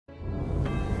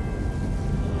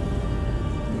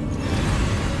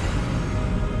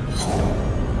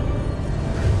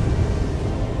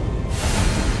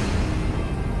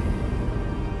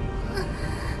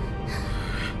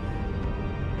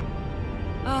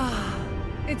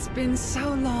It's been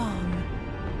so long.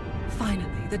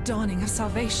 Finally, the dawning of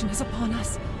salvation is upon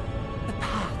us. The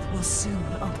path will soon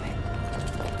open.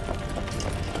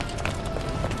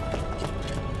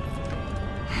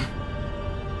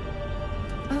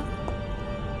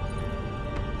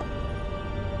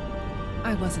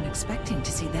 I wasn't expecting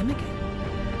to see them again.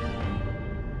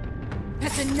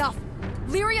 That's enough!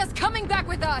 Lyria's coming back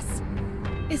with us!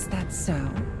 Is that so?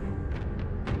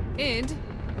 Id?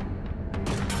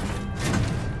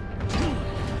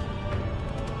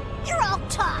 You're all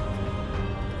talk!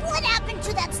 What happened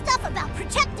to that stuff about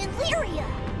protecting Lyria?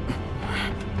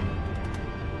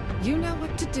 You know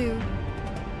what to do.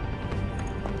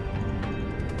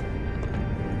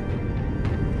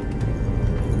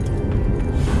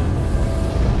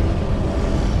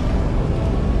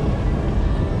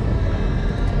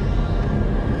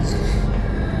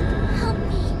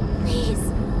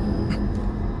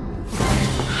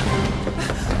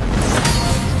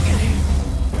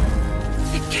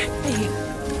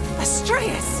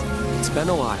 It's been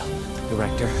a while,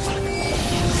 Director.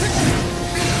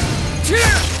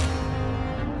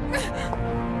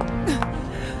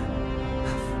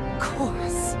 Of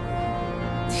course.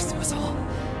 This was all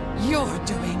you're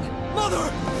doing.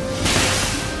 Mother!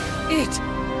 Id,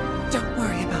 don't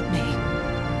worry about me.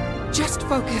 Just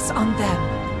focus on them.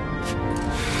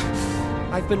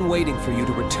 I've been waiting for you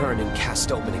to return and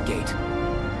cast open a gate.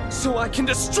 So I can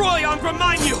destroy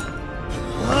remind you!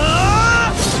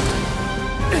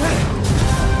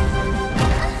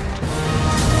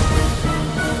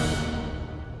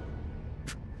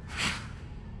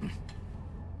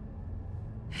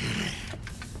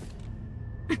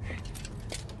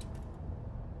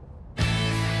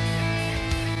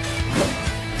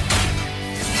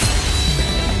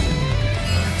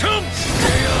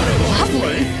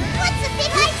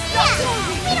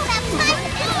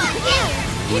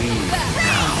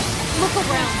 Look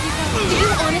around. Do you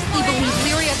honestly believe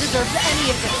Lyria deserves any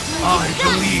of this? I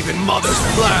believe in Mother's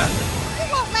plan. We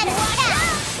won't let us out.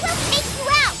 We'll take you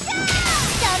out.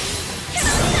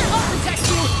 I'll protect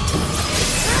you.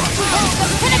 The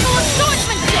pinnacle of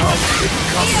swordsmanship. It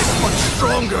becomes this much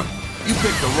stronger. You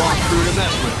picked the wrong crew to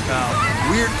mess with, pal.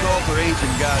 Weird cult or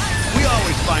ancient gods, we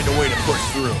always find a way to push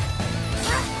through.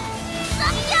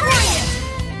 Brilliant!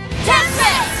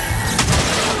 Tempest!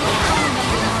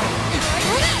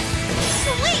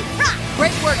 Sweet rock.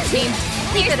 Great work, team.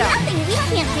 Keep There's it up. nothing we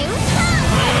can't do.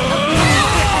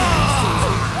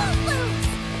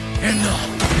 Enough.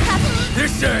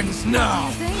 This ends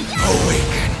now.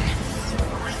 Awaken.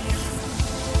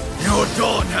 Your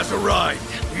dawn has arrived.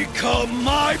 Become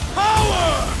my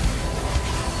power!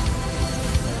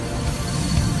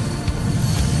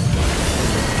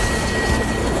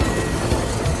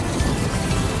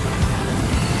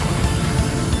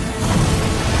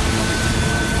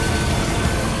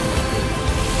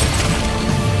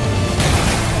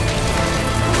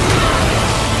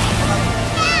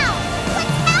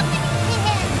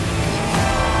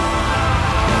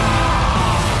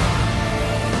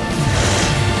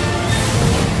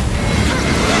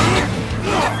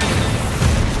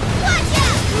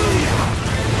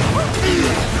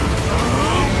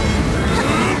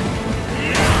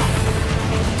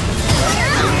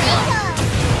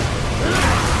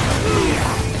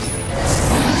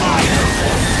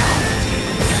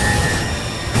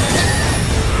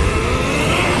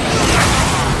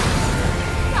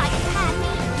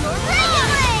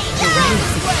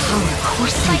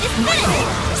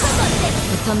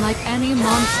 It's unlike any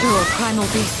monster or primal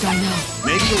beast I know.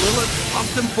 Maybe Lilith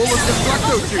pumped them full of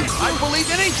destructo juice. I believe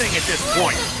anything at this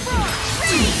point.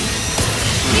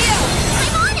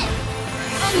 I'm on it.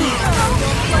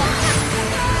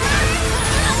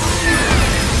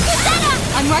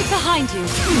 I'm right behind you.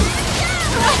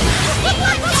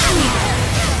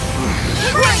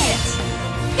 Bring it.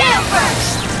 Go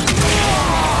first.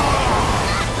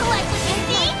 Like what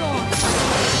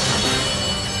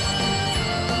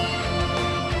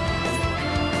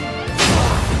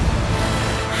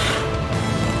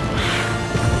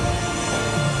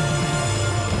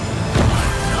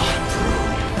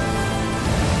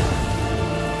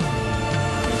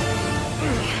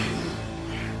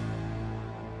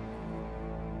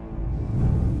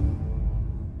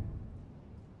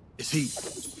you see?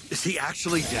 Is he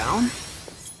actually down?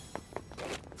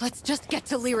 Let's just get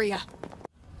to Lyria.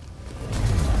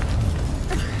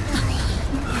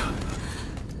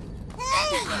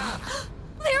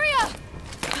 Lyria!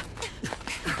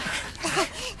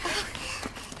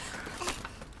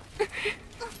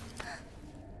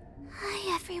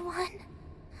 Hi, everyone.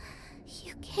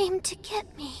 You came to get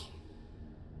me.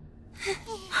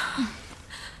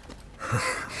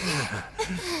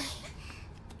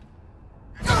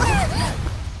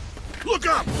 Look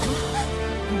up!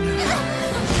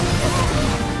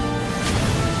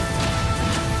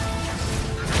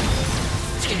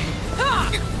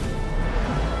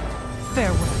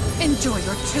 Farewell. Enjoy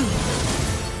your tomb.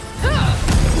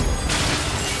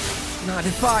 Not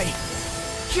if I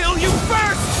kill you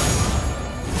first!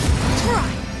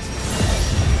 Try.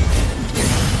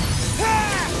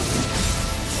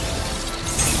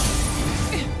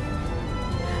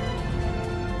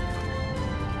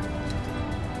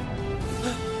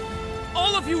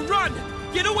 All of you run!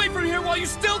 Get away from here while you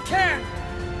still can!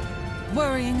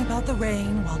 Worrying about the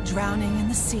rain while drowning in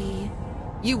the sea.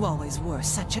 You always were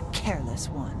such a careless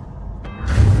one.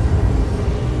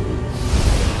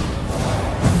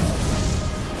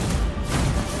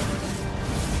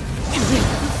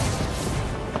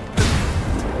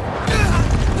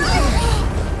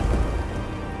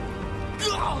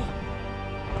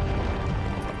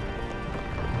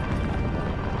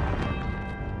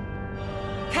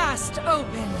 Cast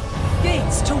open,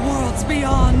 gates to worlds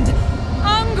beyond.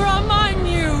 Angra mine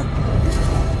you!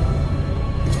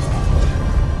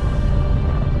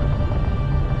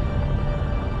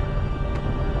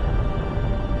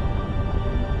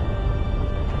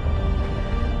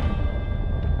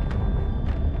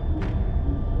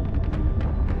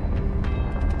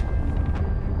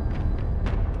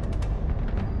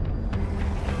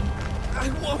 I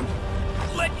won't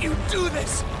let you do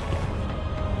this!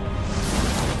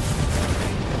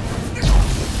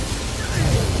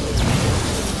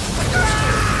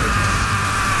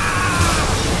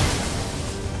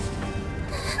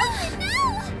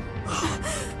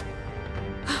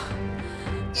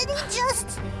 Did he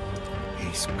just...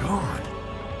 He's gone.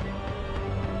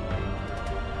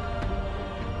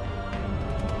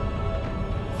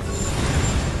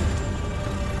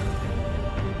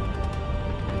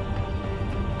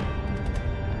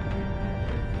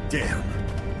 Damn.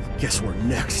 Guess we're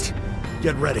next.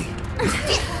 Get ready.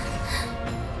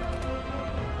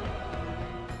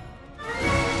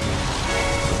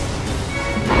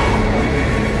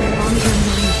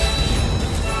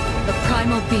 The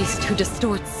primal beast who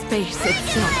distorts space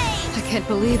itself. I can't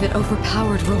believe it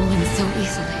overpowered Roland so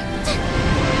easily.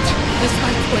 This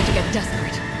fight's going to get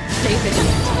desperate. Stay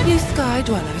vigilant. You sky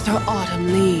dwellers are autumn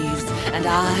leaves, and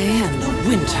I am the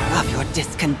winter of your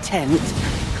discontent.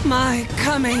 My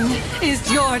coming is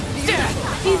your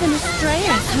death. Even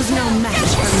Astreus was no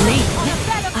match for me.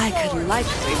 I could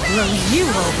likely blow you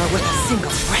over with a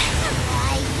single breath.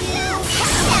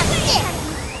 That's it!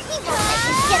 He won't let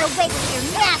you get away with your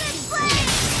nasty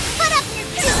deeds! Put up your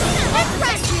feet and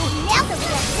run! Now that we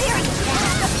have Lyria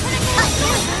back, cut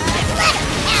you and let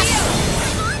him have it!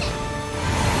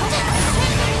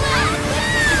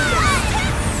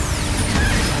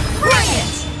 Bring it!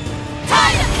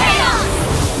 Tide of chaos!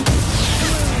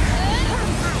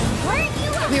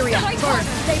 Lyria, burn!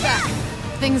 Stay back!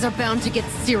 Things are bound to get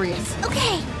serious.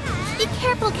 Okay, be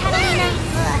careful, Catalina.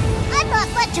 I'm not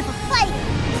much of a fighter.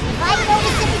 If I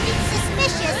notice anything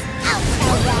suspicious, I'll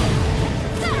tell them.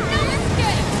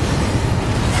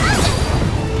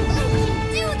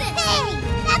 Do this! Hey,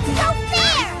 that's no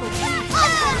fair!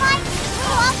 Also, mine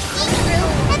go off see-through,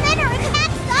 and then our attack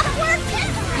stopped working.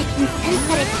 I can sense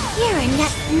that it's here and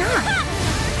yet not.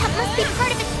 That must be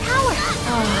part of its power.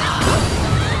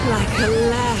 Like a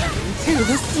lamb to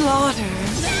the slaughter.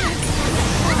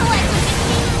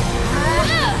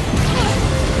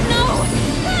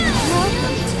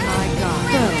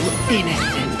 So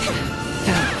innocent,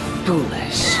 so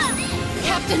foolish.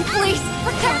 Captain, please!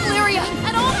 Protect Lyria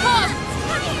at all costs!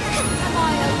 Am I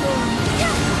alone?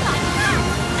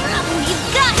 You've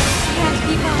got it! Can't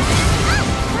keep up.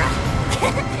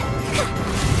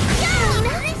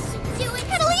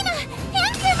 Catalina!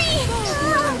 Answer me!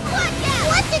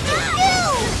 What did you do?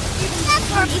 That's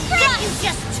where you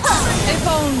just took! If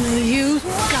only you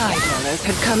sky dwellers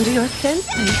had come to your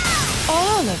senses,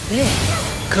 all of this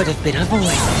could have been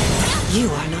avoided. You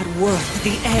are not worth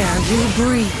the air you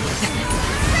breathe.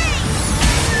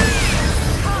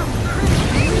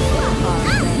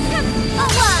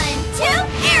 1, 2,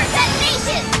 air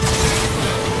detonation!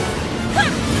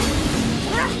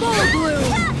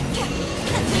 BloodRedKittie!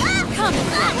 Come!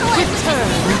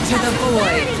 Return to the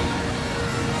void.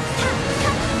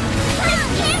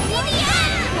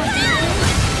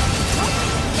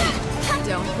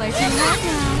 Don't play too hard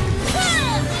now.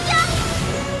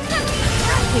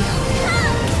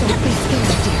 Don't be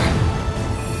scared, dear.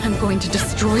 I'm going to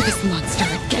destroy this monster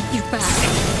and get you back.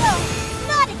 No,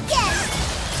 not again!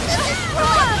 This is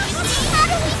wrong! How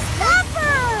do we stop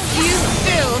her? You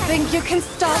still think you can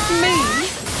stop me?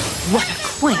 What a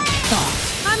quaint thought.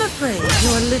 I'm afraid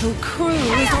your little crew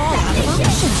is all out of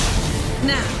options.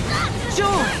 Now,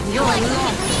 join your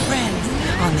lost friends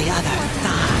on the other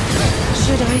side.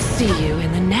 Should I see you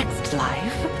in the next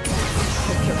life?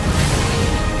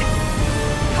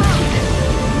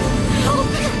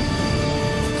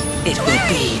 It will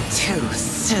be too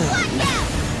soon.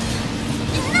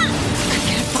 I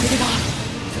can't fight it off.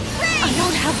 I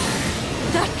don't have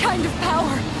that kind of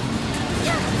power.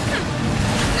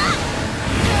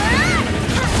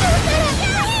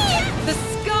 The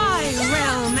Sky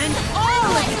Realm and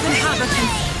all of its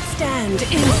inhabitants stand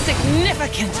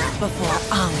insignificant before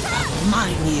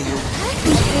mine you.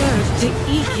 Compared to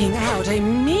eking out a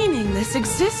meaningless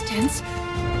existence,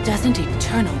 doesn't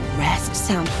eternal rest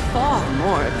sound far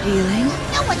more appealing?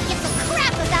 No one gives a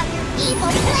crap about your evil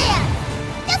plan!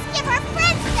 Just give our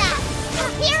friends that! You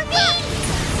hear me?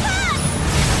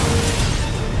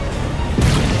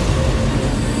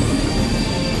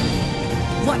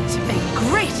 What a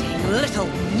grating little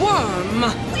worm!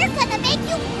 We're gonna make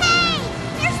you pay!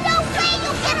 There's no way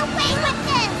you'll get away with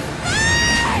this!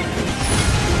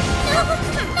 No,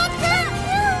 not that!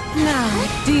 Now,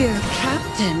 dear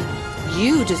Captain,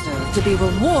 you deserve to be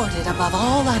rewarded above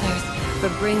all others for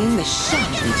bringing the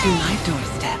shaman to my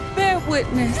doorstep. Bear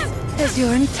witness as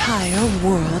your entire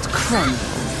world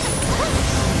crumbles.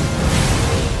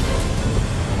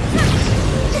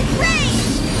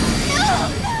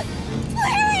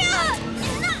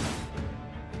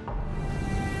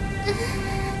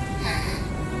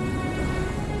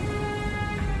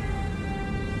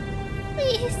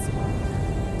 Please,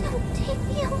 don't take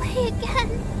me away again.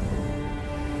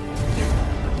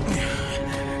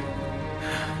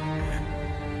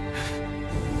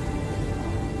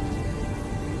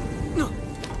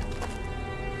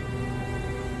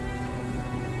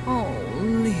 Oh,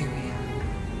 Lyria.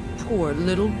 Poor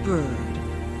little bird,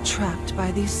 trapped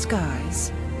by these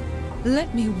skies.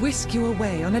 Let me whisk you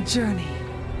away on a journey,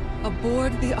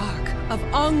 aboard the Ark of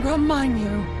Angra.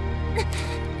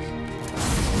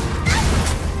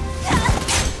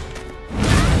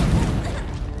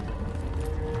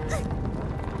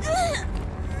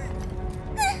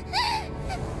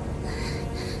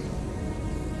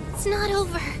 It's not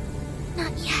over.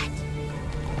 Not yet.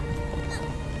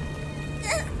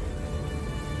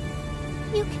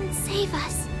 You can save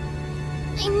us.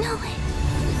 I know it.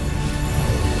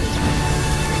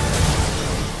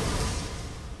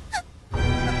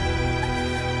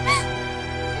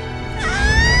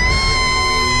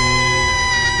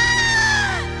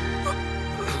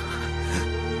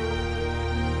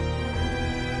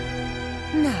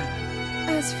 Now,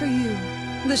 as for you,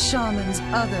 the shaman's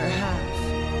other half.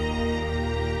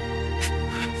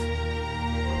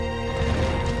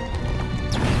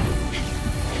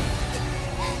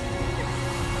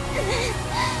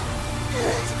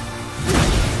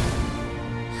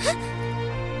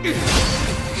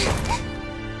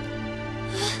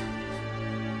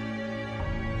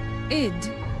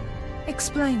 Id,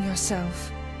 explain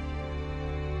yourself.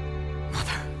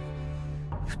 Mother,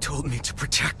 you told me to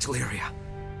protect Lyria.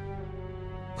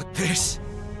 But this?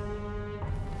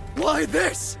 Why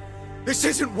this? This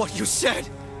isn't what you said!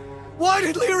 Why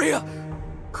did Lyria?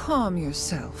 Calm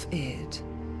yourself, Id.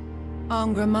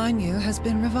 Angra has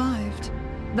been revived.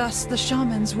 Thus, the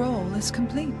shaman's role is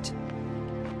complete.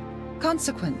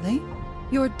 Consequently,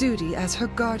 your duty as her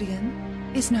guardian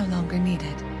is no longer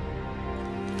needed.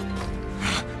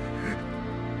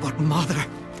 But Mother,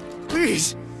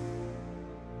 please!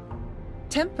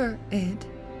 Temper, Id.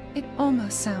 It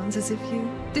almost sounds as if you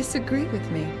disagree with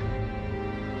me.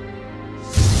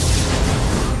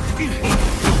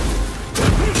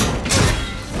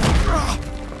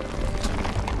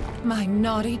 My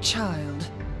naughty child.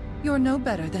 You're no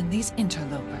better than these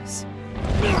interlopers.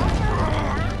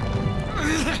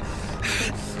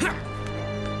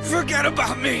 Forget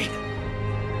about me!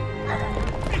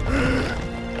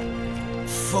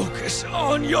 Focus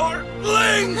on your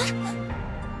Link!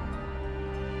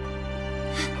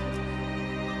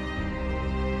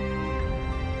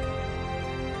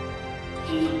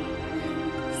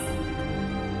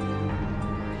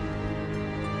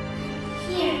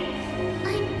 Here.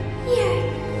 I'm here.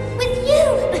 With you!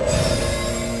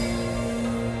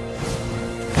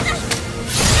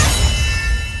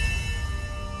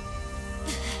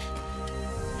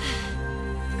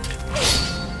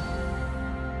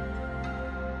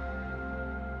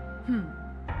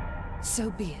 So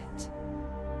be it.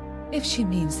 If she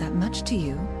means that much to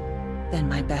you, then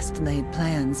my best laid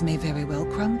plans may very well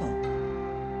crumble.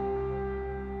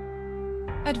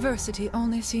 Adversity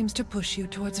only seems to push you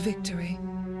towards victory.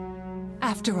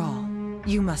 After all,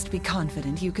 you must be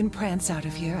confident you can prance out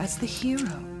of here as the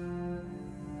hero.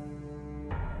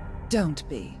 Don't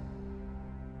be.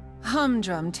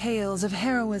 Humdrum tales of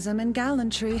heroism and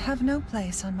gallantry have no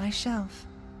place on my shelf.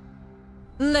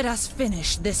 Let us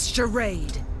finish this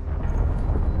charade.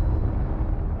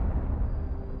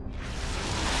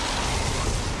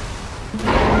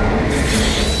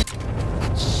 That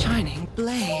shining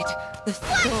blade, the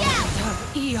sword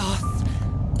of Eos.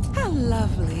 How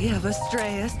lovely of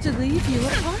Astreus to leave you a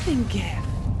parting gift.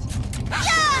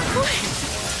 Wait!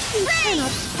 You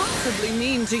cannot possibly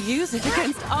mean to use it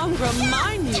against Angra,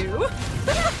 mind you.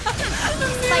 The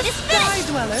mere sky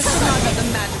dwellers do not have the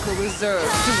magical reserve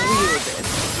to wield it.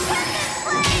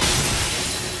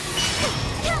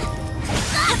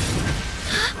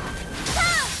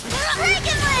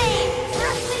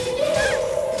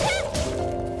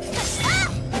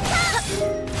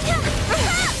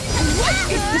 What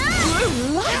is this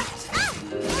blue light? Watch out!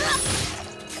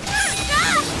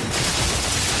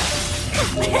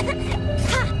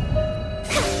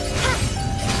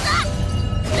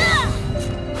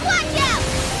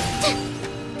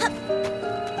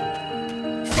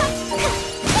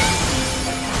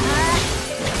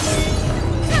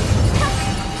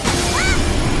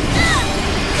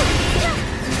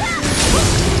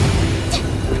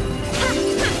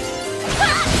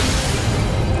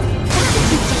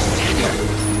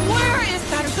 Where is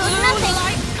that blue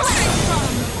light coming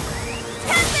from?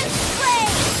 Tempest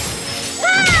Blade!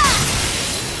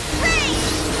 Rage!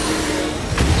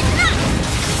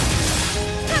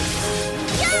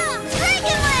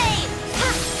 Dragon Wave!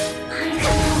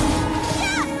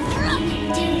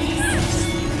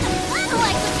 Like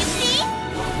what you see?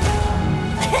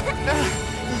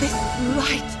 This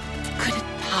light, could it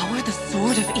power the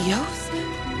sword of Eos?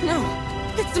 No,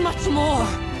 it's much more.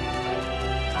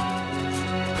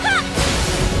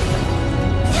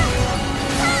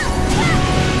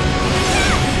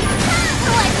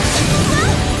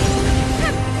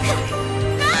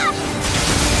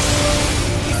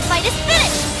 This fight is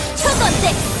finished! Choke on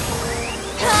this!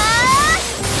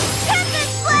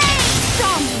 Tempest Blade!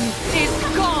 Shaman is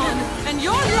gone, and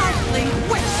your likely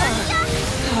with her.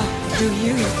 How do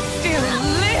you still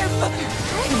live?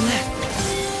 Left.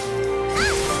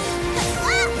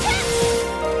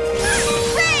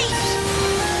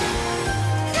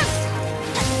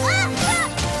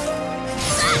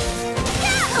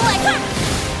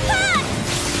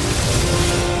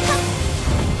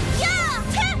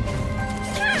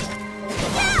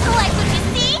 Like what you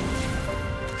see?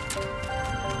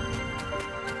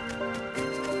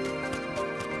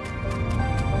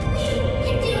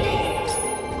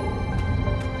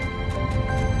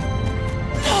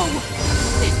 No!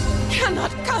 This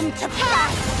cannot come to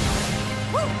pass!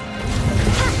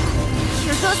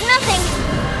 Here goes nothing!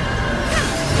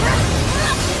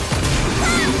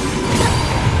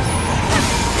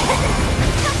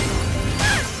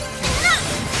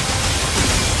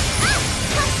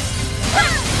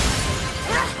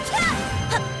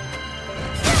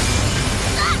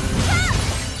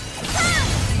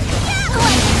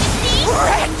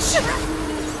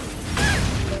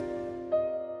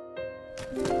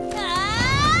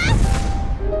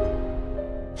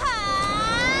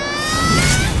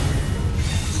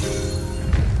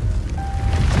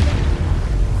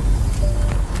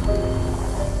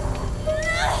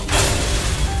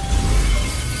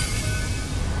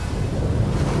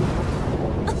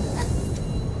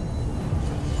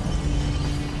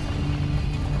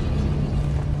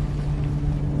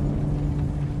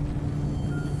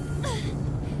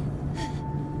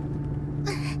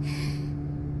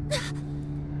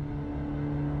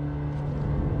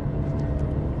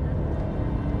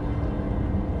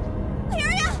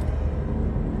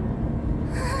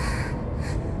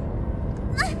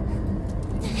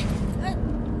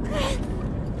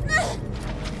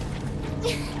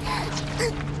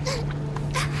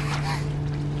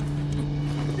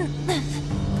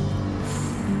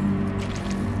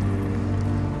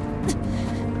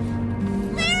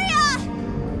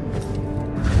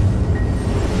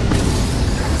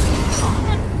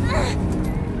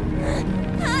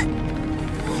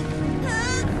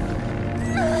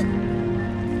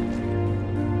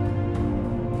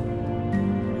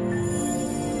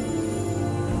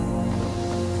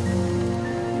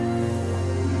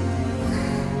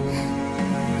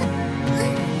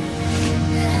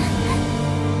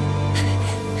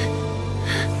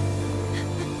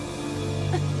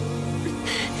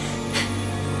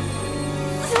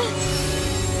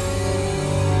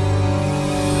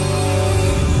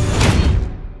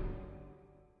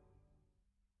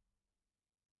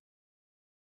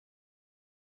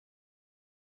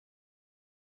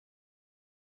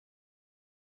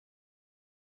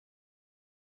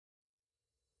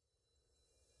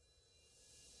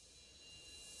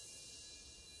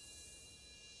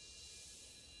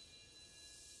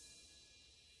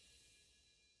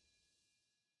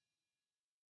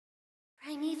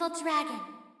 Primeval dragon,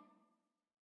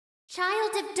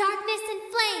 child of darkness and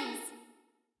flames,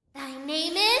 thy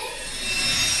name is...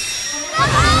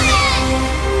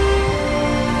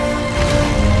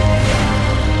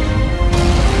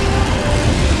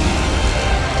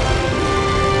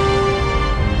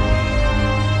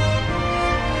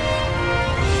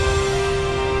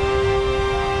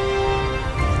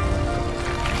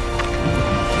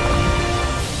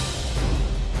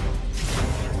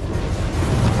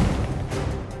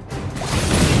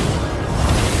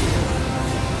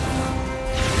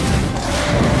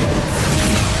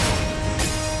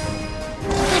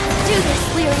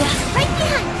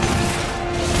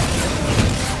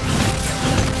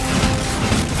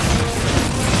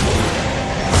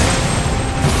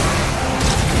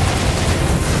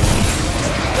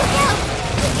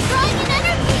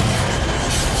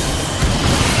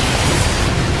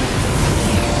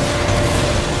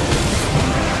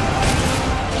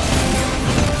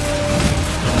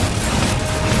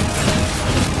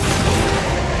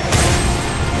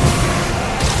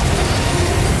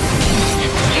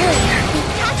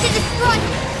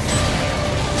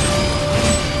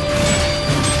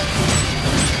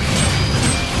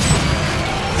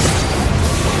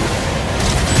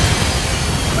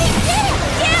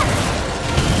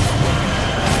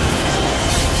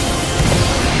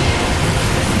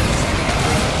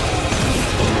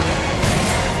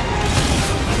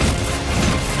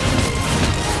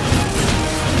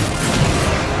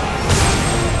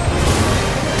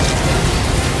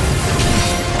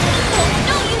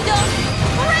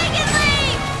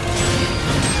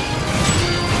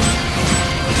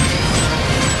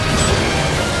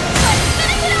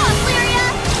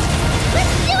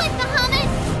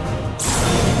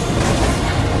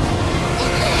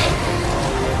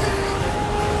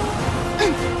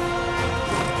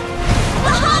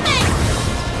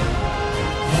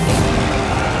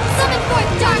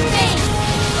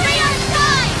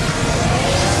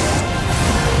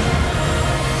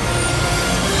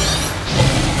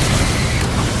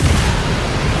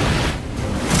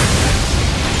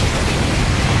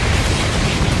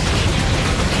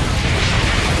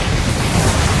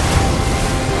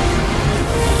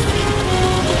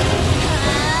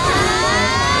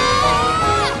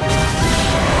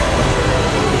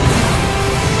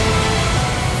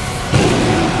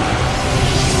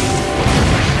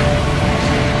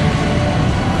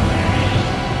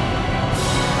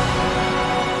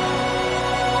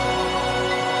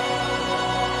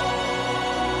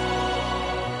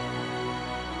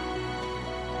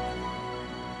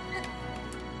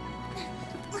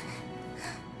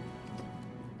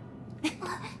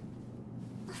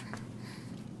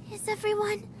 Is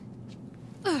everyone...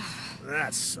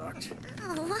 That sucked.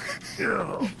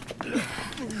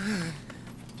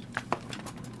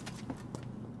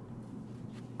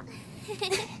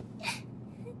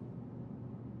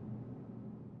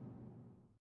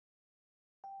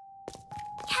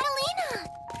 Catalina!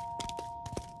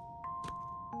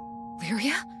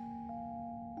 Lyria?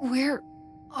 Where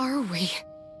are we?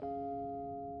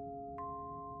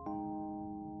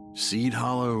 Seed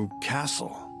Hollow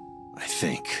Castle, I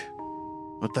think.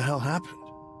 What the hell happened?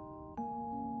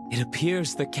 It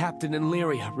appears the Captain and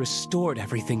Lyria restored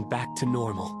everything back to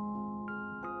normal.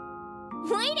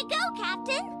 Way to go,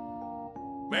 Captain!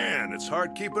 Man, it's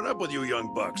hard keeping up with you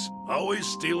young bucks. Always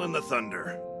stealing the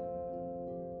thunder.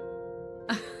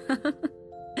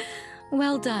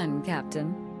 Well done,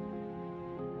 Captain.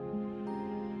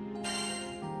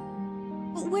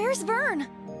 Where's Vern?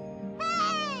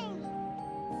 Hey!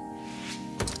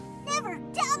 Never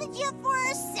doubted you for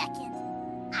a second.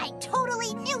 I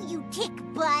totally knew you'd kick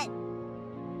butt.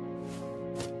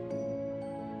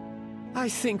 I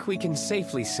think we can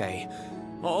safely say,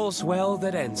 all's well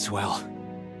that ends well.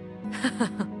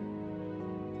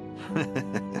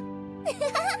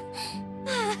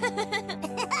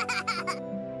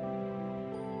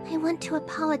 I want to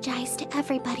apologize to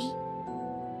everybody.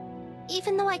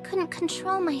 Even though I couldn't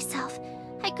control myself,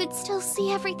 I could still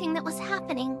see everything that was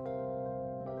happening.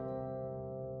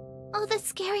 All the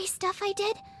scary stuff I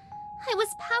did, I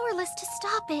was powerless to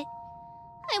stop it.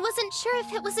 I wasn't sure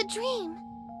if it was a dream.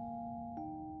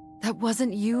 That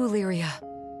wasn't you, Lyria.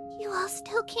 You all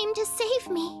still came to save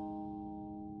me.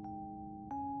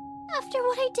 After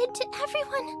what I did to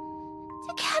everyone,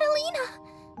 to Catalina,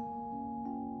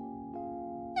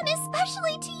 and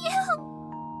especially to you.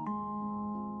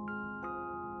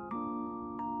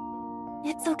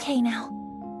 It's okay now.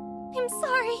 I'm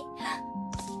sorry.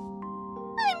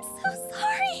 I'm so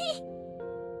sorry.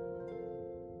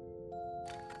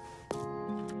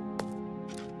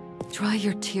 Dry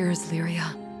your tears,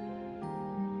 Lyria.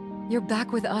 You're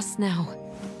back with us now.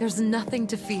 There's nothing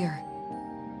to fear.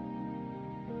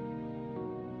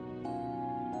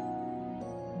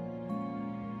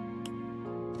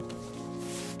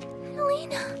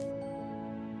 Helena.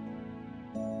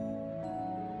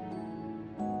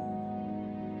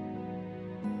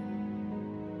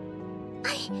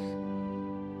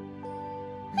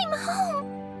 I'm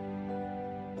home.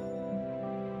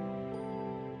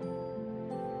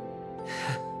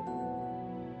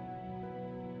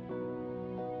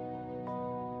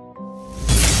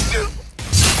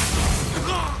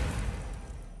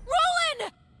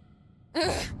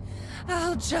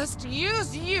 I'll just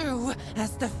use you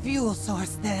as the fuel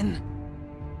source then.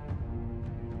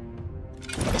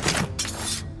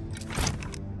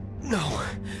 No,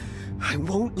 I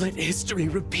won't let history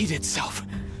repeat itself.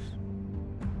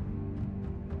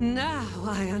 Now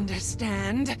I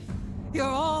understand. You're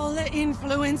all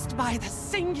influenced by the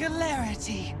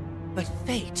singularity. But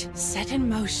fate set in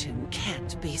motion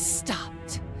can't be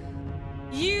stopped.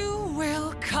 You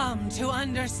will come to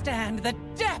understand the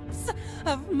depths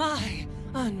of my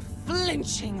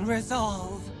unflinching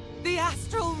resolve. The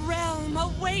astral realm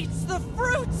awaits the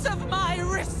fruits of my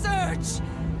research.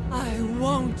 I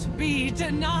won't be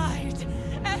denied,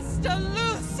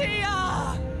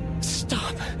 Estalucia!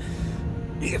 Stop.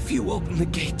 If you open the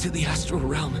gate to the astral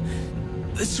realm,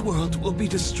 this world will be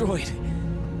destroyed.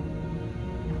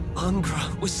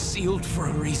 Umbra was sealed for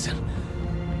a reason.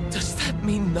 Does that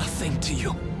mean nothing to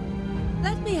you?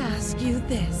 Let me ask you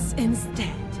this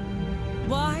instead.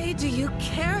 Why do you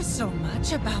care so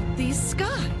much about these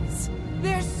skies?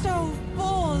 They're so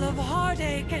full of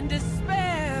heartache and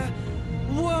despair.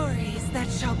 Worries that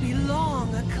shall be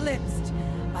long eclipsed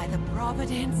by the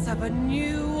providence of a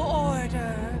new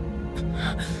order.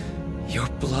 You're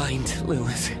blind,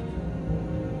 Lilith.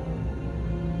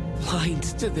 Blind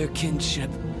to their kinship.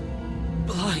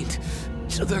 Blind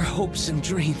to their hopes and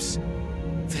dreams.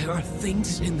 There are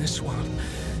things in this world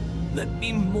that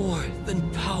mean more than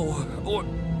power or...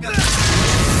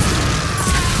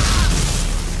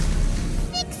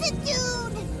 Fix it,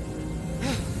 dude!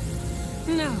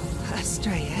 No,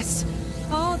 Astraeus.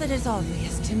 All that is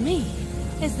obvious to me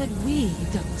is that we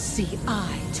don't see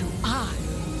eye to eye.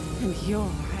 And you're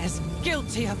as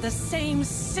guilty of the same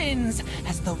sins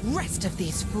as the rest of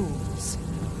these fools.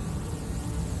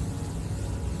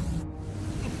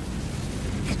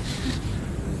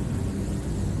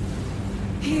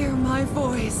 Hear my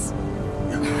voice.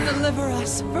 Deliver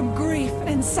us from grief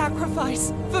and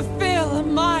sacrifice. Fulfill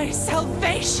my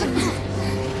salvation.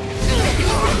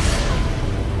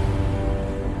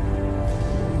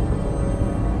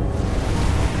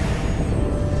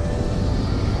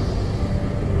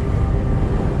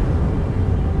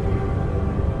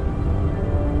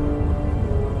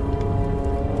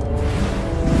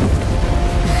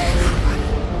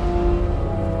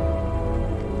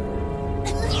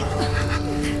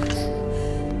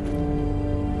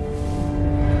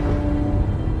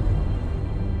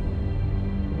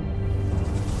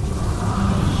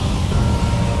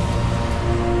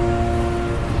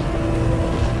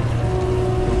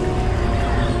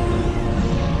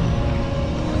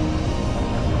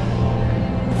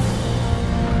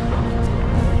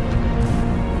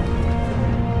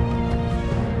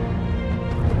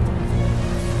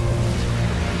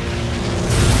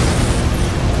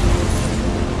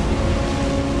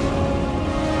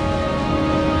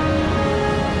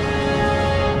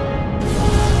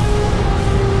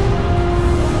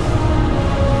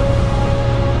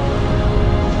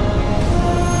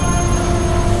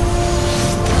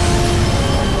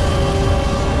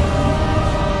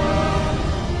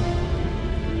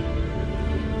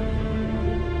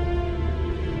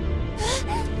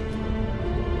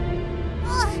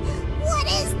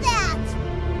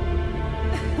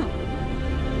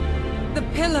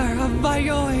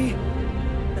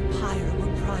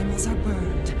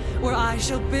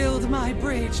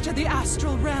 To the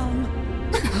astral realm.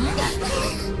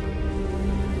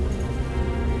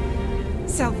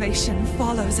 Salvation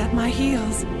follows at my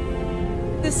heels.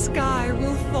 The sky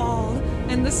will fall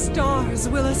and the stars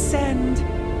will ascend.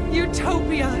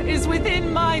 Utopia is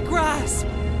within my grasp.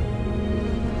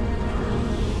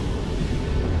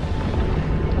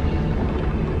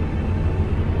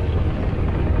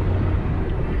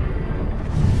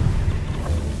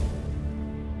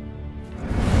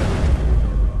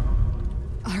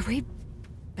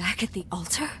 At the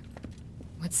altar?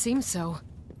 Would seem so.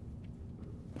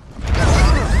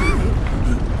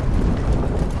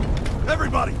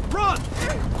 Everybody, run!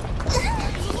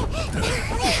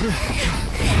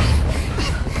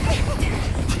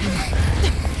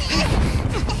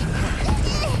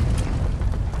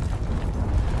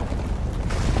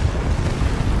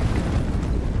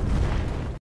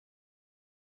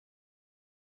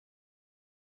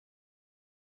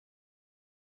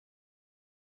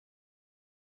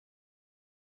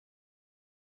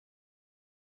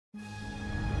 Look!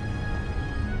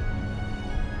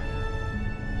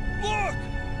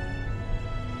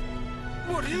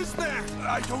 What is that?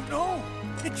 I don't know.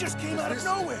 It just came out of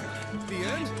nowhere. The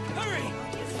end? Hurry!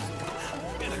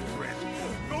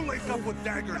 Go link up with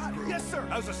Dagger's group. Yes, sir.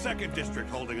 How's the 2nd District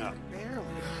holding up? Barely,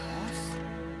 boss.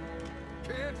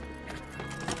 Kid?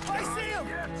 I see him!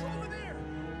 It's over there!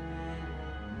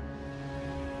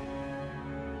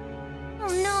 Oh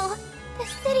no, the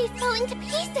city's falling to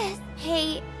pieces.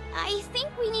 Hey, I think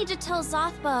we need to tell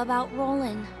Zothba about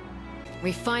Roland.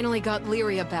 We finally got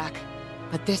Lyria back,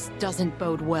 but this doesn't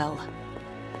bode well.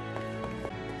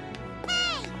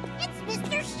 Hey, it's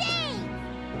Mr. Shane!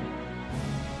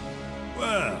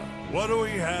 Well, what do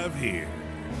we have here?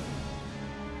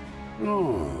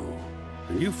 Oh,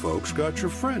 and you folks got your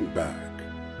friend back.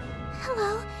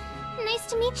 Hello, nice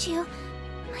to meet you.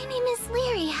 My name is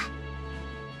Lyria.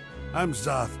 I'm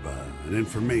Zothba, an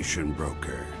information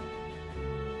broker.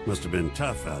 Must have been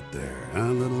tough out there, huh,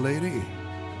 little lady?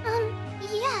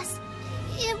 Yes,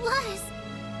 it was.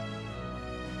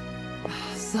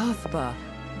 Zothba,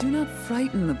 do not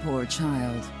frighten the poor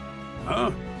child.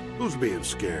 Huh? Who's being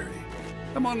scary?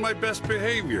 I'm on my best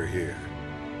behavior here.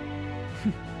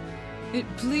 It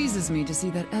pleases me to see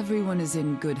that everyone is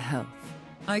in good health.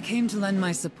 I came to lend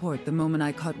my support the moment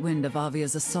I caught wind of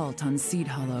Avia's assault on Seed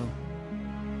Hollow.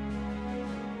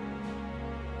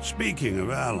 Speaking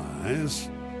of allies,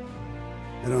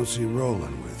 I don't see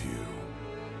Roland with you.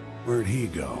 Where'd he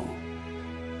go?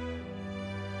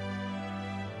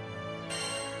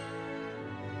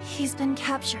 He's been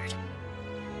captured.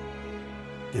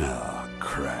 Oh,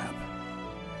 crap.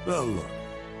 Well, look,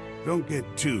 don't get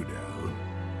too down.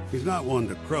 He's not one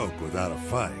to croak without a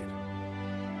fight.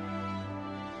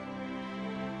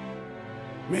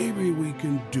 Maybe we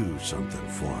can do something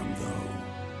for him,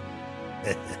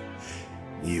 though.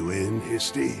 You in,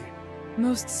 Histy?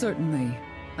 Most certainly.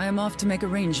 I am off to make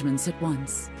arrangements at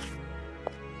once.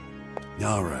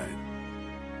 All right.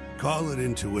 Call it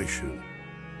intuition,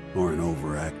 or an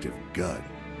overactive gut.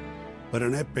 But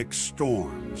an epic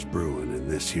storm's brewing in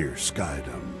this here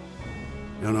skydom.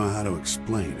 Don't know how to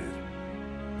explain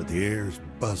it, but the air's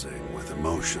buzzing with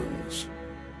emotions.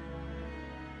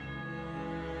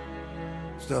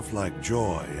 Stuff like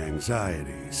joy,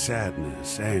 anxiety,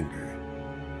 sadness, anger.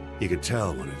 You can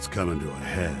tell when it's coming to a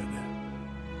head.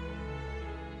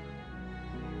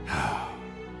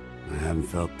 I haven't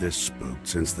felt this spooked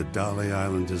since the Dolly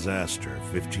Island disaster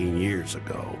 15 years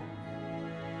ago.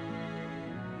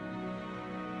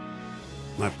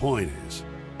 My point is,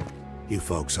 you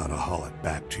folks ought to haul it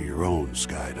back to your own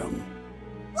skydom.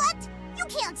 What? You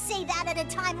can't say that at a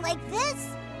time like this!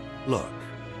 Look,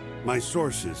 my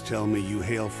sources tell me you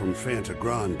hail from Fanta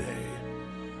Grande.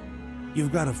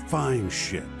 You've got a fine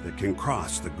ship that can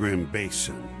cross the Grim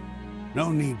Basin.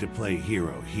 No need to play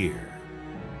hero here.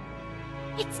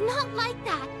 It's not like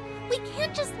that! We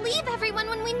can't just leave everyone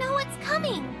when we know what's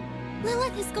coming!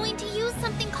 Lilith is going to use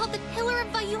something called the Pillar of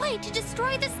Vayue to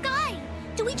destroy the sky!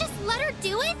 Do we just let her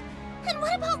do it? And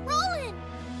what about Roland?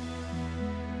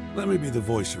 Let me be the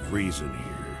voice of reason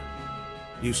here.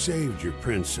 You saved your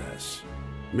princess.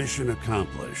 Mission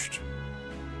accomplished.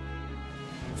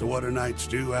 So what do knights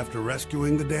do after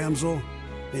rescuing the damsel?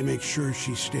 They make sure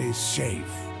she stays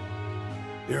safe.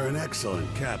 You're an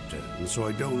excellent captain, so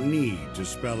I don't need to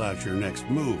spell out your next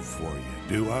move for you,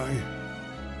 do I?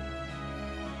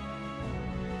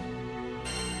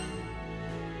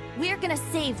 We're gonna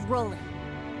save Roland.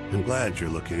 I'm glad you're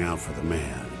looking out for the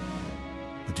man.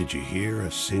 But did you hear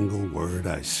a single word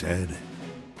I said?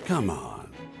 Come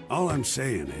on. All I'm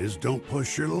saying is don't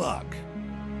push your luck.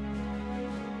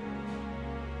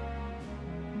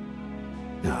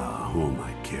 Ah, who am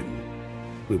I kidding?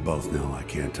 We both know I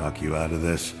can't talk you out of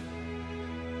this.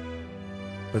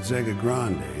 But Zega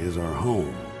Grande is our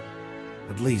home.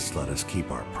 At least let us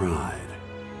keep our pride.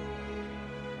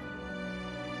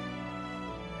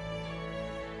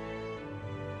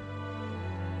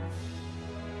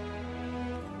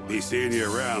 Be seeing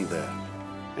you around then.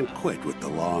 And quit with the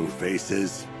long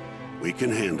faces. We can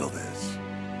handle this.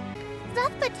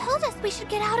 Zothba told us we should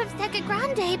get out of Zega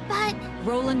Grande, but...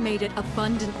 Roland made it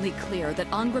abundantly clear that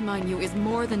Angramanyu is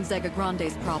more than Zega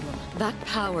Grande's problem. That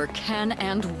power can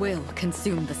and will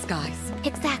consume the skies.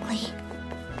 Exactly.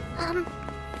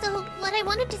 So what I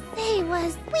wanted to say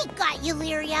was... We got you,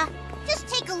 Lyria. Just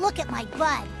take a look at my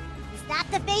bud. Is that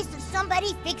the face of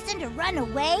somebody fixing to run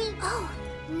away? Oh,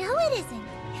 no it isn't.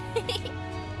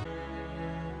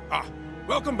 Ah,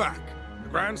 welcome back. The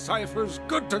Grand Cipher's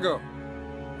good to go.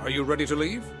 Are you ready to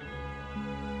leave?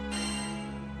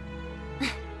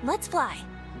 Let's fly.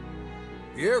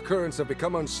 The air currents have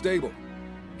become unstable.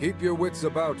 Keep your wits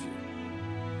about you.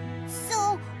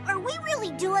 So, are we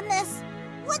really doing this?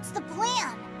 What's the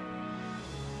plan?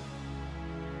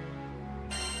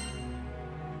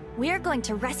 We're going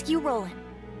to rescue Roland.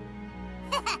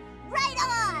 Right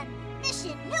on!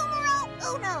 Mission numero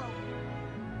uno!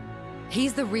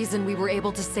 He's the reason we were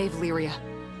able to save Lyria.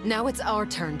 Now it's our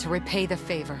turn to repay the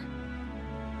favor.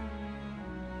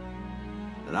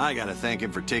 And I gotta thank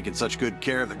him for taking such good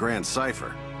care of the Grand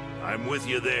Cipher. I'm with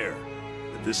you there.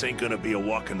 But this ain't gonna be a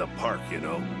walk in the park, you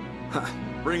know?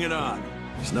 Bring it on.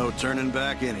 There's no turning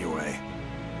back anyway.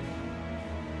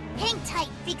 Hang tight,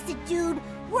 Fix-It Dude.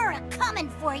 We're a-coming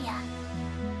for ya.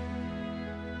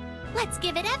 Let's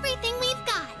give it everything we've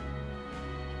got.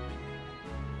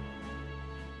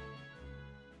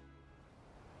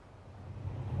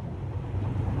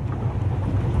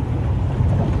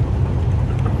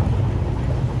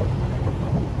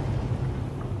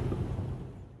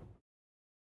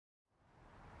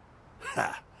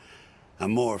 Ha! A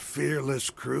more fearless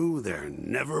crew there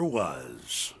never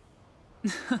was.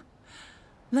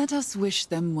 Let us wish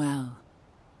them well.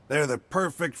 They're the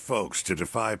perfect folks to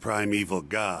defy primeval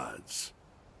gods.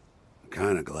 I'm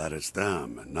kinda glad it's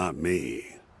them and not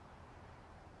me.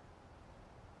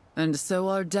 And so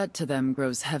our debt to them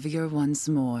grows heavier once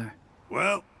more.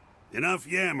 Well, enough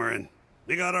yammering.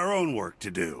 We got our own work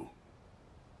to do.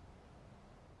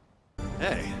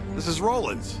 Hey, this is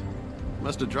Roland's.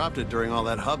 Must have dropped it during all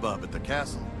that hubbub at the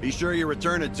castle. Be sure you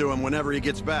return it to him whenever he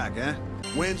gets back, eh?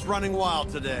 Wind's running wild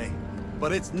today,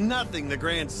 but it's nothing the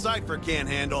Grand Cipher can't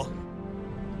handle.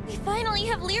 We finally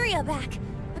have Lyria back,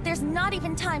 but there's not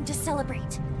even time to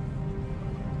celebrate.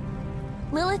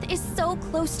 Lilith is so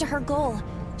close to her goal.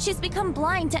 She's become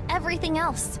blind to everything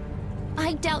else.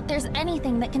 I doubt there's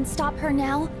anything that can stop her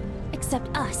now,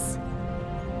 except us.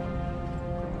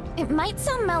 It might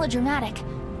sound melodramatic,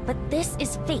 but this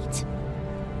is fate.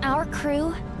 Our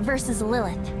crew versus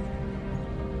Lilith.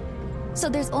 So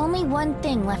there's only one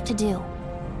thing left to do.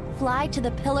 Fly to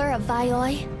the Pillar of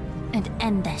Vioi and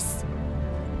end this.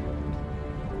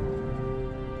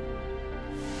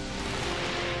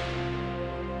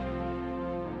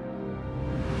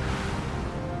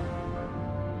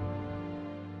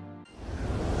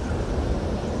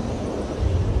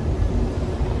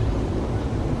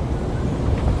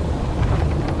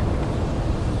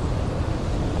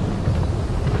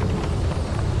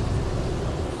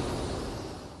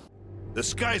 The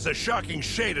sky's a shocking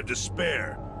shade of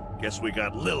despair. Guess we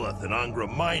got Lilith and Angra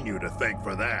Mainyu to thank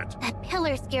for that. That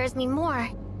pillar scares me more.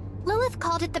 Lilith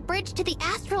called it the bridge to the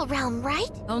astral realm, right?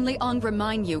 Only Angra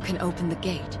Mainyu can open the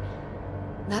gate.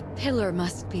 That pillar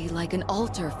must be like an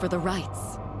altar for the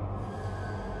rites.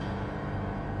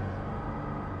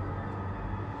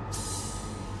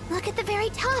 Look at the very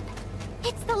top.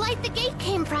 It's the light the gate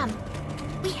came from.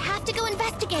 We have to go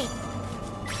investigate.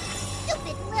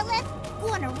 Stupid Lilith,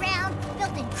 going around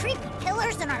building creepy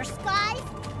pillars in our skies.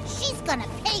 She's gonna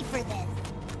pay for this.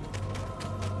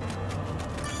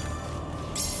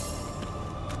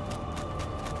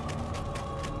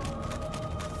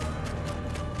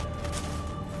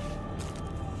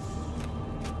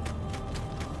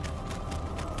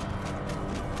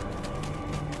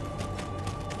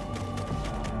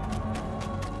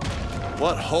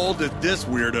 What hole did this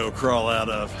weirdo crawl out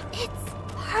of? It's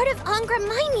part of Angra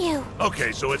Mainyu.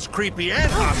 Okay, so it's creepy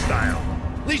and hostile.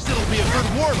 At least it'll be a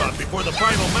good warm-up before the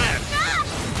final match.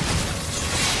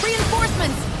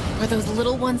 Reinforcements! Are those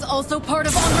little ones also part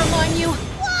of Angra Mainyu?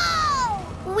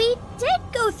 Whoa! We did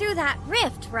go through that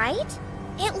rift, right?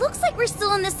 It looks like we're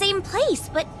still in the same place,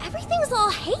 but everything's all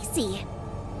hazy.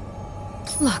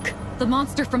 Look, the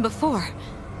monster from before.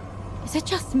 Is it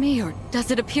just me, or does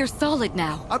it appear solid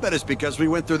now? I bet it's because we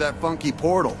went through that funky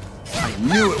portal. I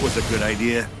knew it was a good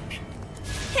idea.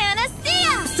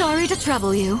 Panacea! Sorry to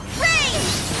trouble you.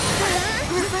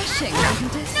 Refreshing,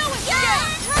 isn't it? No, it's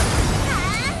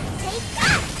take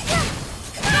that!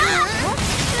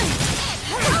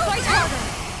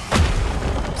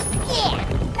 Yeah,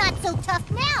 not so tough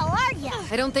now, are ya?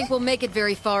 I don't think we'll make it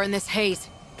very far in this haze.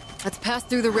 Let's pass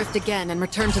through the rift again and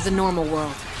return to the normal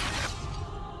world.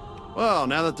 Well,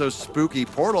 now that those spooky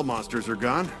portal monsters are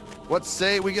gone, what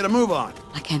say we get a move on?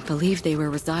 I can't believe they were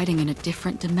residing in a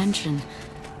different dimension.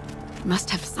 It must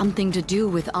have something to do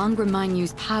with Angra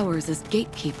Mainyu's powers as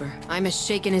gatekeeper. I'm as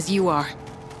shaken as you are,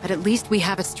 but at least we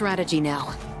have a strategy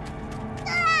now.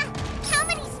 How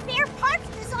many spare parts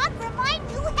does Angra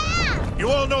Mainyu have? You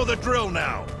all know the drill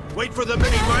now. Wait for the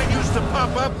mini Mainyus to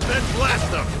pop up, then blast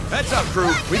them. Heads up,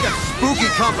 crew. We got spooky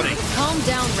company. Calm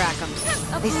down, Rackham.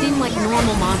 They seem like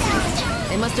normal monsters.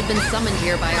 They must have been summoned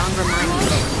here by Angra Mainyu.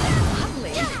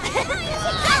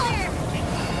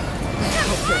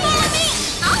 Lovely. victory.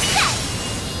 All set!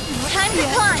 Time to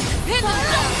climb! Hit the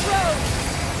road!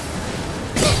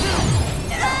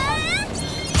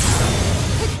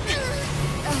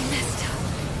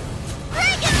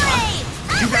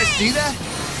 You guys see that?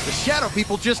 The shadow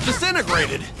people just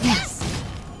disintegrated. Yes.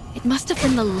 It must have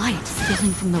been the light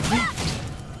spilling from the rift.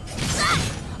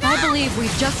 I believe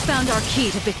we've just found our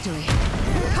key to victory.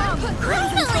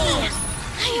 Finally!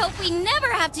 I hope we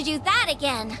never have to do that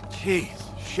again. Jeez,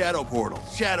 shadow portal,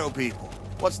 shadow people.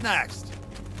 What's next?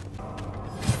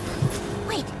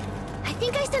 Wait, I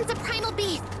think I sense a primal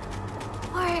beast.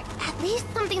 Or at least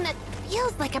something that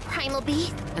feels like a primal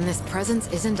beast. And this presence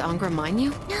isn't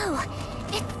Angra-Mainyu? No,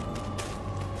 it's...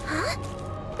 Huh?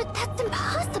 But that's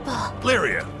impossible.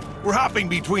 Lyria, we're hopping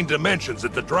between dimensions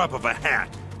at the drop of a hat.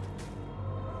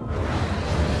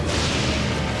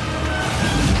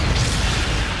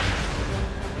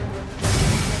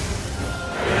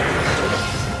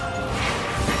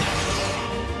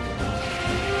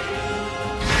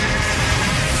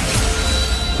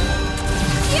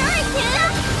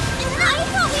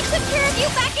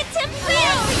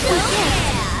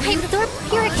 I absorbed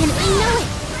Hurricane, I know it!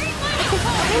 But the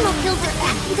primal kills are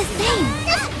acting the same!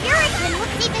 This Hurricane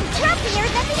looks even chirpier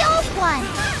than the old one!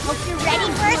 Hope you're ready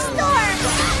for a storm!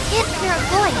 If you're a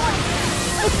boy,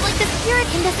 it's like this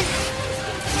Hurricane doesn't...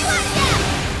 Watch out!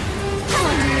 How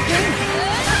long do you think?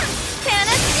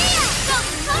 Panacea! The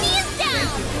pony is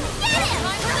down! Get him!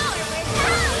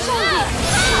 Oh,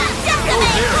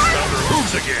 there's Summer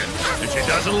moves again, and she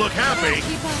doesn't look happy.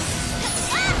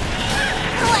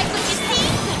 Like what you see?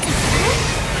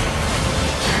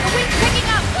 The wind's picking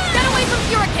up! Get away from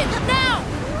Hurricane! Now!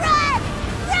 Run!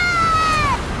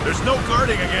 Run! There's no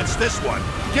guarding against this one.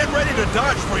 Get ready to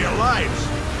dodge for your lives.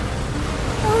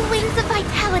 Oh, wings of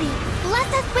vitality, bless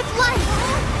us with life!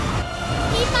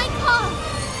 Heed my call!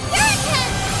 Hurricane!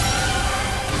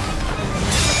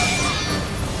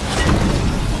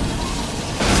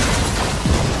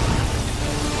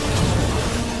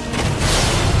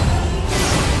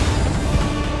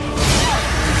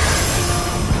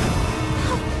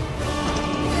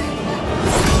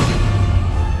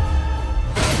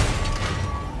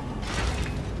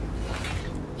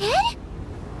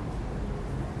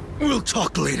 We'll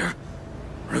talk later.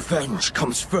 Revenge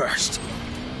comes first.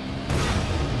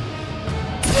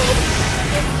 You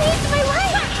saved my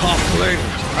life! Talk later.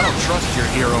 I don't trust your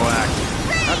hero act.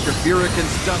 After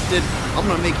Hurricane's dusted, I'm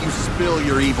gonna make you spill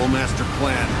your evil master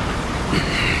plan.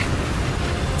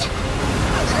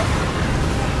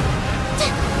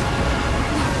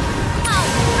 Oh,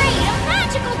 great! A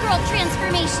magical girl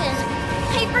transformation!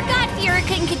 I forgot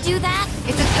Hurricane could do that.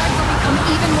 It's a time to become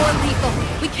even more lethal.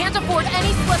 We can't afford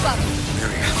any slip-ups.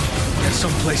 Lyria, get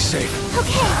someplace safe.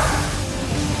 Okay.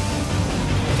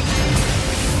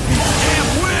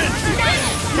 Damn wind!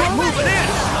 We're moving in!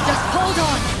 Just hold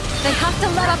on. They have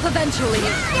to let up eventually.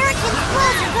 Hurricane's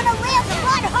blows are gonna land a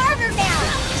lot harder now!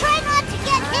 Try not to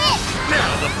get hit!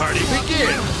 Now the party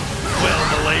begins. Well,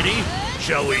 milady,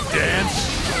 shall we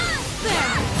dance?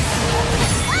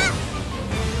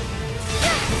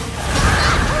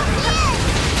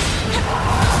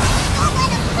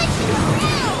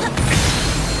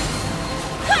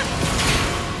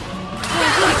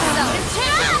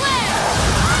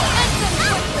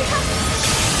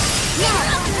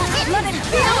 Let it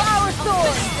feel our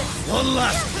sword! One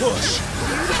last push.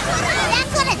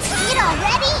 That's on its feet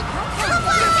already? Come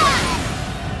on!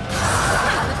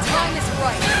 The time is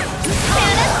right.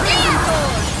 Panacea!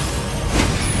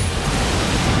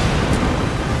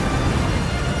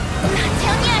 Not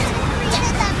down yet! Reach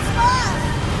that small!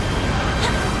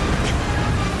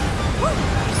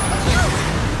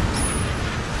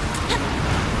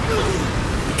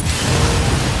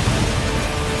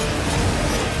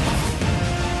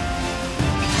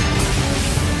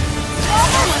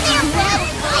 Almost there, Fred!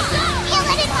 I can feel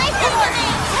it in my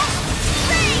bones!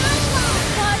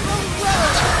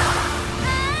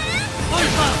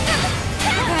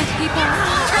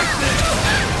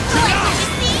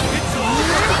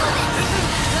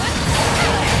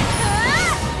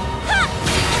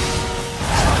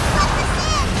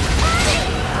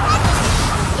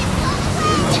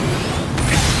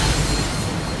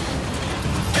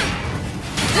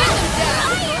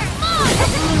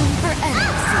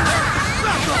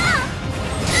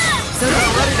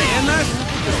 Ready to end this?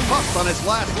 Just puffed on its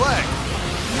last leg.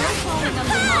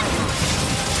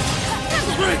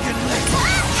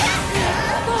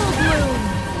 Full bloom!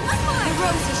 The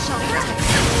roses shall protect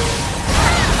you.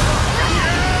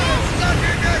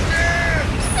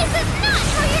 This is not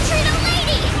how you treat a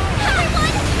lady!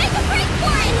 Everyone, make a break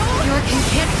for it! Hurricane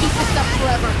can't keep this up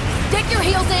forever. Dig your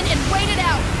heels in and wait it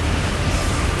out!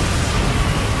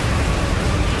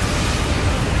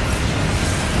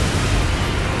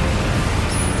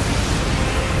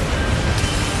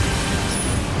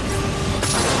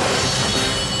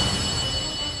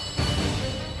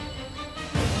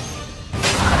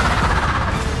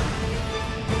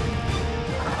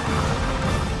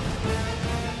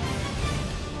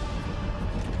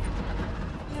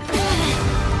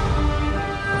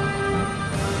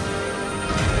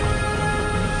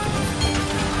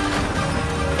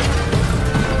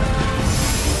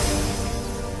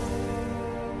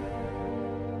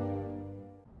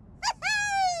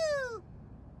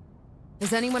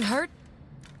 Is anyone hurt?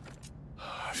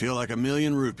 I feel like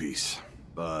 1,000,000 rupees.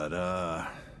 But,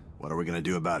 what are we gonna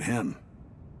do about him?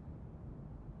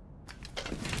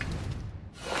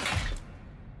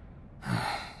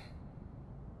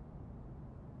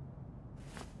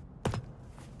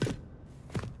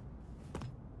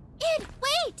 Id,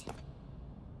 wait!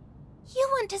 You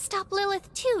want to stop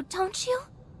Lilith too, don't you?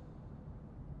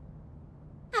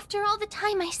 After all the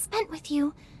time I spent with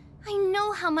you, I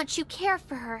know how much you care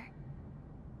for her.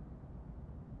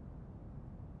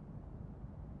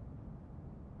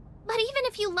 But even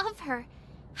if you love her,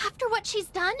 after what she's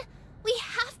done, we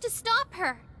have to stop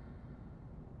her.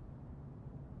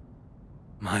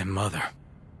 My mother,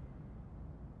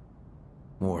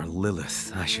 or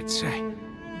Lilith, I should say,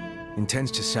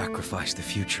 intends to sacrifice the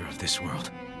future of this world.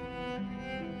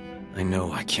 I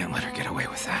know I can't let her get away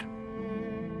with that.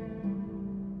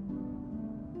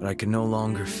 But I can no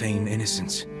longer feign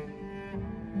innocence.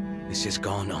 This has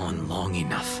gone on long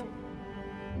enough.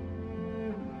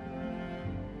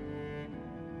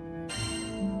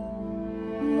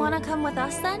 Wanna come with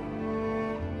us then?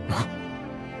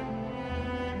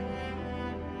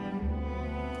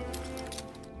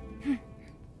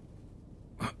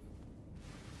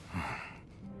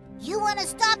 You want to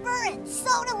stop her, and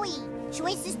so do we.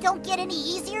 Choices don't get any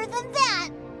easier than that.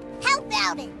 How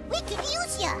about it? We could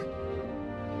use ya.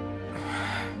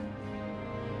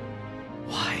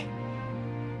 Why?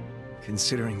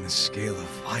 Considering the scale of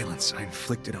violence I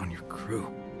inflicted on your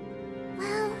crew.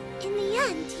 Well, in the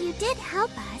end, you did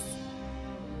help us.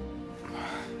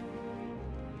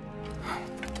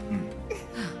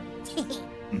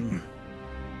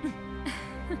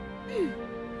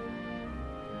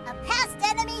 A past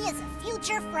enemy is a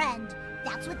future friend.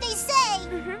 That's what they say.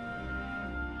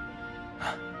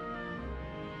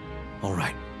 All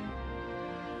right.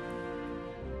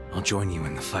 I'll join you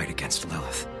in the fight against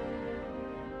Lilith.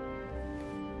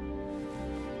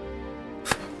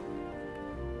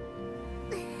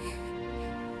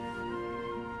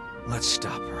 Let's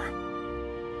stop her.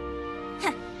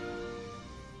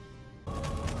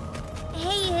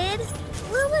 Hey, Id.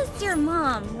 Lilith's your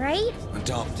mom, right?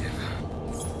 Adoptive.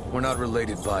 We're not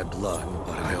related by blood,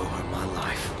 but I owe her my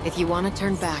life. If you want to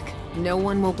turn back, no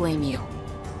one will blame you.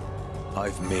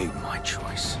 I've made my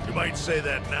choice. You might say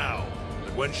that now,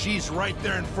 but when she's right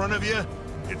there in front of you,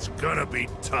 it's gonna be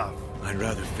tough. I'd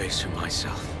rather face her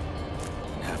myself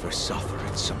than have her suffer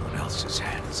at someone else's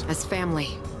hands. As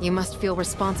family, you must feel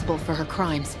responsible for her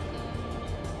crimes.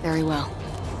 Very well.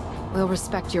 We'll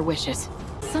respect your wishes.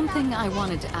 Something I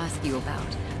wanted to ask you about.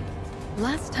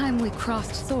 Last time we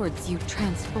crossed swords, you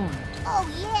transformed. Oh,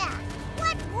 yeah.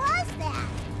 What was that?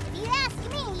 If you ask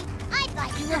me, I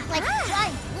thought you looked like a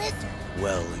giant lizard.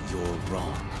 Well, you're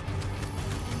wrong.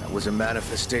 That was a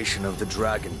manifestation of the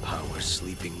dragon power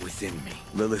sleeping within me.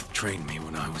 Lilith trained me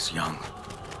when I was young.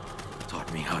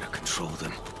 Taught me how to control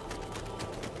them.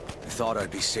 I thought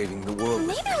I'd be saving the world.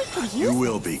 Maybe we could use You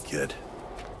will be, kid.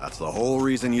 That's the whole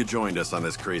reason you joined us on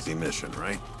this crazy mission,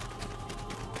 right?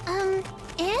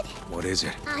 Id? What is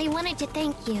it? I wanted to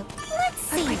thank you. Let's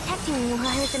see. For protecting me while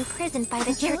I was imprisoned by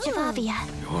the Church of Avia.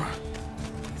 You're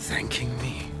thanking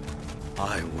me?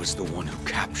 I was the one who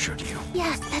captured you.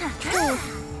 Yes, that's true.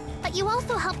 But you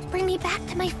also helped bring me back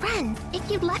to my friends. If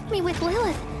you'd left me with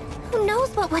Lilith, who knows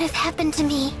what would have happened to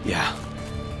me? Yeah,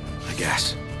 I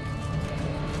guess.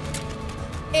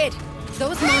 Id,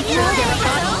 those monsters share a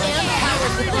body and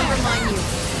powers that undermine you.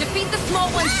 Defeat the small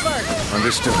ones first.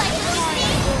 Understood.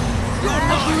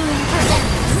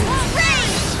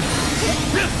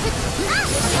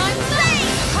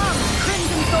 Come,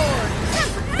 Crimson Sword!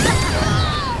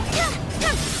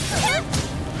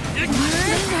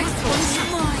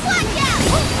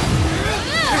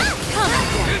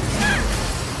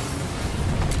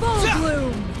 Full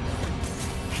bloom!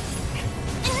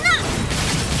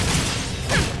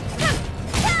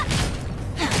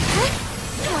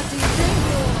 What do you think?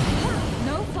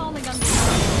 No falling under.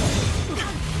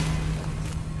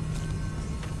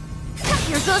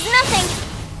 Here goes nothing.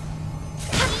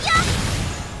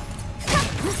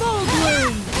 Full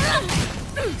bloom!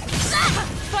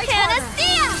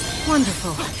 Panacea!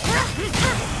 Wonderful.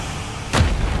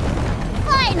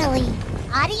 Finally!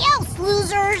 Adios,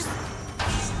 losers!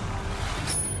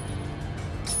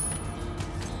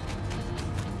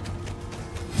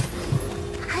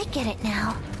 I get it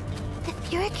now. The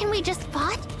Furican we just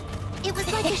fought? It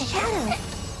was like a shadow,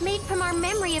 made from our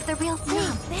memory of the real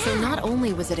thing. So not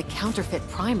only was it a counterfeit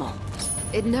primal,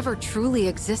 it never truly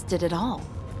existed at all.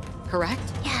 Correct?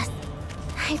 Yes.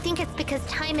 I think it's because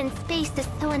time and space is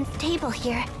so unstable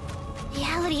here.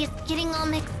 Reality is getting all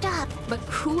mixed up. But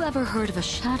who ever heard of a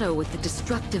shadow with the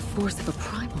destructive force of a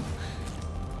primal?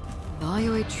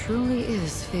 Valioy truly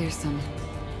is fearsome.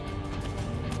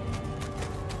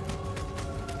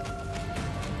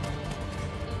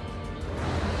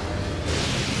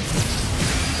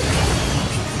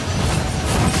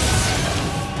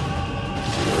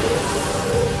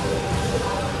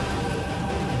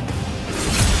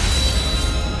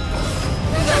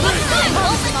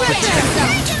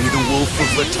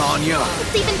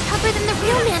 It's even tougher than the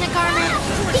real manic armor.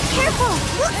 Be careful!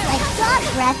 Looks like dog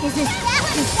breath is as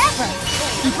fast as ever.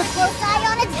 Keep a close eye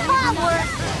on its power. I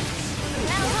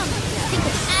think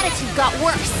its attitude got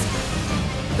worse.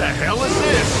 The hell is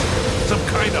this? Some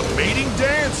kind of mating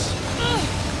dance?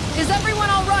 Is everyone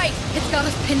all right? It's got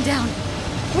us pinned down.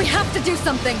 We have to do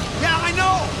something. Yeah, I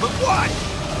know, but what?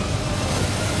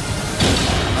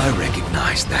 I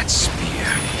recognize that spear.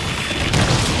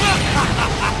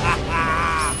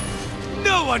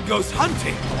 No one goes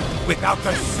hunting without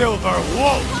the silver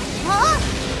wolf! Huh?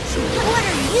 What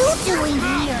are you doing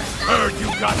here? Heard you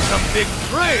got some big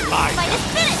prey lying. Fight is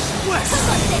finished! Well,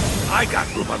 I got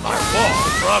room on my wall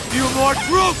for a few more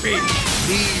trophies!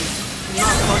 He's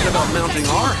not talking about mounting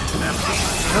our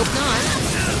Hope not.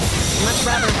 Much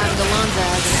rather have Galonza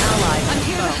as an ally. I'm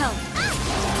here to help.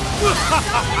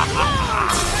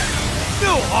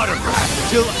 No autograph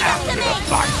till after the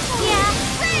fight! Yeah.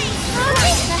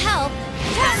 Thanks to help.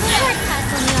 Hard pass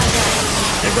on the other.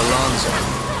 Galonza,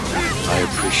 I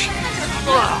appreciate it.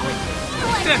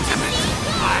 Sentiment!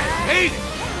 I hate it!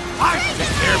 I'm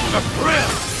just here for the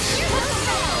thrill!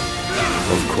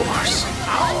 Of course.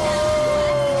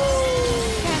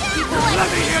 Let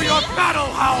me hear your battle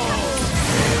howl!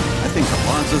 I think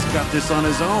Alonzo's got this on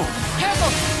his own. Careful!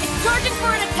 It's charging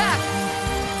for an attack!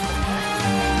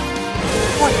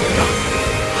 What the?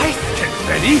 Ice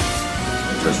confetti?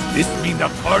 Does this mean the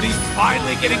party's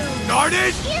finally getting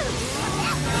started?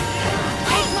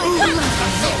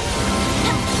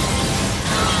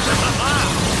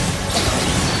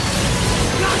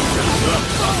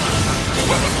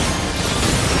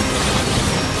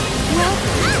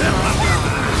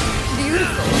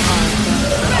 Beautiful.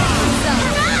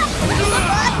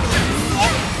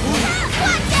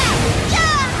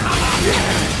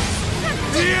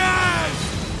 Yes!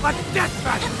 A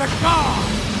deathmatch to the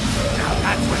gods! Now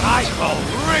that's what I call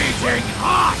raging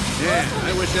hot! Yeah,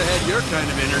 I wish I had your kind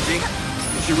of energy.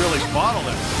 You should really bottle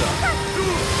that stuff.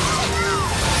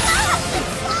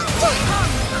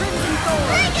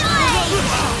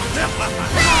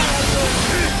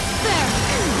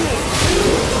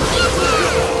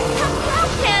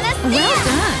 Well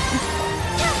done.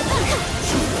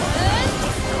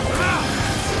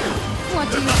 What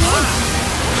do you think?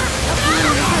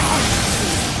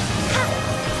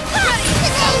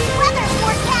 Today's weather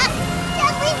forecast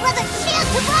deadly with a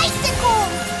chance of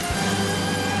icicles!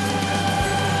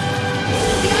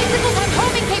 The icicles have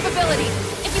homing capability.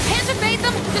 If you can't evade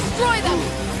them, destroy them.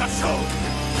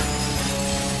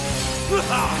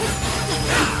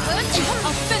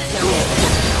 I'll finish him.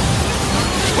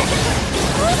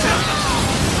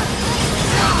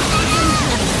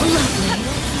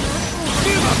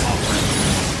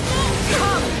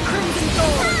 Come, Crimson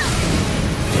Gold.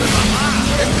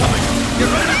 Incoming! Get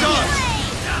ready to dodge!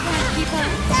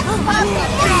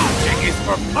 Dodging is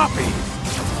for puppies!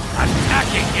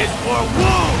 Attacking is for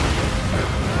wolves!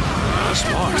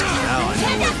 Smart. Now I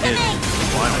know what it is.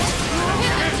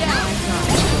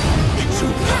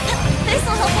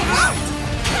 This'll help a lot!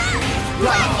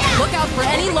 Right. Look out for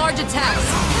any large attacks.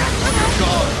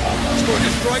 God! It's going to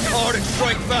strike hard and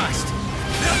strike fast!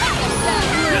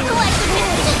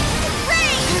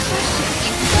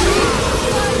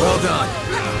 Well done!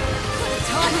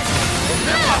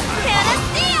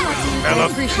 Smell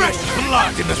of fresh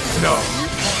blood in the snow!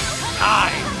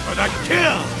 Time for the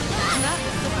kill!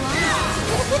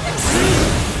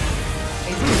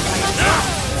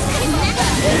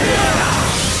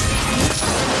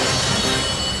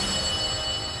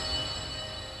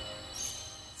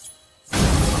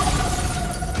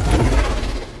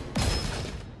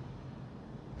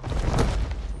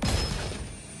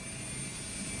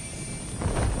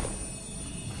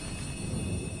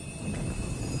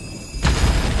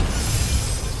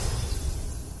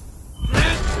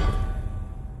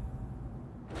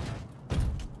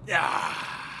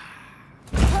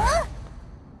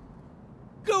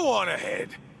 Go on ahead.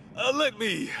 Let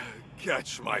me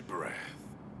catch my breath.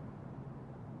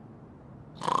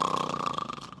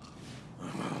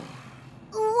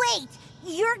 Wait!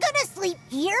 You're gonna sleep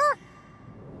here?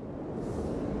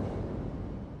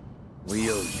 We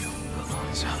owe you,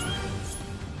 Alonzo.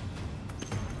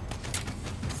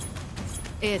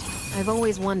 I've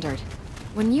always wondered.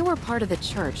 When you were part of the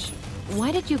church,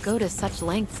 why did you go to such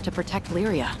lengths to protect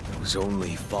Lyria? I was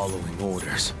only following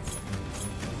orders.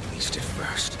 At least at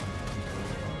first.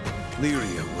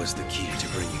 Lyria was the key to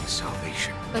bringing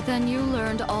salvation. But then you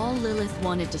learned all Lilith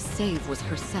wanted to save was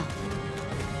herself.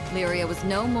 Lyria was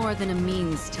no more than a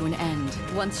means to an end.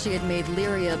 Once she had made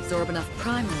Lyria absorb enough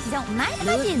primals, Don't mind if I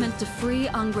Lilith do. meant to free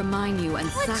Angraminyu and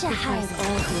Whatcha sacrifice hide?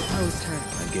 all who opposed her.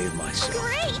 I gave myself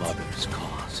Great. to Mother's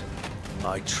cause.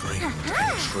 I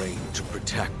trained to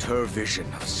protect her vision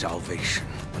of salvation.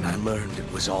 When I learned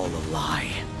it was all a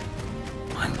lie,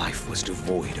 my life was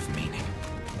devoid of meaning.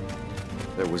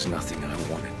 There was nothing I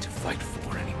wanted to fight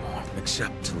for anymore,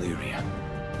 except Lyria.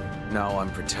 Now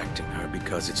I'm protecting her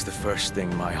because it's the first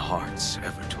thing my heart's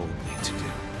ever told me to do.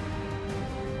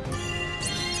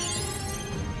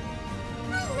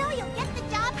 I know you'll get the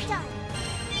job done.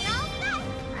 You're all set.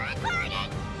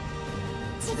 Recording.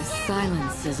 The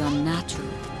silence is unnatural.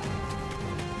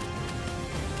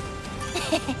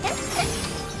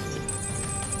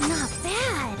 Not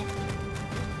bad.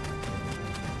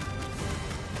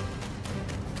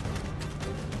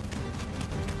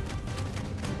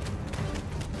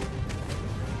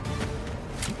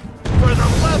 For the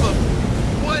love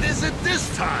of... What is it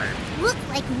this time? Looks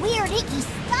like weird icky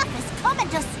stuff is coming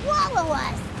to swallow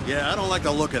us. Yeah, I don't like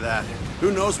the look of that.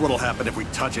 Who knows what'll happen if we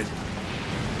touch it?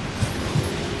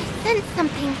 Sense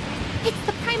something. It's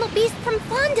the primal beast from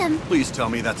Fondom. Please tell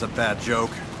me that's a bad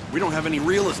joke. We don't have any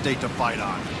real estate to fight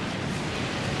on.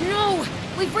 No!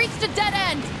 We've reached a dead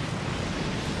end!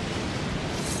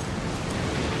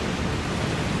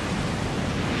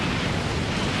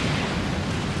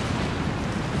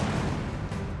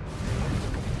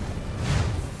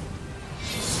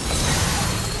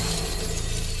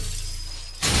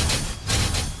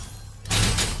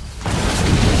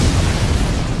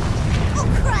 Oh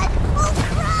crud! Oh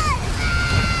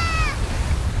crud!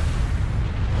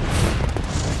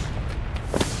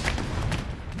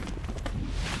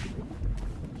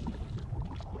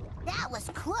 That was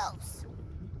close.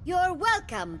 You're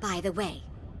welcome, by the way.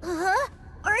 Uh-huh.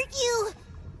 Aren't you?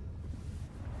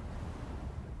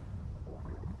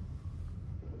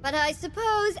 But I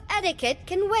suppose etiquette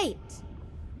can wait.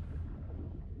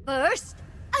 First,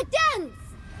 a dance!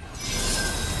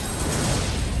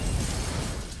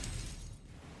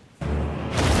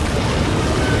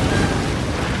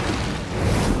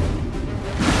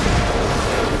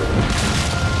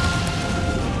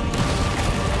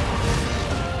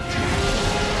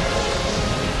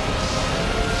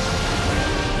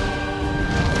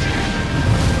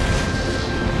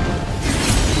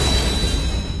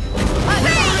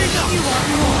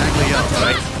 Exactly up,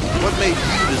 right? What made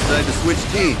you decide to switch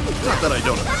teams? Not that I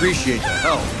don't appreciate the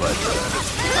help, but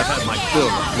I've had my fill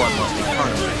of bloodlusty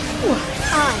carnivores.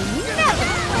 I never!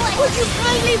 Would you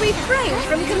kindly refrain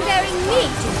from comparing me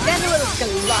to Venerable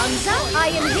Galanza? I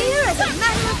am here as a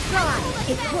matter of pride.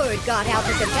 If word got out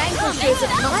that the vanquishers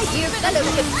of my dear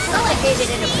fellowship suffocated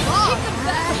in a bar,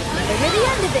 I'd hear the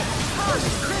end of it.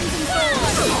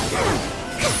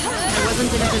 I wasn't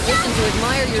in a position to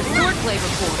admire your swordplay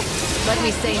before. Let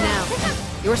me say now,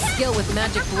 your skill with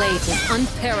magic blades is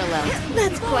unparalleled.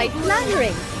 That's quite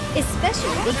flattering,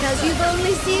 especially because you've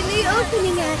only seen the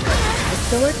opening act. The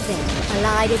sword then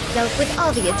allied itself with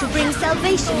Avia to bring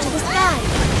salvation to the sky.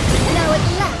 Now at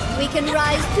last we can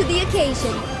rise to the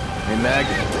occasion. Hey,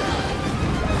 Maggie.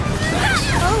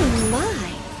 Oh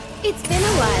my! It's been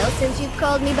a while since you've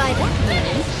called me by that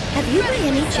name. Have you by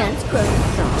any chance grown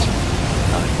soft?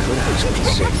 I could actually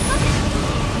say...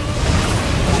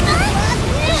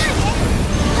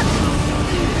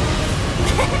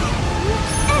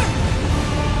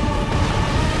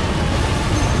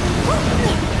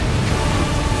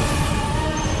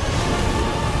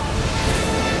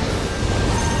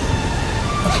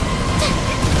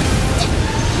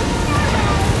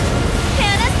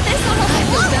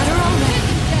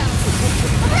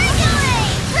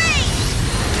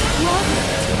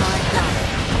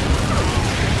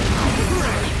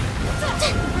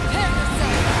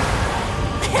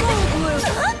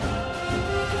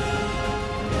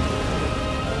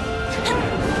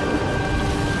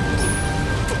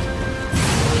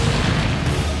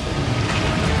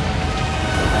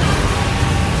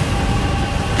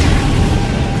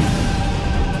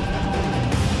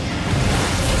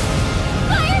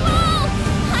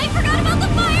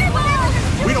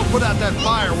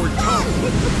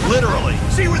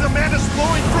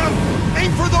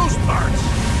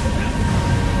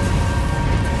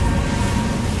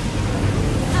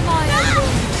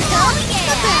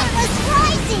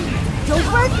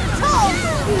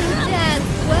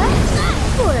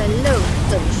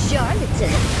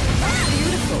 charlatan.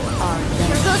 Beautiful,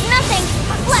 Here goes nothing!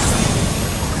 Left!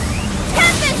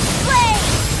 Tempest Blade!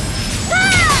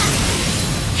 Ah!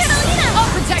 Catalina!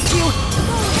 I'll protect you!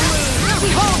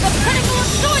 Behold the pinnacle of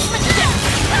swordsmanship!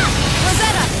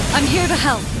 Rosetta, I'm here to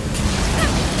help.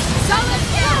 Solid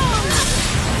down!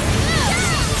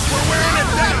 We're wearing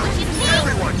it down!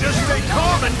 Everyone, just stay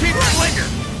calm and keep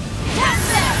slinging!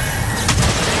 Tempest!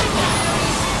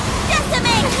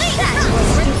 Decimate! That was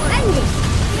stupendous!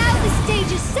 Now the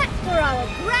stage is set for our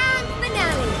grand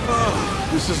finale! Oh,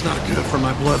 this is not good for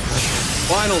my blood pressure.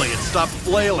 Finally, it stopped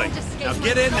flailing. Now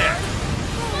get in there!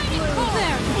 We're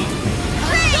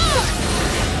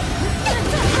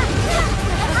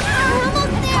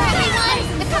almost there, everyone!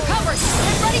 It's recovered!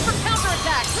 Get ready for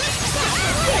counterattack!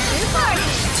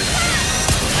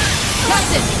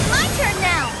 Captain! My turn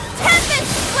now!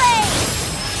 Tempest Blade!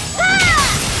 Ah!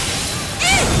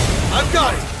 I've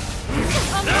got it!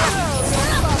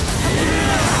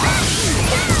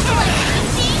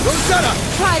 Rosetta!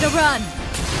 Try to run!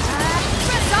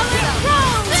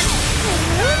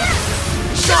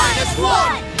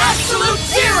 -1! Absolute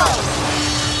zero!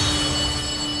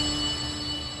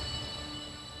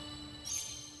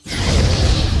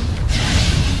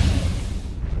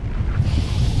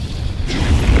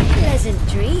 Pleasant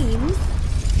dreams.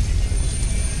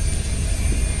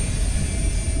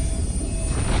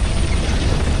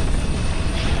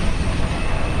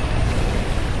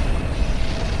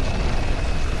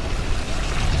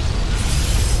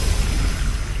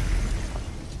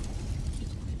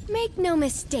 Make no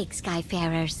mistake,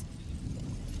 Skyfarers.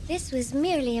 This was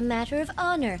merely a matter of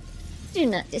honor. Do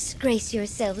not disgrace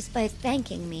yourselves by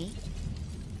thanking me.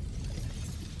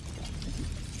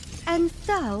 And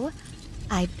so,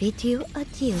 I bid you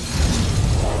adieu.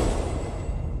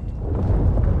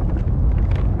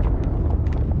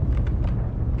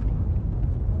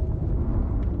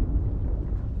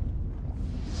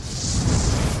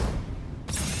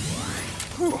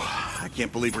 Whew, I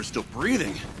can't believe we're still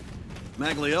breathing. If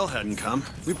Magliel hadn't come,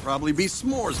 we'd probably be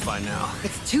s'mores by now.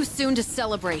 It's too soon to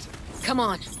celebrate. Come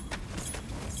on.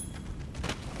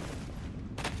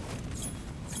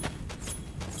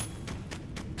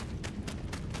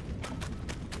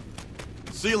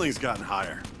 Ceiling's gotten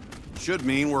higher. Should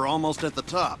mean we're almost at the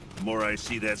top. The more I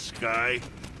see that sky,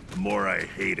 the more I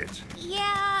hate it.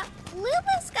 Yeah,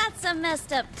 Luba's got some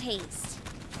messed up taste.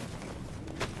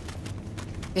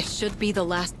 This should be the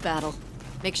last battle.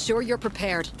 Make sure you're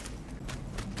prepared.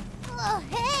 Oh,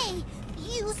 hey!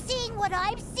 You seeing what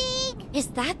I'm seeing? Is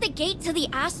that the gate to the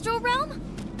astral realm?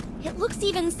 It looks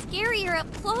even scarier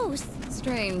up close.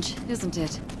 Strange, isn't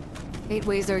it?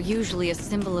 Gateways are usually a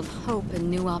symbol of hope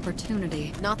and new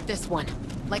opportunity. Not this one.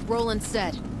 Like Roland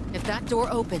said, if that door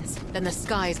opens, then the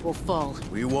skies will fall.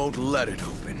 We won't let it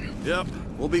open. Yep,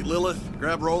 we'll beat Lilith,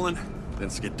 grab Roland,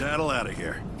 then skedaddle out of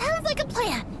here. Sounds like a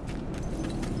plan.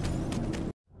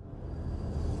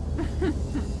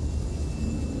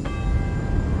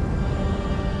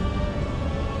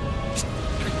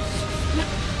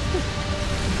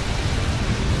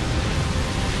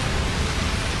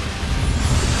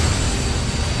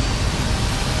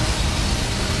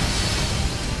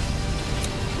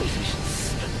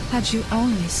 Had you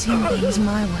only seen things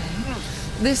my way,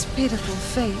 this pitiful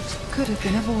fate could have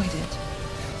been avoided.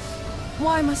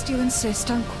 Why must you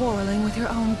insist on quarreling with your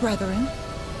own brethren?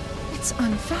 It's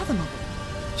unfathomable,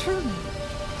 truly.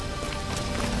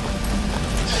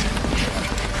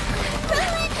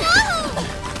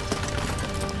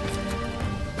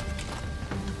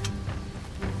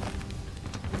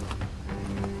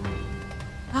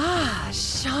 Ah,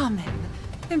 shaman.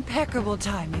 Impeccable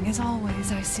timing as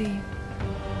always, I see.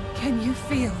 Can you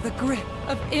feel the grip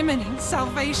of imminent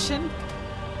salvation?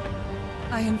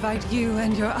 I invite you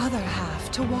and your other half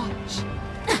to watch.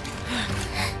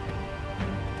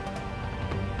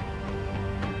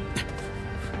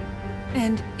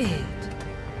 And it?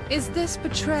 Is this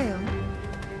betrayal?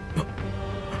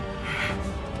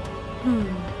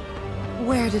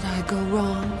 Where did I go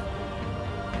wrong?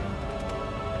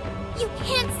 You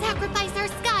can't sacrifice our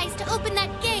skies to open that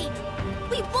gate!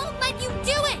 We won't let you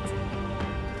do it!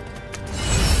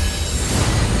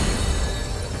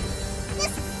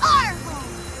 This is our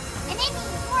home! And it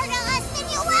means more to us than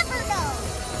you'll ever know!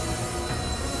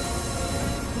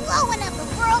 Blowing up the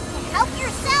world to help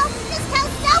yourself? Just how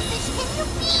selfish can you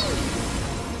be?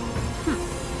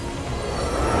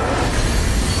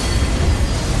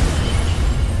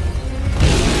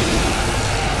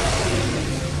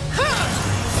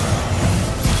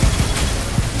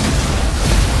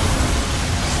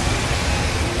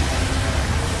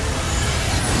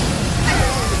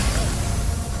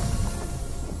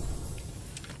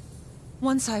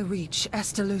 Once I reach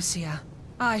Estalucia,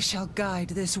 I shall guide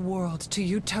this world to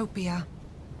utopia.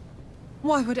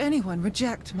 Why would anyone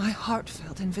reject my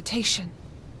heartfelt invitation?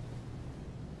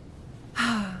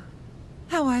 How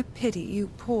I pity you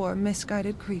poor,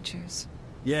 misguided creatures.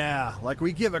 Yeah, like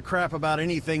we give a crap about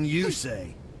anything you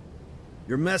say.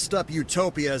 Your messed up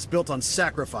utopia is built on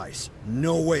sacrifice.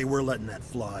 No way we're letting that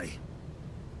fly.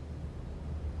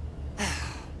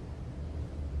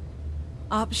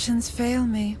 Options fail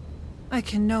me. I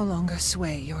can no longer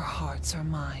sway your hearts or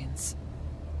minds.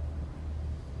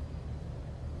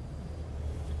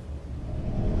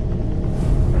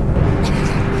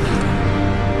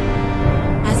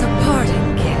 As a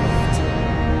parting gift,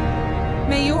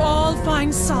 may you all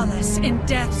find solace in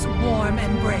death's warm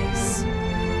embrace.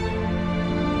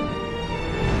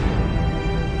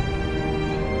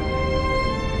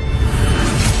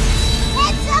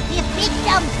 Heads up, you big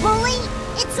dumb bully!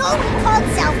 It's only called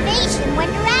salvation when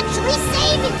you're actually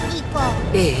saving people!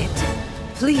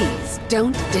 Please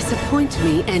don't disappoint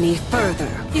me any further.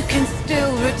 You can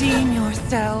still redeem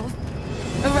yourself.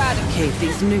 Eradicate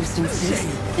these nuisances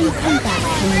and come back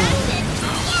to me.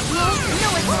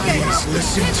 Please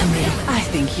listen to me. I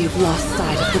think you've lost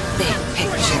sight of the big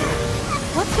picture.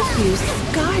 What's a few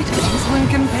skydwings when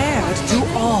compared to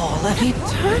all of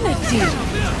eternity?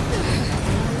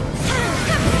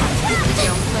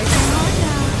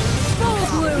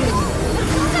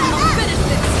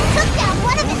 Took down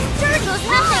one of his turtles,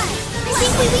 nothing! I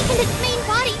think we weakened its main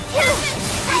body, too!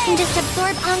 I can just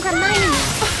absorb Angra mining.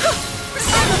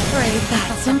 I'm afraid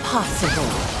that's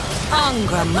impossible.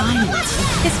 Angra mining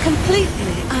is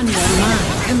completely under my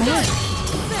command.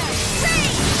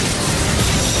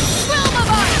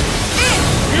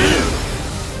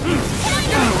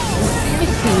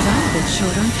 It seems I'm a bit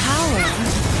short on power.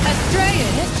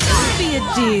 Atreus, don't be a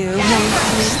dear, won't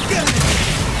you?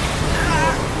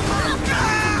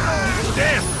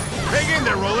 Damn! Hang in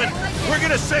there, Roland! We're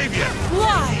gonna save you!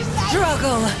 Why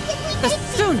struggle? The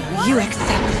sooner you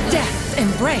accept death's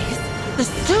embrace, the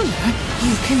sooner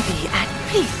you can be at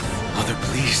peace. Mother,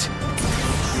 please.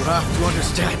 You have to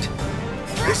understand.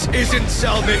 This isn't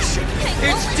salvation.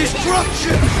 It's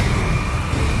destruction!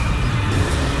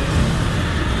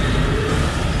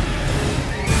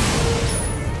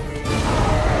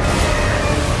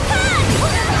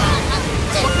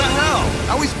 What the hell?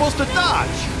 How are we supposed to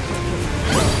dodge?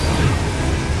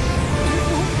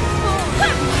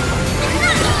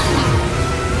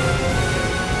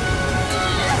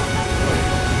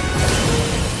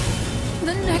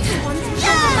 The next one's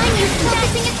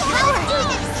focusing its power!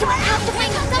 You have to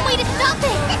find some way to stop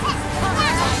it!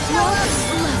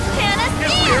 Hannah,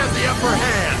 Guess we have the upper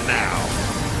hand now.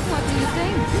 what do you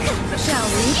think? Shall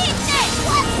we?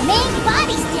 Main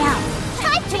body's down!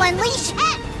 Time to unleash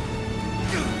heck!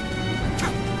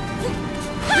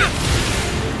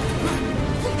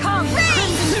 Come,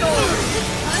 Crimson Sword!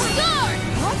 Sword!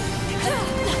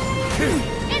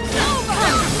 It's over!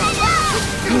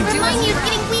 Remind you's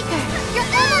getting weaker!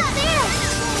 You're almost there!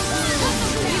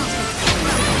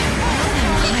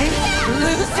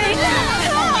 Losing?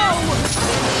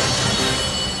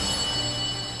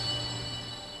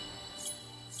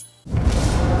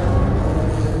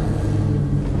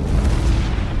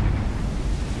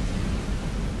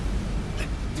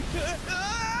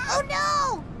 Oh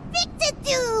no! Fix it,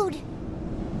 dude!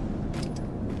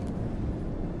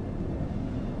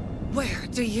 Where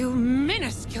do you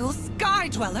minuscule sky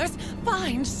dwellers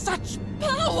find such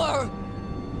power?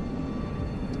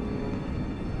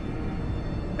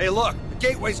 Hey, look! The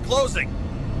gateway's closing!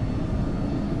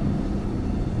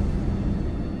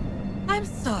 I'm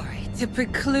sorry to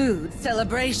preclude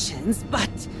celebrations,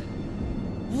 but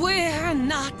we're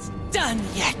not done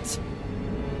yet.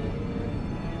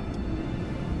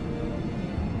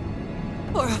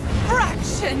 For a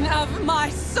fraction of my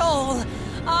soul,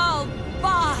 I'll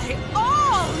buy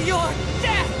all your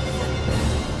death!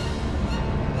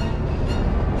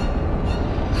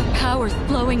 Her power's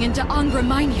flowing into Angra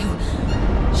Mainyu.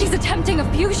 She's attempting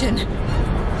a fusion.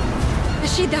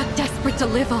 Is she that desperate to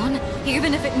live on,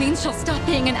 even if it means she'll stop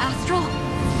being an astral?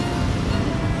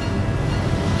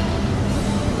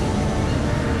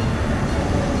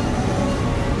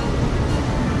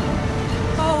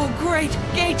 Oh, great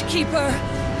gatekeeper!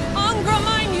 Angra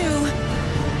Mainyu!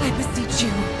 I beseech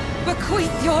you,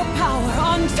 bequeath your power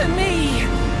unto me!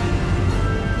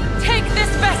 Take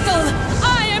this vessel!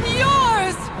 I am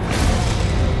yours!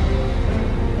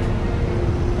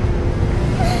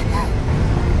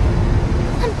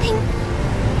 Something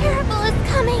terrible is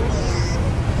coming.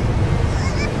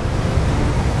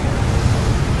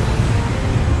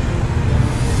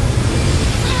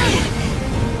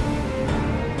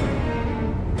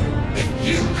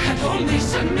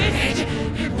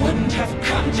 shouldn't have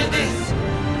come to this!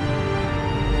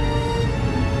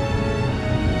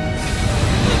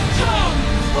 Atone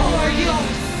for your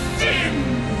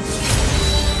sins!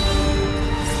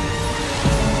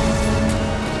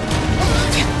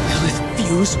 Did Lilith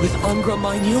fuse with Angra,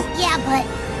 Yeah, but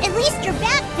at least your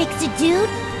back fixed it, dude.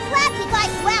 Glad we got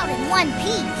you out in one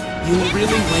piece. You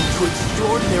really went to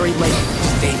extraordinary lengths to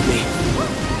save me.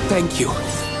 Thank you.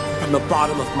 From the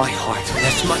bottom of my heart.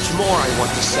 There's much more I want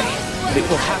to say, but it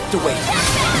will have to wait.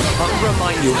 Angra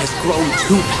has grown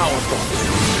too powerful. I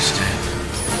don't understand.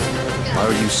 Why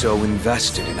are you so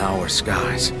invested in our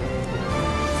skies?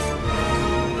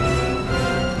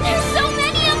 There's so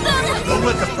many of them! Don't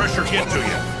let the pressure get to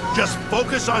you. Just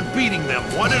focus on beating them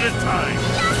one at a time.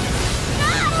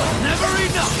 Never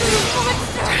enough!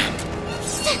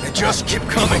 They just keep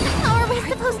coming. How are we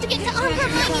supposed to get to Angra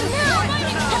now?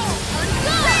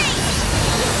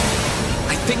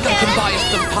 I think I can buy us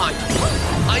some time.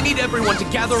 I need everyone to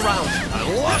gather around. I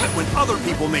love it when other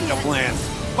people make a plan.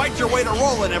 Fight your way to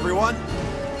rolling, everyone.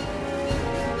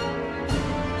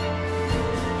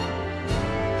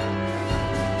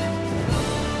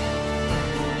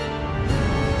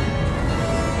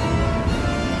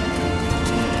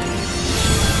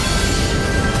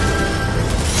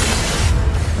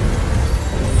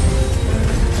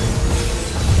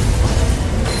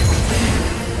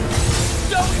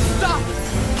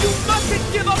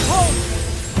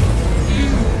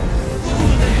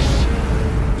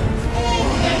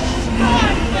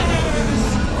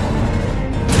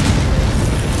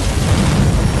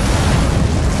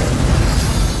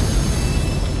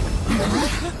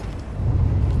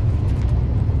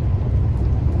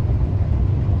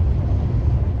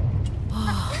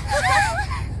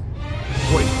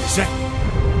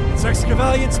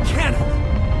 Cannon!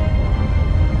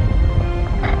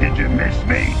 Did you miss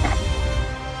me?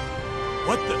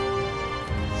 What the?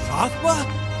 Sothwa?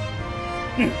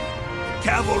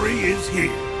 Cavalry is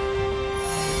here.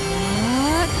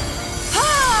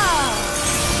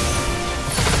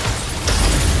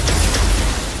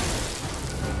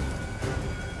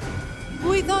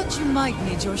 We thought you might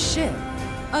need your ship,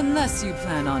 unless you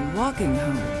plan on walking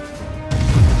home.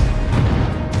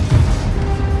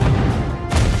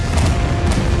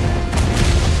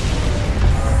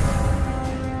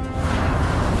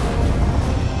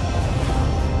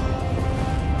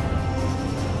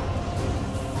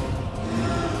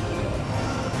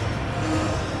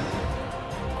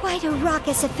 Quite a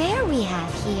raucous affair we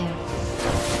have here.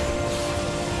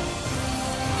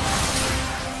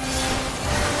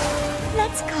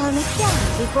 Let's calm it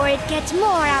down before it gets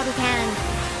more out of hand.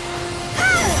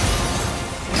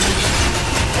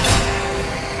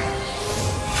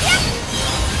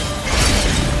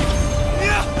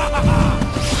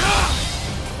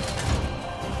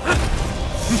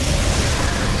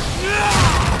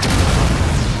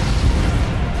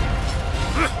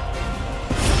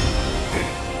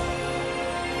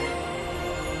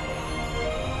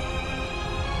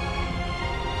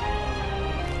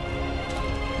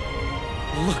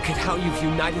 Look at how you've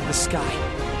united the sky.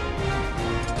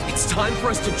 It's time for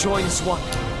us to join as one.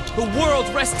 The world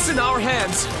rests in our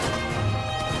hands.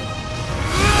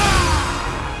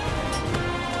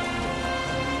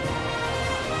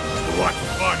 What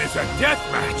fun is a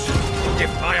deathmatch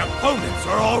if my opponents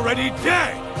are already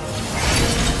dead?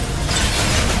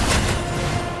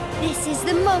 This is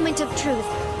the moment of truth.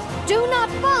 Do not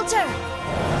falter!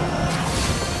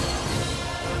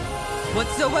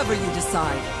 Whatsoever you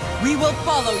decide, we will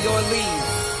follow your lead.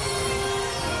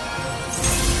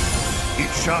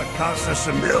 Each shot costs us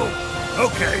a mil.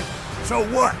 Okay, so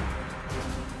what?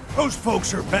 Those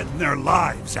folks are betting their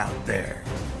lives out there.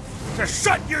 So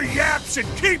shut your yaps and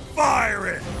keep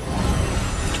firing!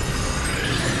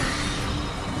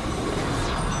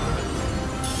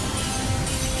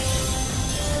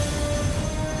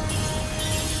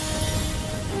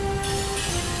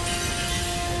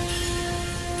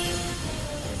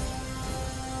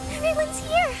 Everyone's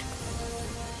here!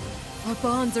 Our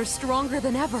bonds are stronger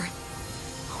than ever.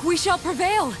 We shall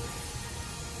prevail!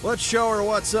 Let's show her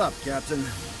what's up, Captain.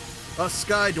 Us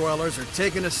Sky Dwellers are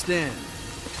taking a stand.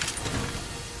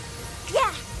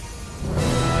 Yeah!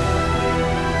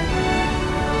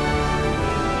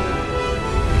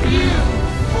 You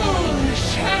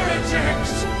foolish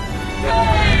heretics!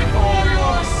 Pay for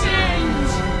your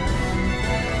sins!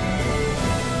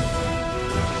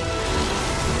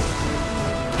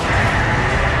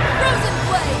 Frozen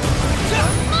Blade!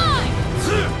 Mine!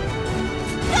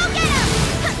 Go get him!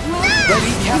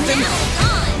 Ready, Captain?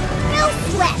 No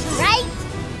sweat, right?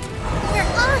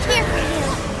 We're all here for you.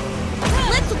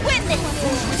 Let's win this!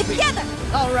 Together!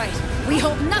 All right, We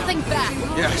hold nothing back!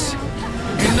 Yes.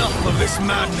 Enough of this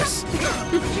madness!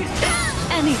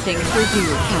 Anything for you,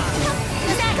 Captain.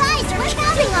 Guys, what's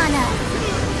happening on us?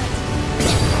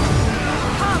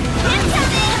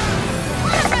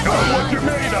 Know what you're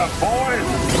made of, boys!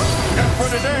 And for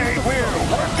today, we're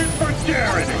working for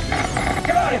charity!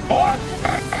 Got it, boss!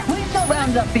 We shall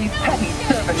round up these petty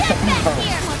servants of evil.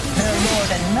 Their lord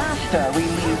and master we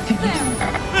leave to you.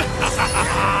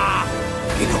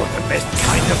 You know what the best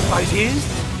kind of fight is?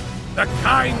 The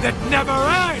kind that never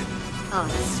ends! I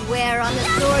swear on the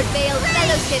Sword Veil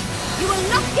Fellowship, you will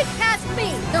not get past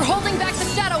me! They're holding back the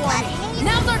Shadow Army!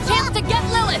 Now's our chance to get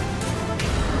Lilith!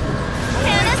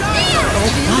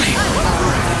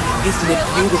 Isn't it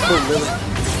beautiful, Lilith?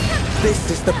 This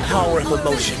is the power of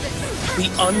emotion. The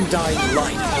undying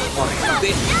light of the heart.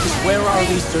 This is where our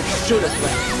research should have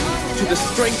led. To the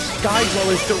strength Sky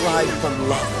Dwellers derive from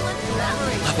love.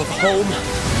 Love of home, of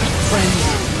friends,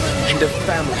 and of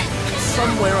family.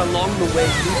 Somewhere along the way,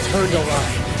 you turned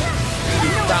around.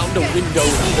 You found a window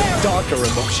into the darker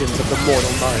emotions of the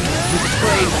mortal mind. You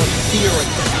preyed on fear and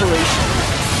desperation,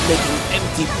 making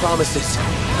empty promises,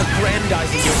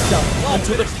 aggrandizing yourself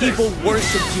until the people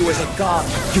worshipped you as a god.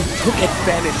 You took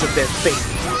advantage of their faith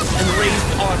and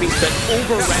raised armies that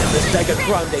overran the Sega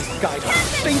Grande Skydome.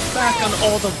 Think back on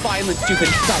all the violence you've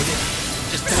incited.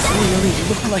 Does that really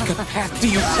look like a path to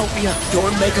utopia? Your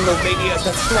megalomania is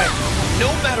a threat, no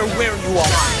matter where you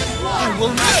are. I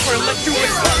will never let you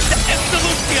return to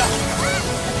Absolutia!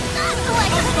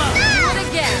 Not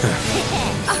again!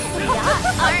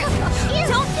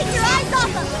 Don't take your eyes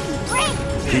off of me! Great!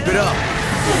 Keep it up!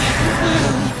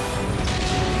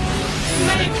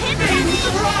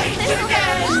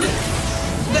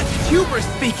 That's hubris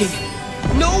speaking!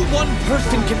 No one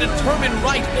person can determine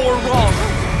right or wrong!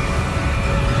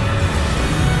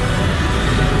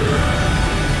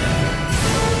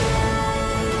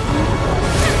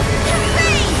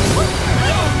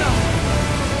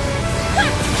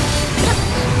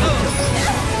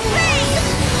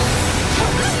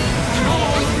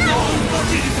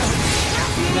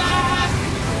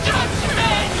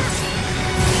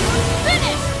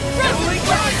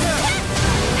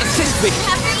 Assist me!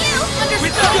 After you!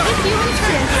 Understood! You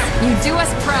return! You do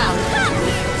us proud!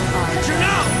 Archer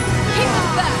now! Keep us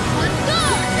back! On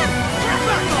guard!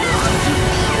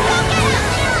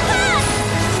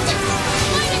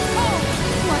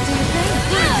 What do you think?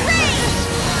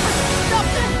 Stop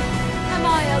them! Am I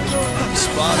alone?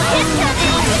 Spot on!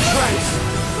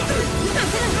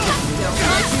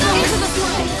 Into the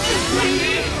flight!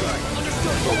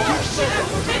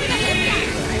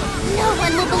 No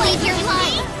one will believe you're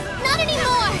lying! Not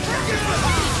anymore!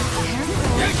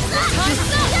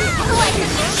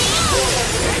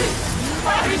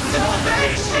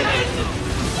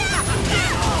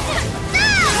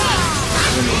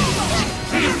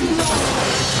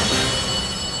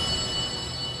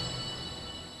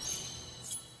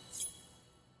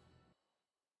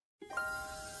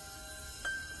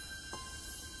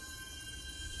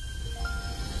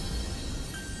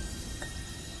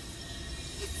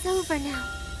 It's over now.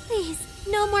 Please,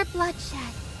 no more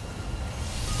bloodshed.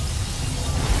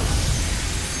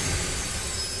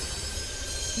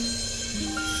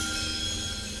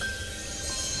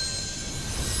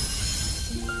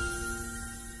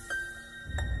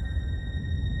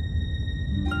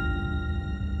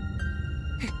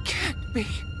 It can't be.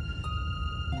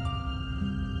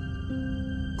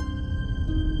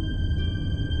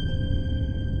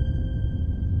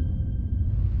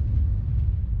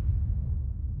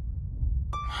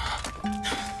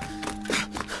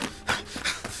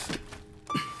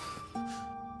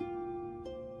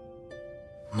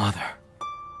 Mother.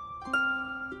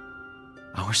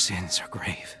 Our sins are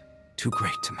grave, too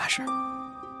great to measure.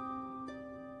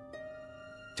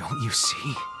 Don't you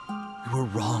see? We were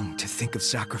wrong to think of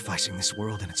sacrificing this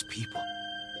world and its people.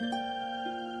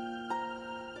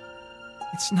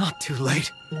 It's not too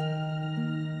late.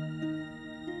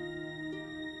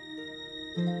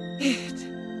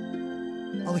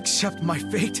 I'll accept my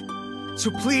fate,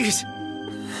 so please.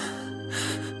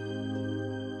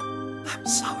 I'm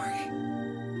sorry.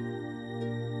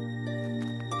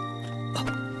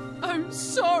 I'm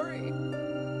sorry.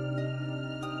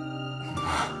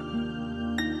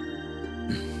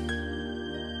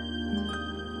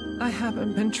 I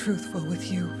haven't been truthful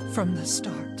with you from the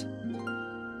start.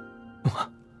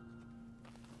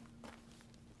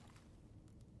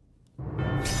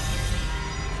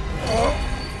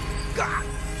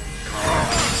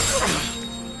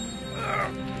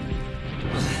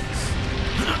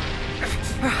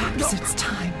 Perhaps it's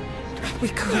time we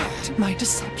correct my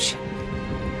deception.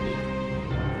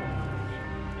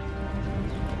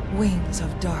 Wings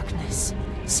of darkness,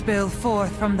 spill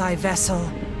forth from thy vessel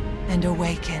and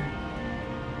awaken.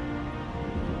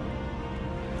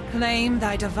 Claim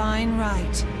thy divine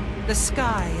right. The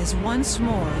sky is once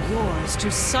more yours to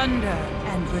sunder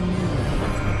and renew.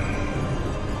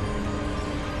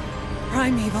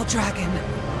 Primeval dragon,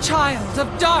 child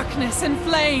of darkness and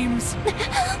flames!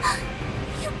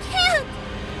 You can't!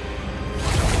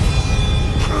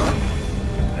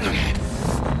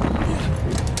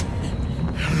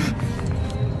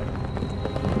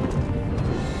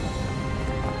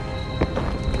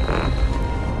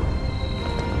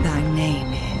 Thy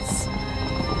name is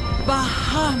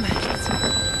Bahamut.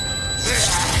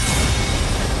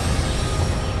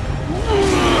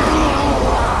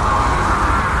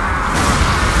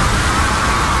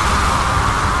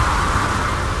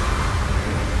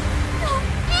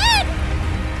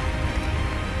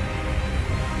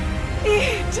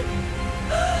 Eat!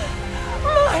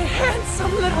 My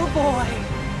handsome little boy!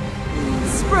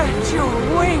 Spread your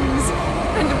wings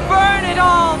and burn it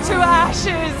all to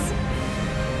ashes!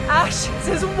 Ashes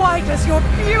as white as your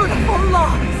beautiful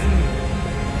locks!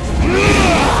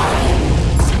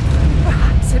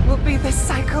 Perhaps it will be the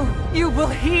cycle. You will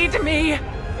heed me!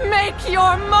 Make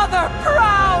your mother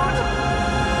proud!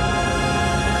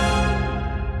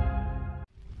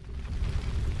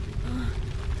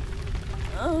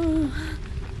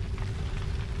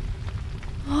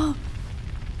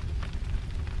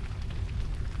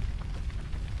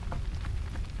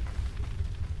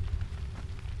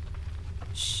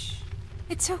 Shh.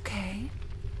 It's okay.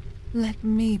 Let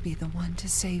me be the one to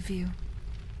save you.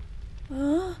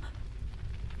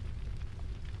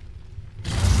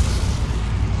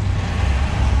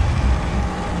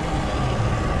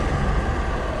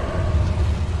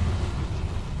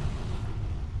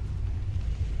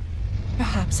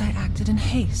 Perhaps I acted in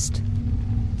haste.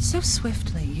 So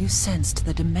swiftly you sensed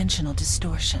the dimensional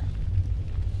distortion.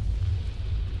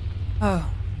 Oh,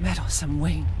 meddlesome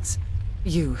wings.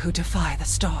 You who defy the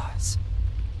stars.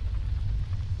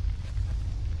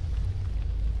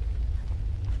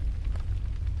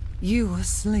 You will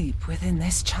sleep within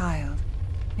this child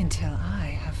until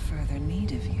I have further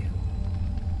need of you.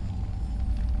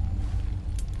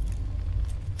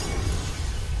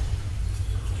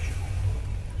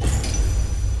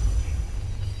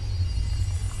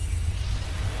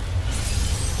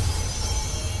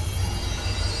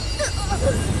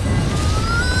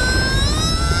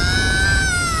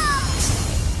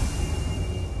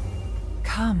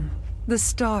 Come, the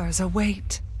stars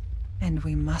await, and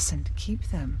we mustn't keep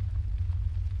them.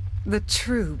 The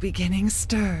true beginning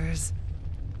stirs.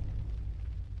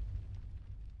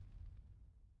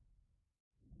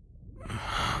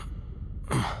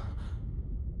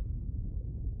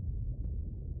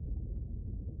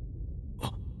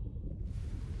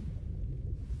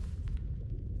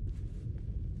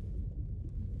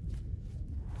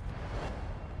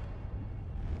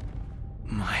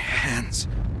 My hands.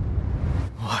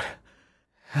 What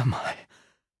am I?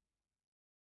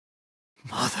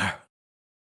 Mother.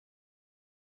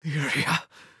 Lyria.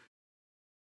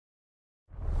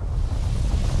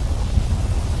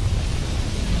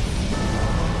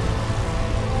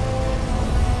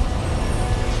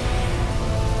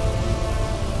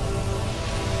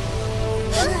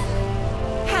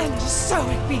 And so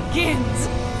it begins!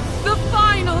 The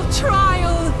final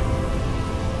trial!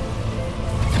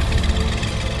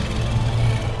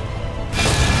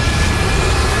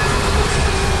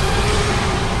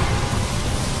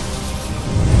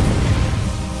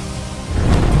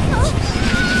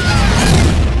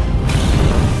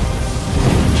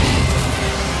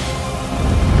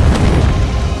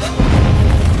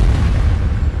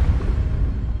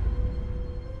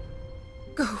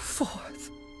 Go forth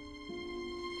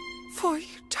for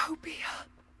Utopia.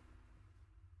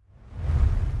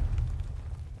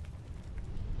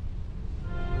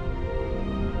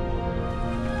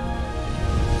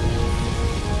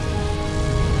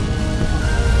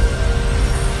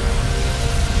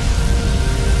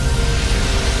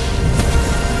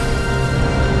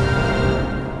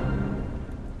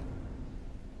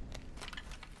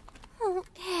 Oh,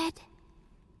 Ed.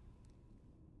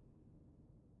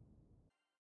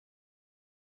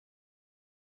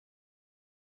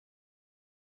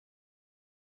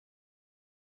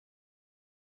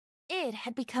 Id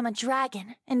had become a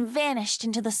dragon and vanished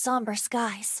into the somber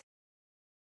skies.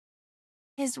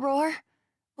 His roar,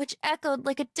 which echoed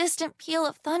like a distant peal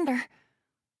of thunder,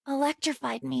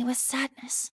 electrified me with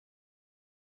sadness.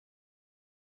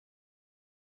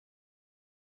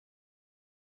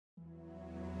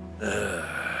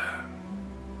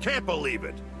 Can't believe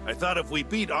it. I thought if we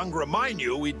beat Angra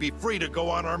Mainyu, we'd be free to go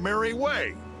on our merry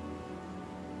way.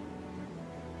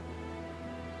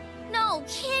 No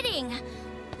kidding!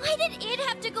 Why did Id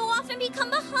have to go off and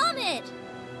become Bahamut?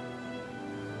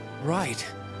 Right.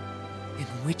 In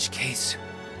which case...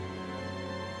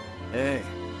 Hey,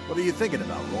 what are you thinking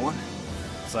about, Roland?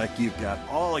 Looks like you've got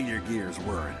all your gears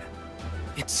whirring.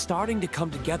 It's starting to come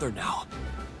together now.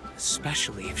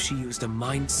 Especially if she used a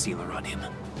mind sealer on him.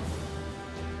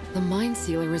 The mind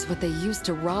sealer is what they used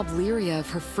to rob Lyria of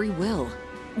her free will.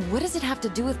 What does it have to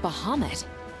do with Bahamut?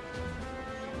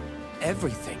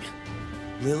 Everything.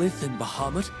 Lilith and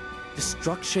Bahamut,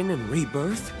 destruction and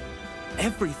rebirth.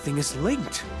 Everything is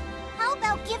linked. How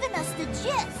about giving us the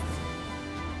gist?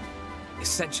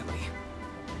 Essentially,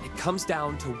 it comes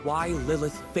down to why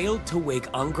Lilith failed to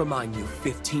wake Angramanyu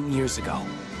 15 years ago.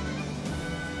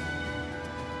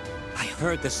 I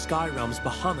heard the Sky Realm's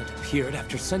Bahamut appeared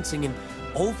after sensing an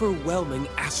overwhelming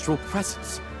astral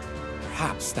presence.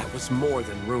 Perhaps that was more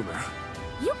than rumor.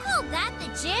 You call that the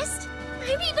gist?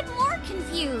 I'm even more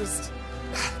confused.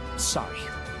 Sorry.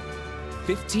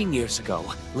 15 years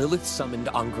ago, Lilith summoned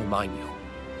Angramanyu.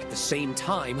 At the same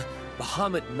time,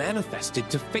 Bahamut manifested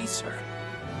to face her.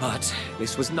 But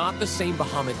this was not the same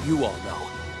Bahamut you all know.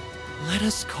 Let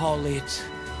us call it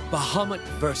Bahamut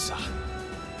Versa.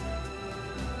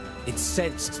 It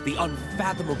sensed the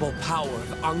unfathomable power of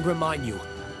Angramanyu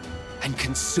and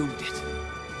consumed it.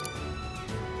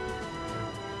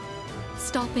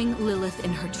 Stopping Lilith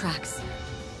in her tracks.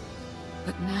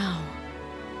 But now...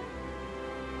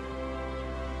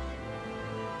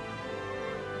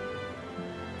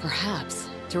 Perhaps,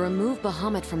 to remove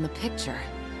Bahamut from the picture,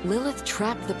 Lilith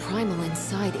trapped the primal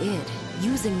inside Id,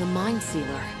 using the mind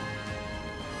sealer.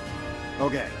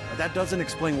 Okay, but that doesn't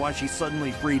explain why she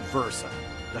suddenly freed Versa.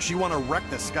 Does she want to wreck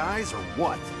the skies, or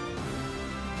what?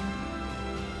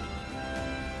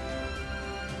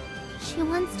 She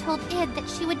once told Id that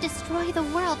she would destroy the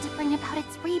world to bring about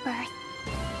its rebirth.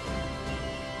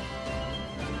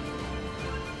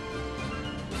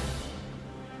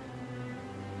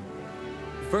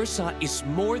 Versa is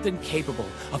more than capable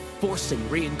of forcing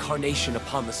reincarnation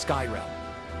upon the Sky Realm.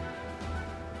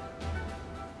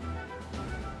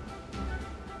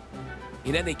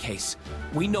 In any case,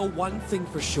 we know one thing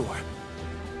for sure.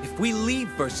 If we leave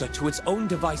Versa to its own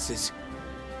devices,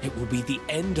 it will be the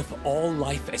end of all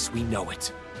life as we know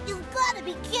it. You've gotta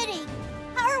be kidding!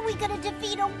 How are we gonna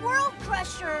defeat a world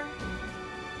crusher?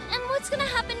 And what's gonna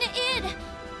happen to Id?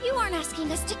 You aren't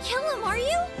asking us to kill him, are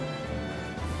you?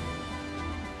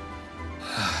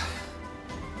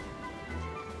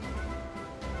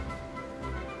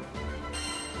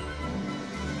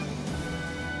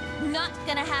 Not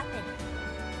gonna happen.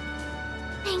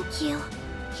 Thank you.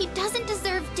 He doesn't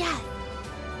deserve death.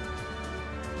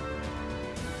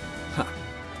 Huh.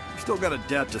 Still got a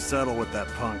debt to settle with that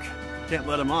punk. Can't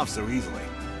let him off so easily.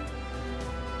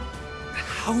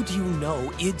 How do you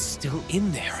know Id's still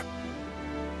in there?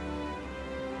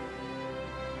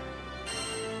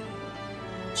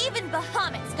 Even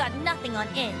Bahamut's got nothing on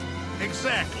Id.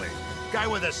 Exactly. Guy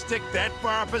with a stick that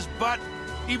far up his butt?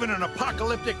 Even an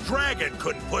apocalyptic dragon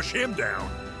couldn't push him down.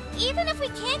 Even if we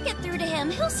can't get through to him,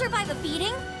 he'll survive a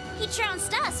beating. He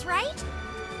trounced us, right?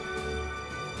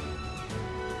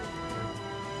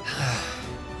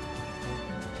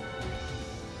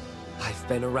 I've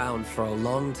been around for a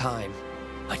long time,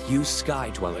 but you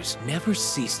Sky Dwellers never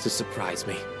cease to surprise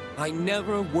me. I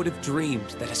never would have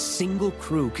dreamed that a single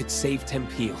crew could save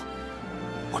Tempeal,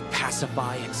 or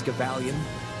pacify Excavalion,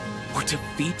 or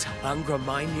defeat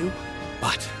Angramanyu.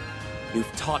 But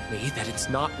you've taught me that it's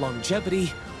not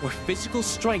longevity or physical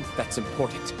strength that's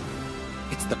important.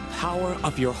 It's the power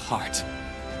of your heart.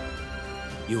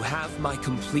 You have my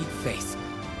complete faith.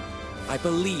 I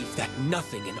believe that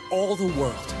nothing in all the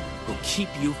world will keep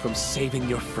you from saving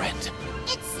your friend.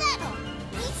 It's settled.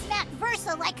 We smack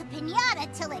Versa like a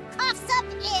piñata till it coughs up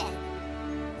Id.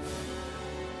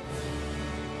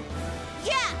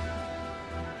 Yeah!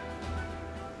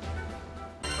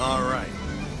 All right.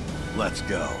 Let's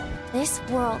go. This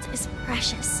world is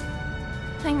precious.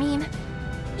 I mean,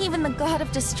 even the god of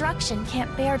destruction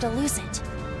can't bear to lose it.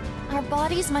 Our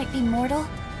bodies might be mortal,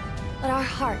 but our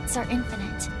hearts are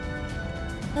infinite.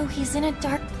 Though he's in a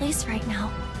dark place right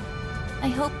now, I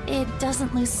hope Id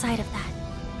doesn't lose sight of that.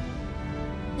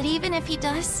 But even if he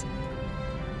does,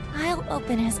 I'll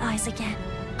open his eyes again.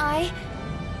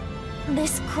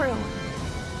 This crew,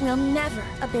 will never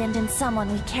abandon someone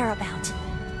we care about.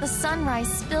 The sunrise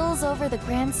spills over the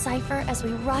Grand Cipher as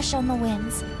we rush on the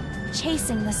winds,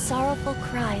 chasing the sorrowful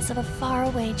cries of a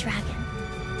faraway dragon.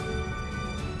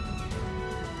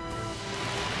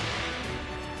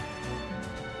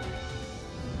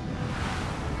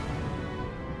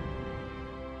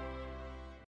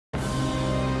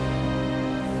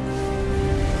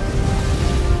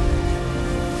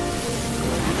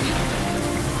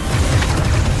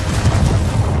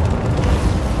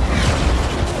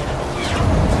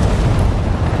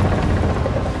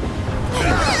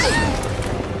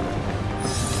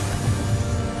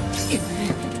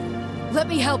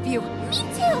 me help you. Me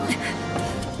too.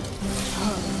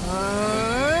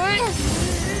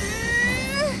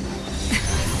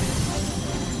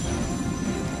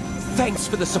 Thanks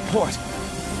for the support.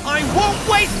 I won't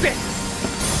waste it!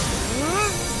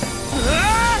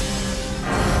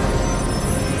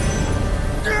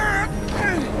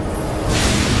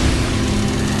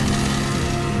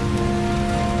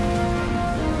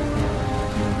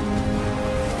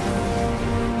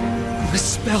 The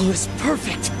spell is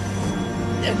perfect,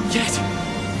 and yet...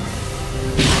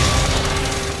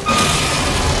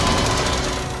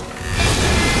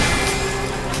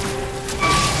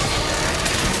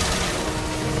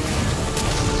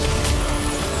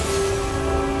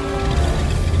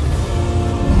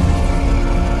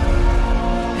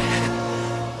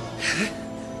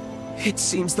 It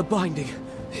seems the binding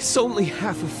is only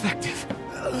half effective.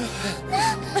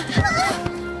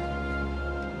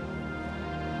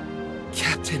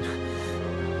 Captain,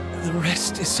 the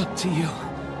rest is up to you.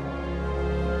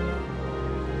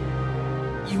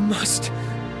 You must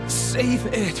save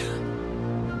it.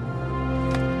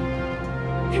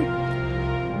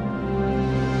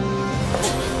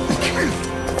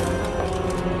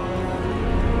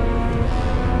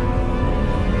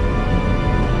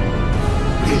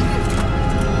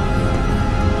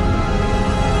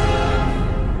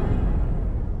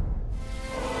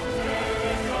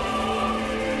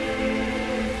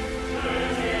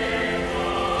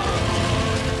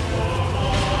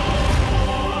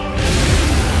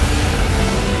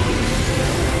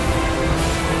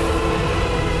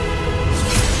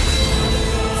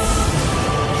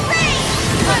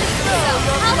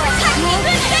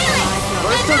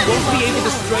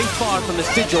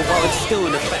 While it's still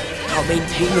in effect. I'll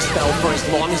maintain the spell for as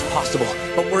long as possible,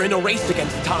 but we're in a race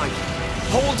against time.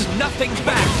 Hold nothing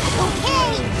back!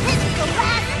 Okay, this is the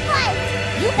last fight!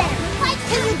 You better fight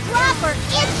till you drop or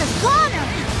it's a goner!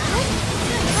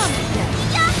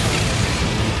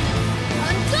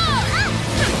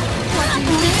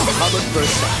 Bahamut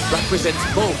Versa represents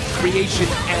both creation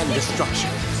and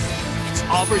destruction. Its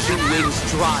aubergine wings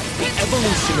drive the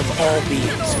evolution of all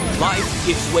beings. Life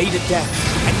gives way to death,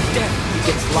 and death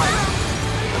begets life.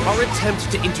 Our attempt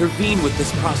to intervene with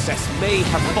this process may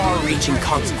have far-reaching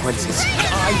consequences.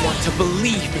 I want to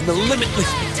believe in the limitless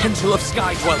potential of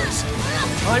Sky Dwellers.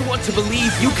 I want to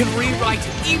believe you can rewrite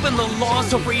even the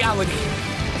laws of reality.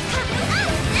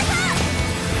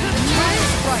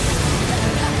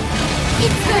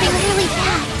 It's hurting really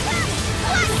bad.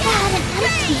 Sad and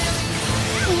empty.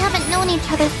 We haven't known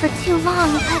each other for too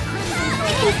long, but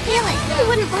I can feel it. I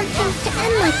wouldn't want things to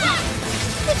end like that.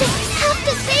 We just have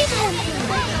to save him.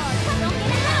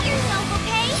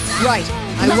 Right.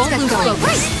 I won't lose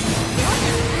focus.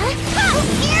 Who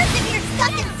cares if you're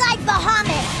stuck inside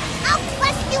Bahamut? I'll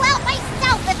bust you out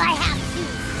myself if I have to.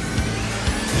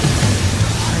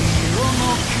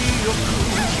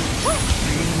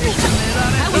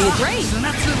 That was great.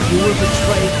 You were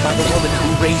betrayed by the woman who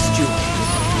raised you.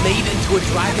 Made into a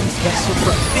dragon's vessel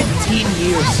for 15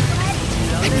 years.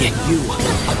 And yet you,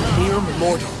 a mere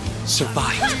mortal,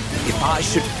 survived. If I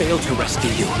should fail to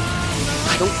rescue you,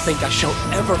 I don't think I shall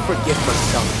ever forgive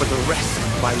myself for the rest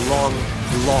of my long,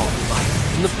 long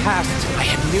life. In the past, I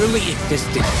had merely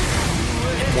existed.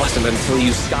 It wasn't until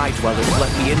you Sky Dwellers let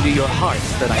me into your hearts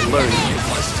that I learned what it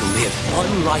was to live.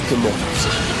 Unlike immortals,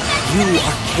 you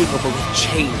are capable of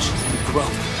change and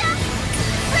growth.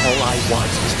 All I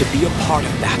want is to be a part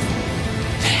of that.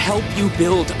 To help you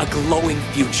build a glowing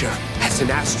future. As an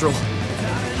astral,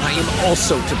 I am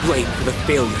also to blame for the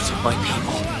failures of my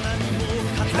people.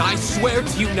 And I swear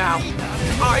to you now,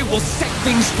 I will set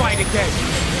things right again.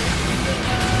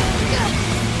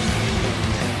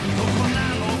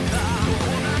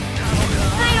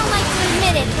 I don't like to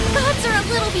admit it, but gods are a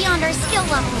little beyond our skill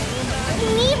level. We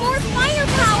need more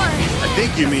firepower. I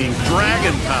think you mean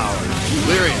dragon power.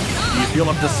 Lyria, do you feel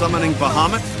up to summoning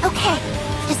Bahamut? Okay,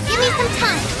 just give me some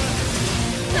time.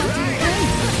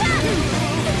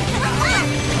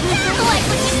 Like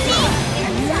what you see.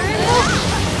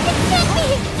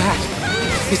 That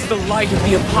is the light of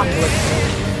the apocalypse.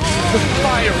 The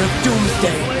fire of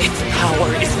doomsday. Its power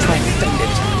is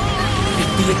transcendent. If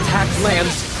the attack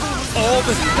lands, all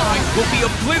the skies will be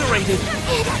obliterated.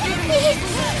 Please,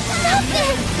 stop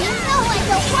this! You know I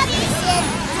don't want this in.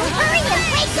 Hurry and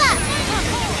wake up!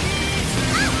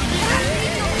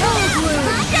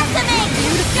 Decimate!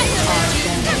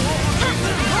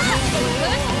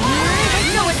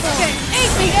 No escape!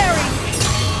 Ace the Ares!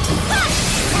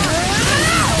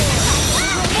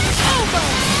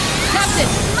 Captain!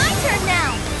 My turn now!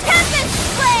 Tempest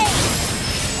Blade!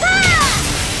 Ah!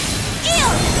 Ew!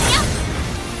 Yep!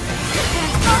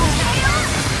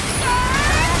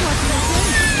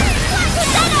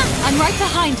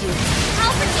 behind you.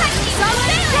 I'll protect you!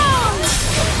 Strong!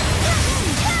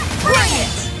 Bring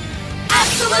it!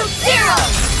 Absolute zero!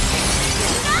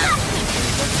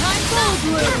 Time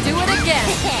BloodRedKittie, do it again.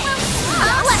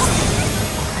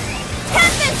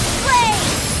 Tempest Blade!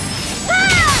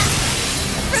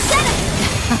 Present it!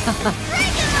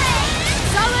 Regulate!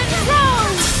 Solid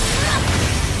Rose!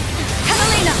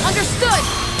 Catalina, understood!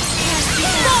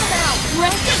 Fall now!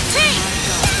 Rest in peace!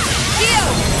 You!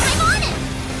 I'm on it!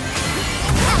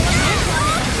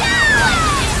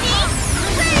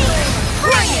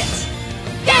 Bring it!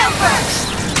 Gale Burst!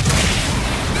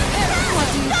 What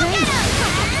do you think?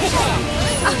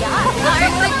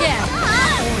 Fires again!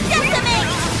 Decimate!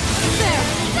 There!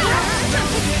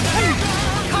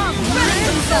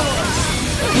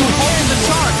 You hold the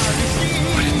charge,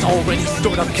 but it's already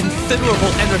stored up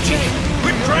considerable energy.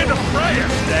 Quit trying to fry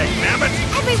us, dagnabbit!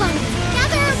 Everyone,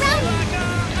 gather around me!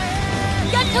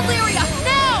 Get to Lyria,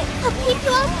 now! I'll keep you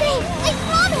all safe, I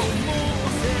promise!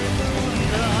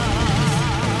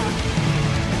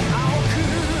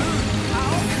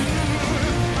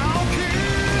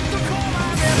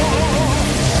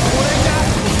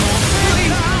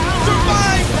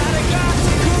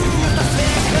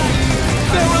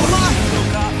 They're alive!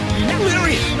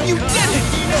 Lyria, you did it!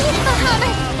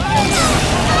 Muhammad!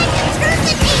 I can turn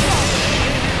the table!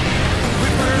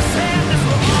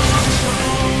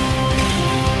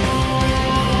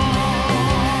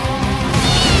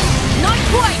 Not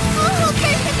quite! Oh,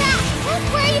 there's the back! Don't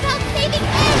worry about saving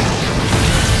me!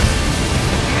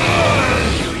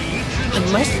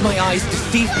 Unless my eyes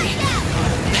deceive me,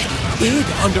 that id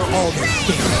under all this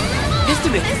skin,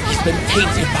 isn't it? He's been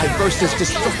tainted by Versa's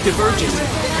destructive urges.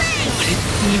 But it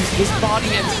seems his body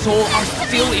and soul are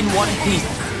still in one piece.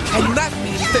 And that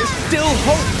means there's still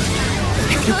hope.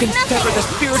 If you can sever the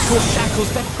spiritual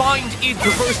shackles that bind id to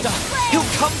Versa, he'll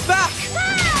come back!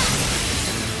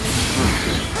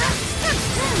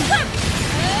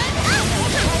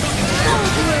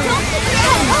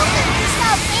 Don't get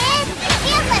yourself in!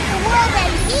 Can't let the world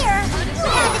end here! You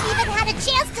haven't even had a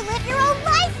chance to live your own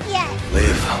life yet!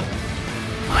 Live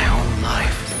my own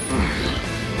life.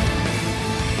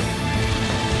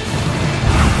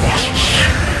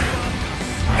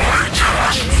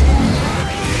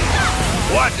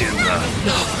 What in the...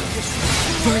 No!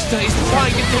 Versa is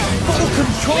trying to take full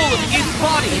control of id's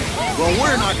body! Well,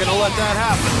 we're not gonna let that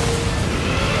happen.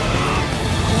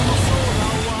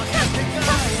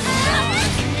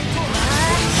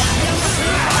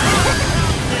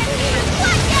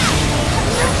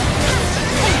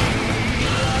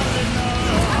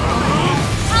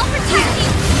 I'll protect you!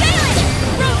 Scale it!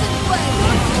 Frozen Blade!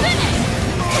 Finish!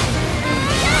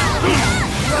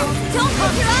 Don't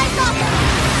take your eyes off it!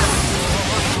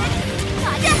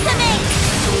 Decimate!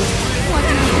 What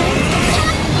do you think?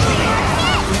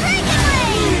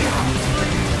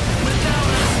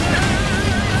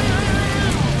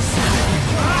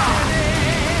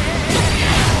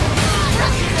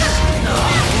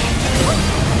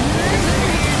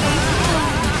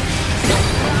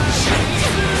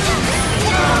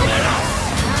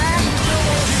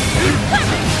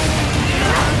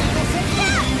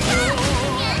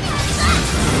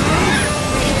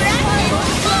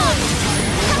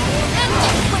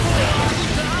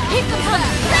 Keep the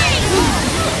plan! Ready!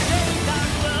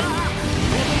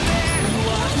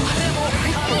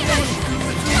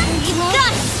 You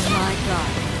got it! My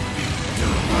God.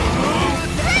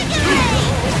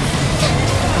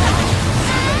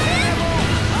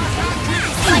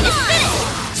 Fight is finished!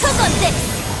 Choke on this!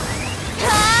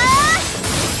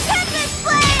 Tempest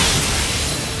Blade!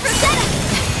 Rosetta!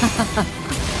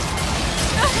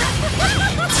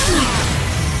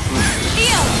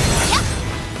 Eel! Yep!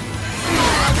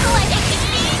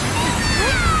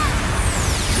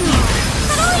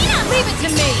 Catalina! Leave it to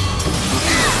me!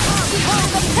 Behold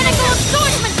the pinnacle of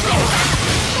swordsmanship!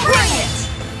 Bring it!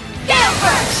 Gale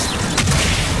Burst!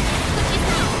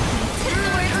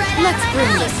 Let's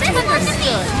bring this to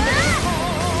Understood!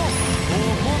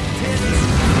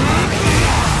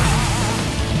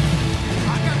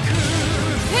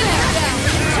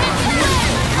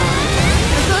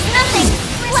 There goes nothing!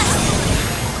 Left!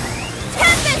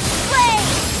 Tempest Blade!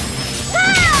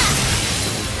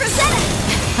 Rosetta!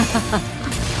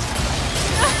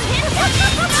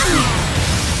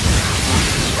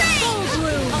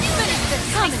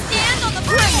 Stand on the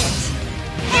bring it!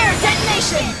 Air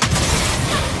detonation!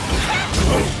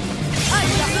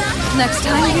 Next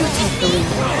time you take the lead.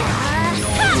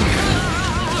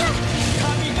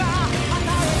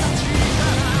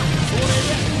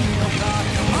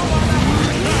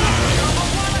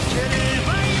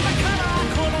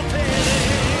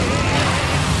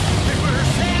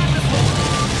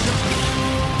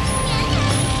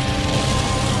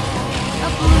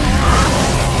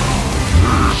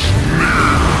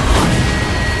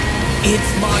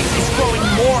 Id's mind is growing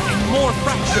more and more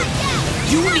fractured.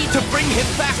 You need to bring him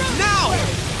back now!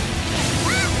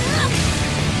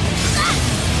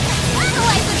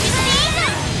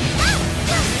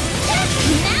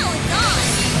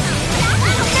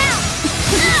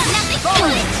 Now it's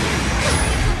on!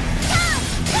 Now!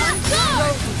 Nothing to it!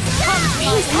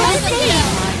 He's hesitating!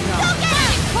 Go get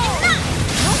it!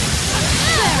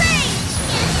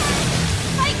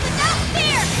 Fight without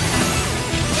fear!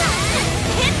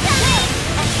 Hit that!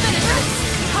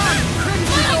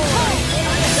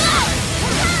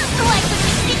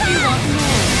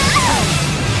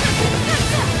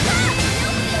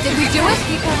 Did we do it?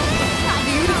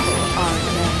 Beautiful art.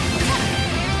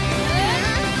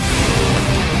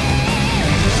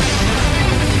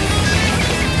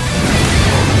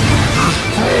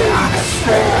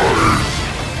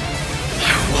 I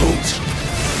won't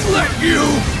let you!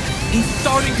 He's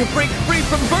starting to break free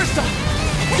from Versa!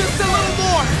 Just a little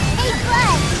more! Hey,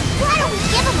 Bud! Why don't we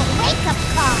give him a wake-up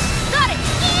call? Got it!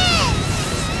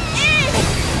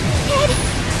 Id!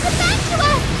 Come back to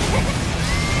us!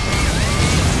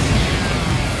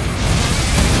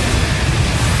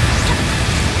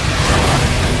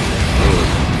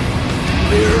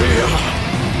 Lyria!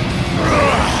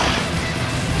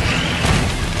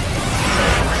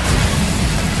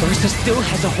 Versa still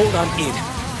has a hold on Id.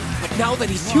 But now that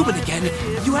he's human again,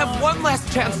 you have one last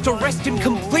chance to wrest him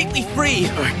completely free.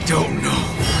 I don't know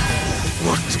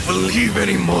what to believe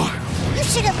anymore. You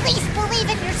should at least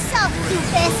believe in yourself,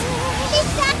 Doofus. Think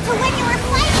back to when you were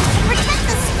fighting to protect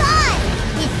the sky.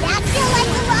 Did that feel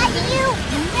like a lie to you?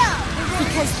 No,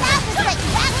 because that was what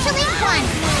you actually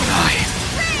wanted.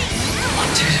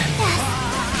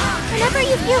 Whenever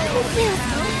you feel confused,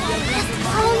 just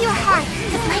follow your heart.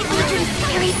 It might lead you to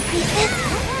scary places.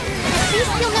 At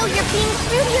least you'll know you're being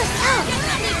true to yourself.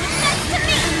 That's to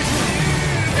me!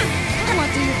 What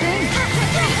do you think?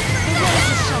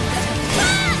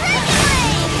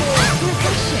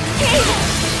 Hey!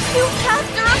 You have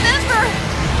to remember!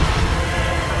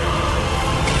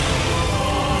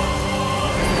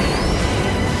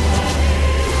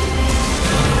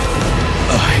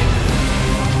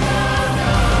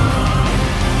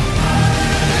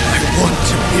 I want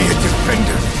to be a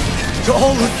defender to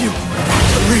all of you,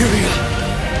 to Lyria,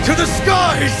 to the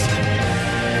skies!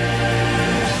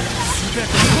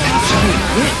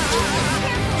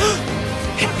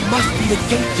 It must be the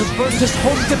gate to Versa's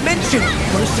home dimension!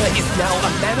 Versa is now a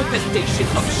manifestation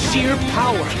of sheer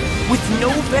power, with no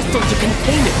vessel to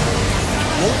contain it.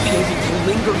 It won't be able to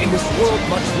linger in this world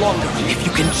much longer. If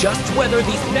you can just weather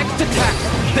these next attacks,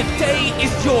 the day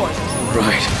is yours!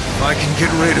 Right. If I can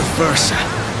get rid of Versa,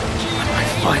 I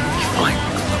might finally find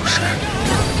closure.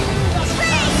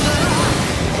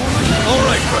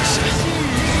 Alright, Versa.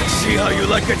 Let's see how you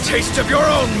like a taste of your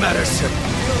own medicine.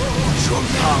 Your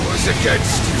powers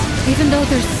against you. Even though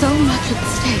there's so much at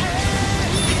stake,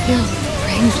 I feel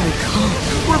strangely calm.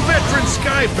 We're veteran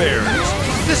skyfarers.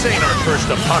 This ain't our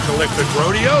first apocalyptic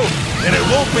rodeo, and it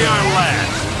won't be our last.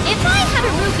 If I had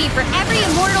a rupee for every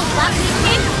immortal blood we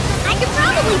pick, I could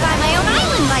probably buy my own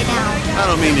island by now. I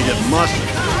don't mean to get mushy.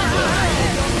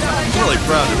 I'm really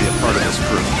proud to be a part of this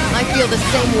crew. I feel the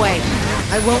same way.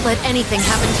 I won't let anything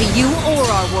happen to you or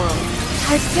our world.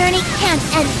 Our journey can't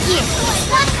end here.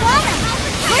 What water?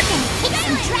 We're gonna kick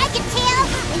some dragon tail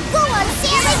and go on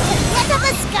sailing to the end of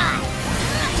the sky.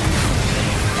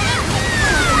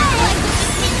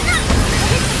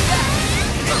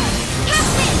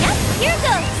 Captain! Yep, here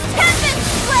goes! Captain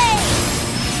Slay!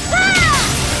 Ah!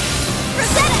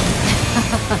 Rosetta!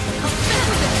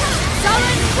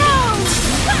 Solid Chrome!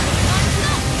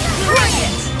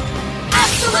 Brilliant!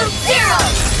 Absolute Zero!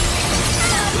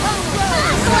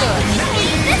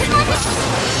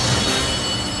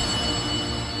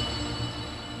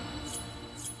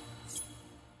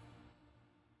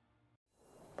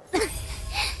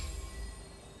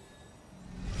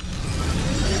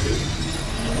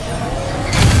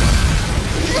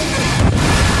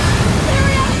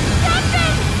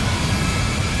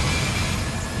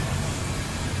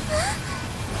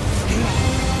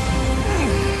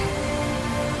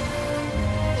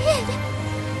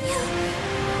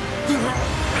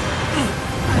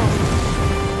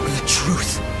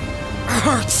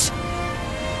 Hurts!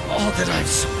 All that I've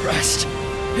suppressed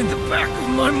in the back of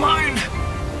my mind.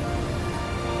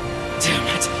 Damn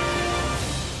it.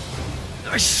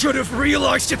 I should have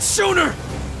realized it sooner!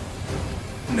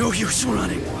 No use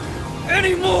running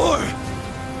anymore!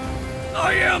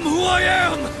 I am who I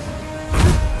am!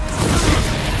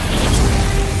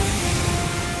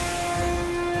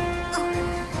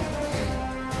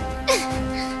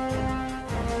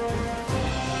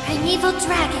 Primeval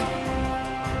Dragon.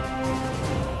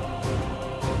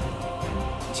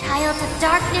 of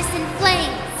darkness and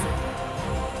flames.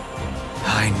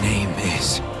 Thy name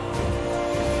is...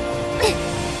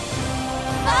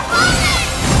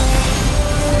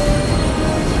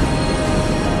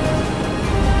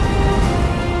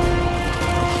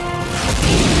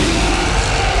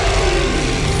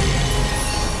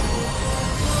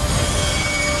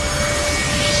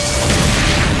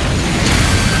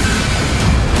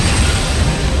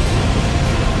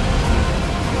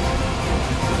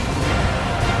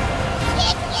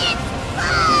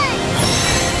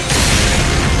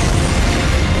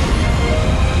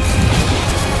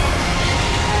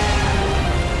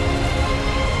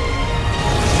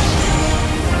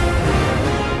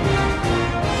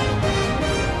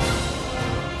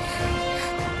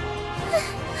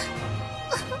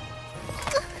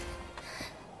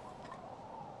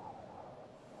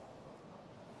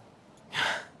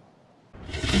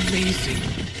 Amazing.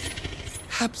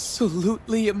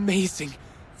 Absolutely amazing.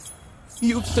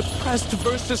 You've suppressed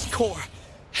Versus Core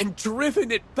and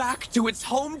driven it back to its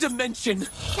home dimension.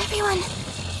 Is everyone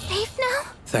safe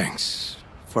now? Thanks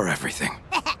for everything.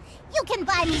 You can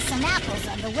buy me some apples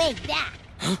on the way back.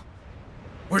 Huh?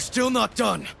 We're still not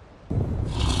done.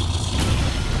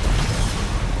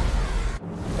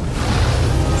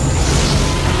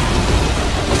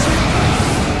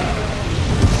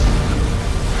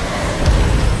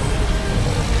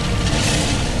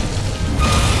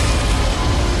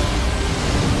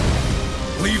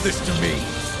 Leave this to me.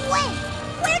 Wait,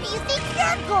 where do you think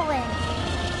you're going?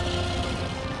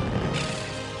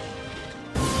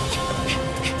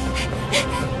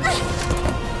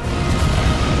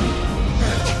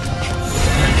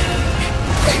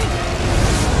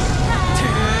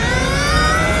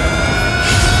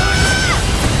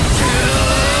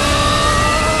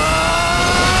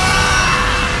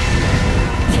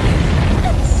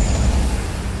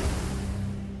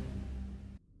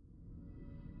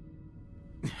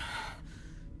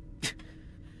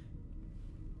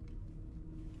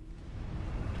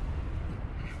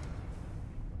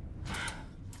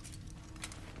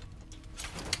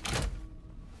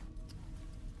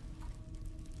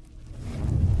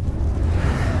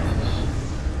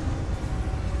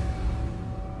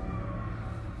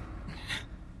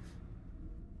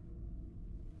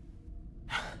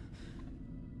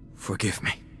 Forgive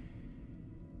me.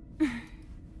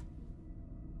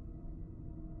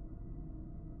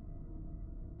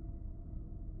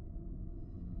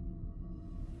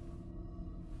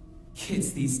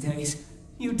 Kids these days,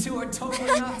 you two are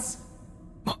totally nuts.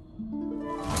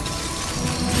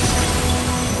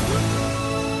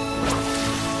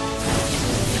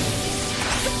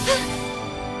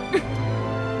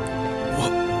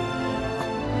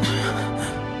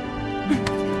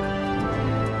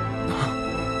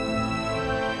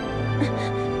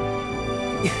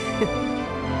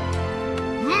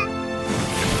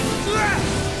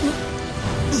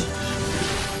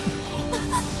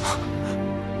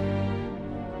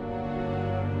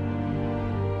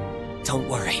 Don't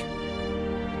worry.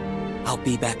 I'll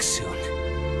be back soon.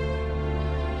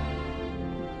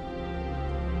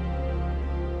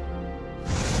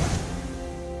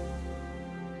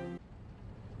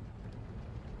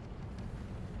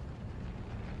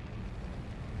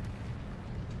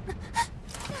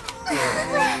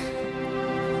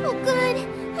 Oh, good.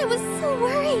 I was so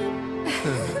worried.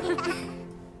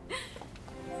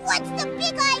 What's the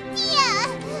big idea?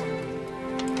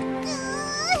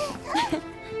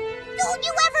 Don't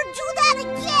you ever do that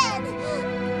again!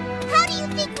 How do you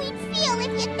think we'd feel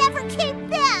if you never came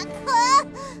back, huh?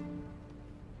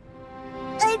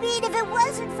 I mean, if it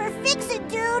wasn't for Fix-It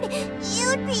Dude,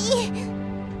 you'd be...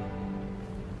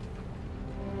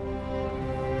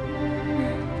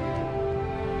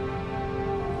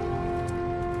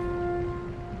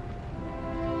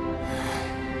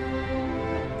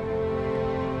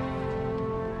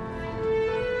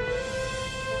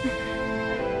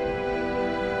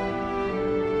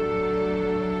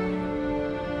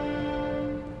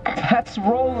 Let's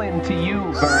roll into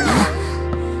you,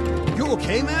 Bernie. You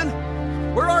okay, man?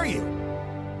 Where are you?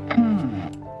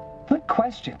 Good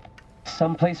question.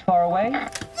 Someplace far away?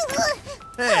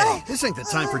 Hey, this ain't the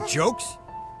time for jokes.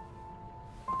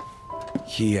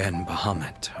 He and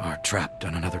Bahamut are trapped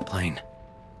on another plane.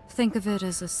 Think of it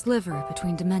as a sliver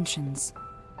between dimensions.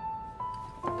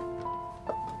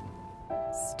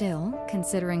 Still,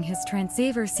 considering his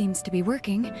transceiver seems to be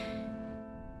working...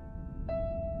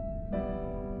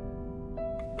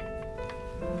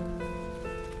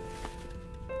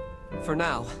 For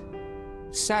now.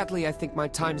 Sadly, I think my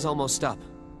time's almost up.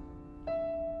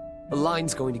 The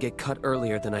line's going to get cut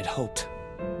earlier than I'd hoped.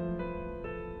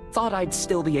 Thought I'd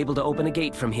still be able to open a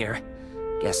gate from here,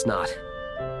 Guess not.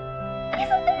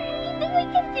 Isn't there anything we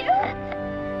can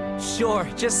do? Sure,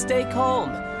 just stay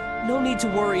calm. No need to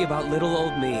worry about little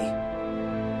old me.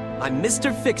 I'm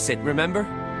Mr. Fix-It, remember?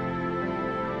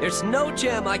 There's no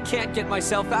jam I can't get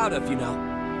myself out of, you know.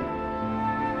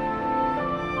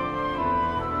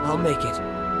 I'll make it.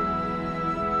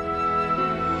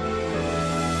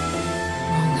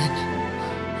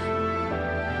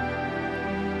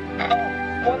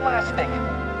 One last thing.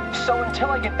 So until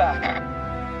I get back...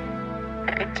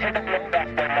 Take a look back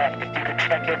there, Matt, if you could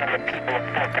check in on the people of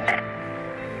Focus.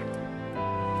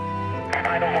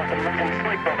 I don't want them losing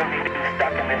sleep over me to be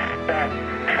stuck in this bed.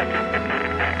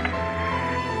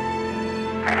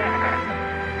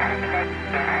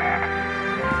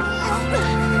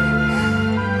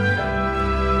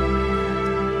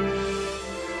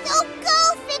 Don't go,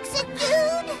 Fix-It,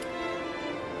 dude!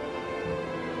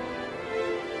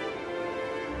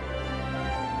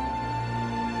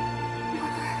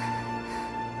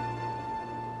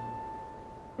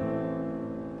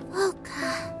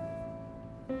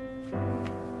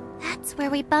 That's where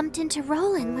we bumped into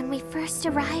Roland when we first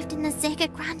arrived in the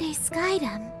Zega Grande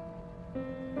Skydom.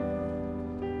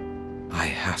 I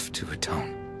have to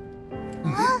atone.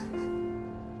 Huh?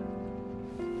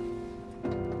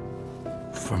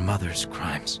 For Mother's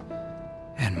crimes.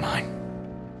 And mine.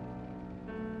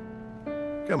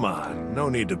 Come on, no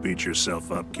need to beat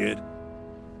yourself up, kid.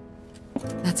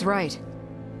 That's right.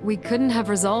 We couldn't have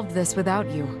resolved this without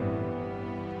you.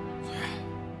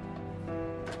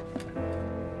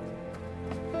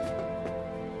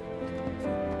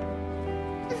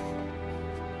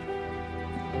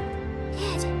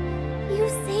 Kid, you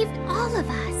saved all of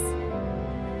us.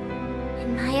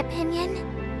 In my opinion,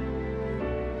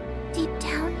 deep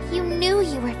down, you knew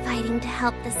you were fighting to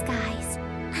help the skies.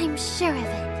 I'm sure of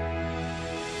it.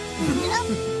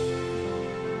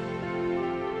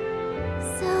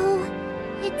 So,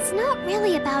 it's not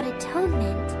really about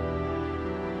atonement.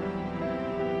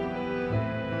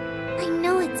 I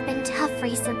know it's been tough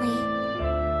recently.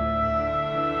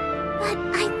 But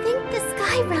I think the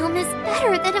Sky Realm is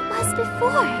better than it was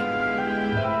before.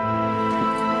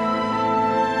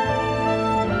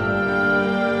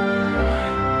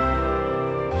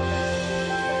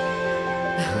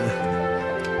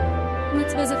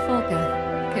 Let's visit Folka.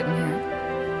 Couldn't hurt.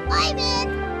 I'm in!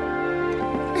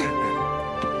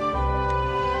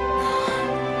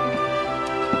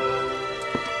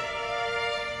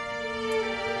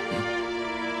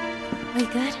 We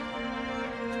good?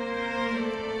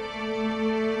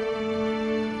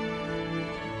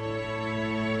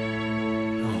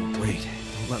 Oh, wait.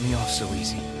 Don't let me off so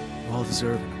easy. You all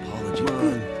deserve an apology.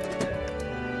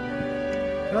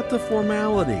 Cut the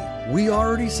formality. We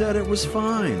already said it was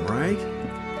fine, right?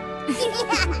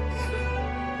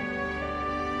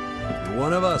 You're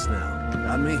one of us now.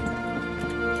 Got me?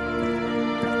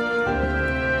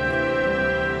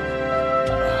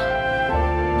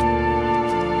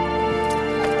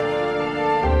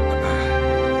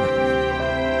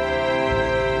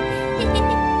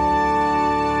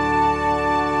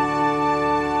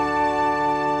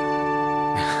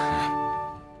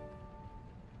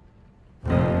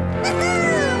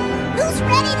 Who's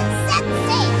ready to set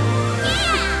sail?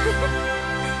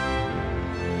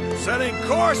 Setting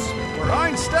course for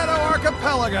Einstedo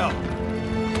Archipelago.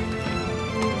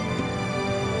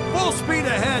 Full speed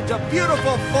ahead to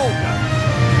beautiful Folka.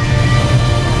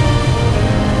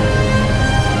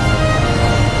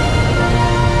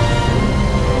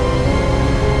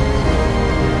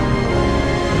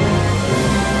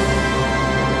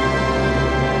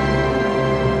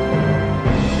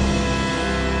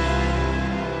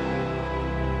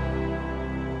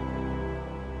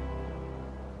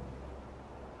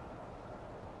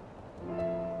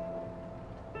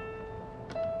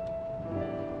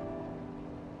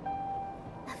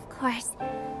 Of course,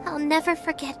 I'll never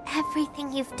forget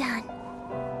everything you've done.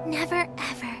 Never,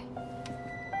 ever.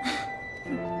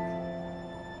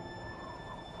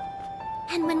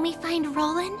 And when we find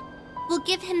Roland, we'll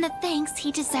give him the thanks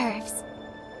he deserves.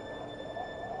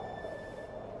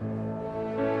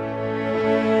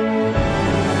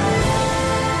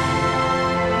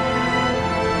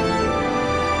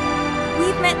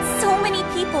 We've met so many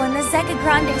people in the Zega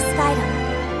Grande Skydom.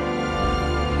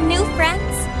 New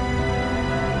friends,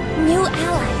 new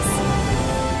allies.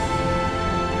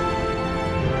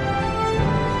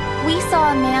 We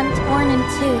saw a man torn in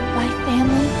two by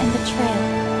family and betrayal.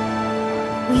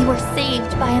 We were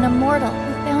saved by an immortal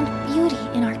who found beauty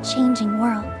in our changing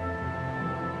world.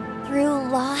 Through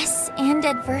loss and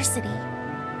adversity,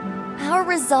 our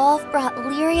resolve brought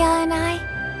Lyria and I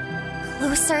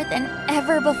closer than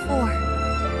ever before.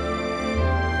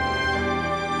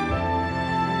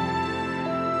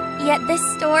 Yet this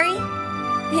story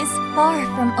is far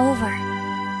from over.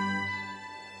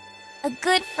 A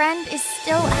good friend is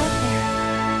still out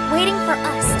there, waiting for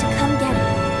us to come get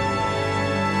him.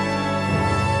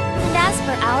 And as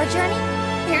for our journey,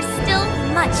 there's still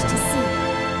much to see.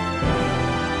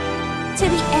 To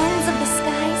the ends of the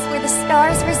skies where the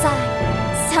stars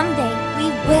reside, someday we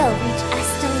will reach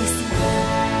Astalusia.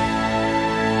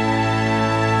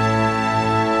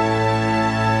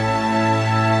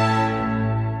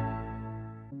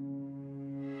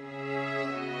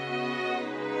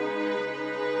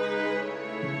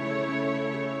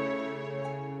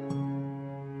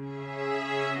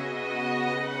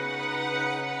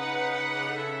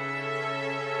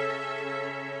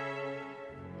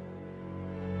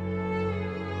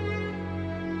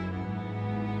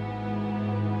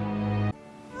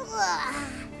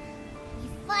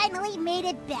 Finally made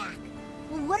it back.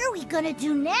 Well, what are we gonna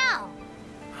do now?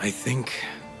 I think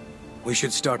we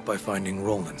should start by finding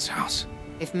Roland's house.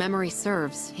 If memory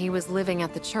serves, he was living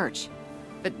at the church.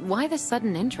 But why the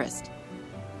sudden interest?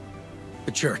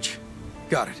 The church.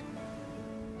 Got it.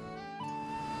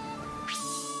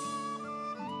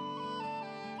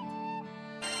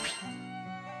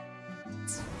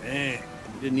 Man,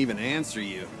 he didn't even answer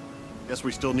you. Guess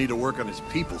we still need to work on his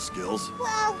people skills.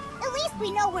 Well, at least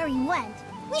we know where he went.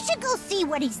 We should go see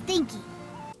what he's thinking.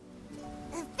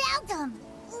 Found him!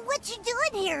 What you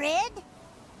doing here, Ed?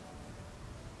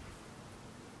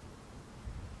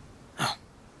 Oh.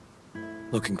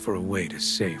 Looking for a way to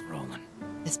save Roland.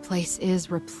 This place is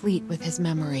replete with his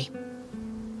memory.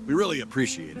 We really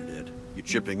appreciate it, Ed. You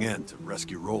chipping in to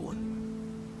rescue Roland.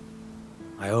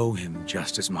 I owe him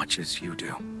just as much as you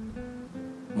do.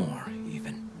 More,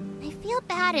 even. I feel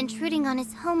bad intruding on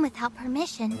his home without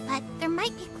permission, but there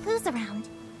might be clues around.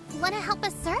 Want to help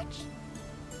us search?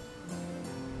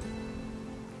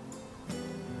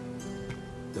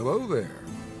 Hello there.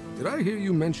 Did I hear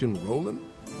you mention Roland?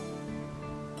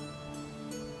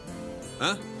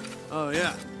 Huh? Oh,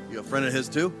 yeah. You a friend of his,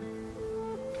 too?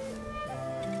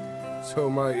 So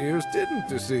my ears didn't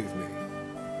deceive me.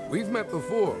 We've met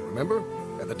before, remember?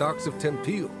 At the docks of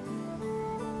Tempeal.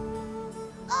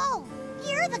 Oh,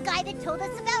 you're the guy that told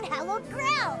us about hallowed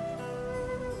ground.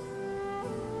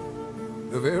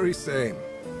 The very same.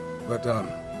 But,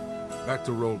 back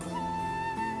to Roland.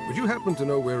 Would you happen to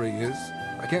know where he is?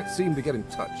 I can't seem to get in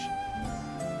touch.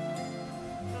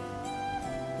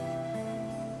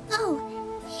 Oh,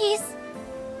 he's...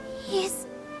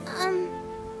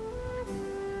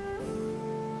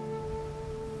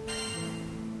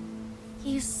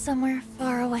 He's somewhere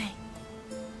far away.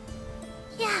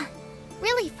 Yeah,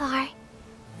 really far.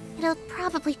 It'll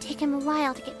probably take him a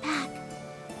while to get back.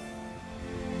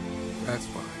 That's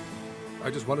fine. I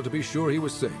just wanted to be sure he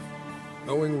was safe.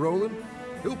 Knowing Roland,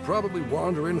 he'll probably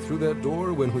wander in through that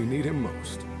door when we need him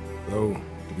most. Though,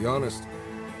 to be honest,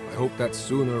 I hope that's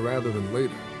sooner rather than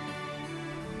later.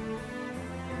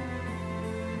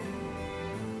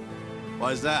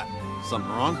 Why is that?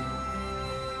 Something wrong?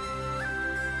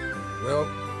 Well,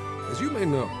 as you may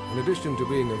know, in addition to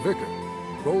being a vicar,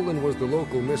 Roland was the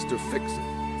local Mr. Fix-It.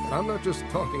 And I'm not just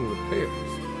talking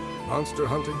repairs. Monster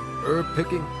hunting, herb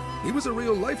picking, he was a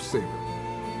real lifesaver.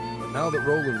 But now that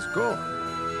Roland's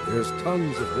gone, there's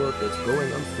tons of work that's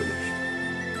going unfinished.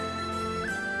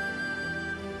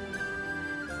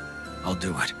 I'll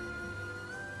do it.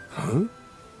 Huh?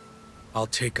 I'll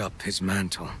take up his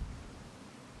mantle.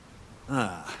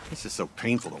 Ah, this is so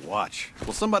painful to watch.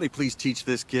 Will somebody please teach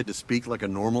this kid to speak like a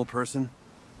normal person?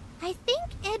 I think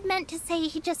Ed meant to say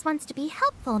he just wants to be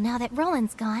helpful now that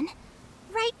Roland's gone.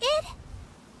 Right, Ed?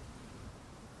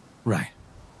 Right.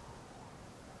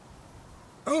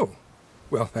 Oh,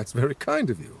 well, that's very kind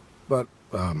of you. But,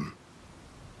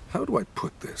 how do I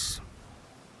put this?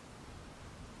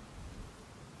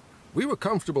 We were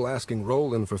comfortable asking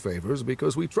Roland for favors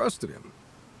because we trusted him.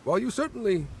 While you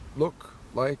certainly look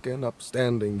like an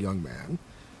upstanding young man,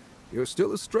 you're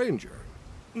still a stranger.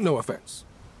 No offense.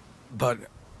 But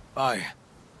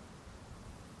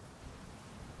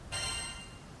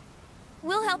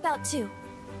We'll help out too.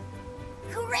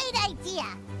 Great idea!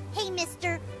 Hey,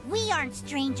 mister, we aren't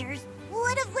strangers.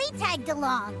 What if we tagged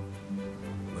along?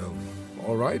 Well,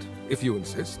 all right, if you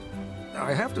insist.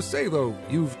 I have to say, though,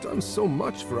 you've done so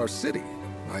much for our city.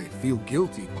 I feel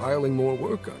guilty piling more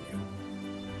work on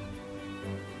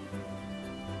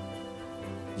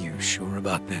you. You sure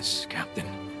about this, Captain?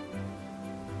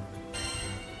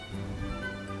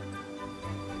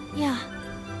 Yeah.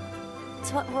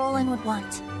 It's what Roland would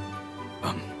want.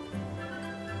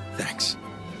 Thanks.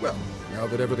 Well, now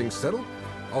that everything's settled,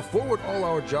 I'll forward all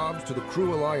our jobs to the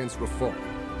Crew Alliance Reform.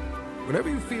 Whenever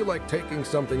you feel like taking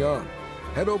something on,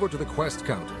 head over to the quest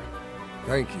counter.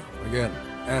 Thank you again,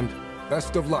 and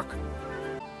best of luck.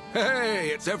 Hey,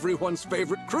 it's everyone's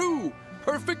favorite crew!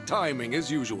 Perfect timing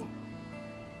as usual.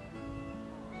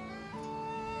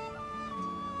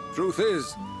 Truth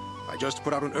is, I just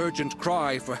put out an urgent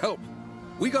cry for help.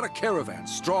 We got a caravan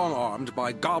strong-armed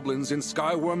by goblins in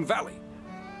Skyworm Valley.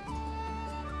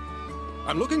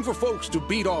 I'm looking for folks to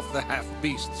beat off the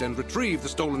half-beasts and retrieve the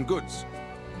stolen goods.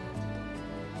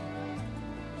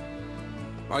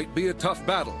 Might be a tough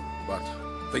battle, but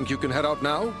think you can head out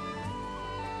now?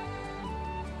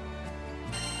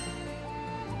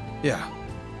 Yeah.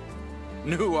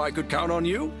 Knew I could count on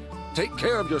you. Take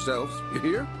care of yourselves, you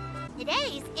hear?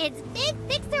 Today's its big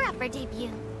fixer-upper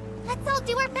debut. Let's all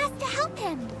do our best to help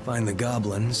him. Find the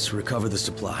goblins, recover the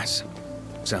supplies.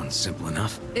 Sounds simple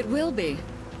enough. It will be.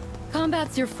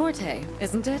 Combat's your forte,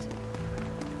 isn't it?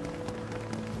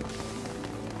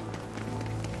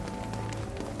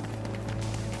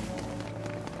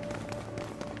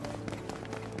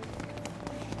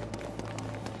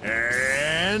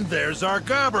 And there's our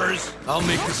gobbers. I'll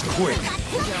make this quick.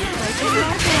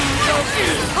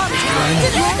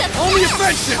 Only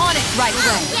offensive! On it right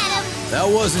away. That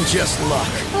wasn't just luck.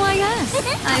 Why, yes.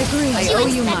 I agree. I owe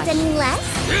you much. Any less?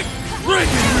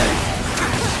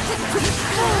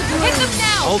 Hit them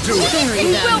now! I'll do it.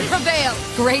 We will prevail.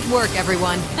 Great work,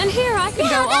 everyone. And here I can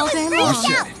go all day long.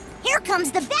 Here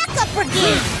comes the backup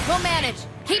brigade. We'll manage.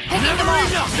 Keep picking them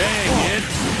off. Dang, kid.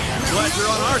 Glad you're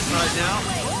on our side now.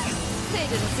 They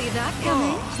didn't see that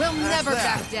coming. We'll never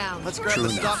back down. Let's grab the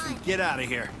stuff and get out of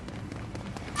here.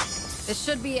 This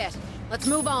should be it. Let's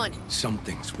move on.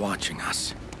 Something's watching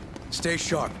us. Stay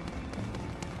sharp.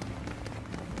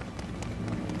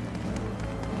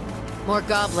 More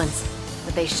goblins.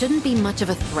 But they shouldn't be much of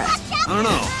a threat. I don't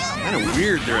know. Kind of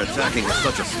weird they're attacking with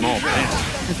such a small band.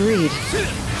 Agreed.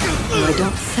 Though I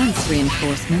don't sense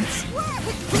reinforcements.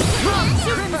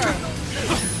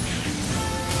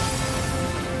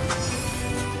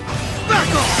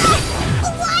 A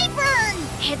wyvern!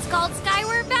 It's called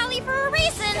Skyward Valley for a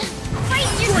reason.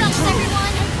 Brace yourselves,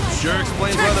 everyone. Sure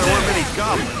explains why there weren't many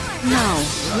goblins. No,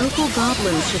 local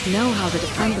goblins should know how to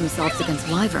defend themselves against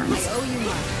wyverns.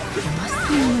 There must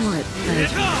be more at play.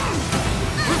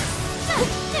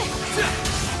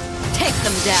 Take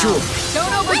them down. Sure.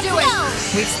 Don't overdo it.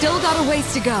 We've still got a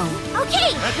ways to go.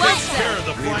 Okay, That well takes care of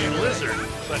the flying lizard,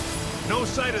 but no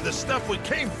sight of the stuff we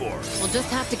came for. We'll just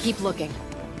have to keep looking.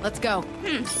 Let's go.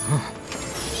 Do you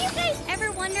guys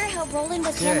ever wonder how Roland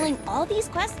was handling all these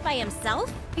quests by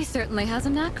himself? He certainly has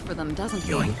a knack for them, doesn't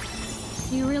he? Yoink.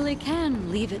 You really can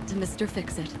leave it to Mr.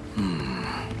 Fix-It.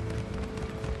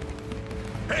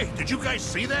 Hey, did you guys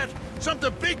see that?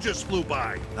 Something big just flew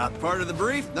by. Not part of the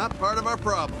brief, not part of our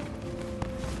problem.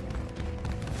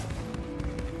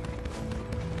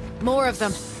 More of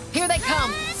them. Here they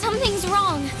come. Something's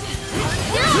wrong.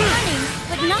 They're all running,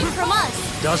 but not from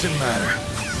us. Doesn't matter.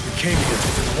 We came here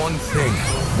for one thing.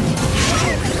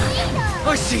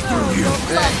 I see through you.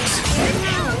 Thanks.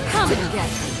 Come and get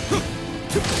me.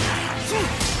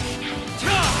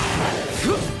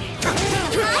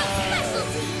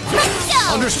 Let's go!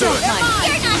 Understood.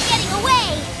 You're not getting away!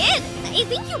 I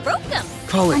think you broke them.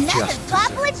 Call it Another justice.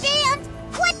 goblin band?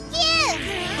 What gives?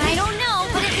 I don't know,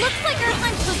 but it looks like our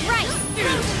hunch was right.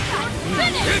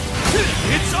 Finish!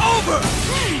 It's over!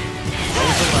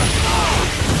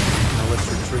 Now let's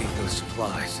retrieve those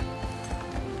supplies.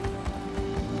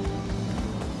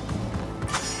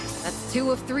 That's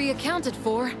 2 of 3 accounted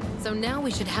for. So now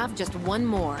we should have just one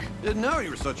more. Didn't know you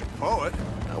were such a poet.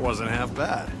 That wasn't half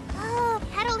bad. Oh,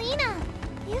 Catalina.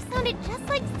 You sounded just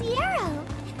like Sierra.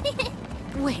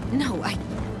 Wait, no,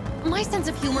 my sense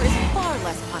of humor is far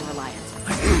less pun-reliant.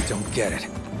 I really don't get it.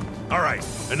 All right,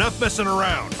 enough messing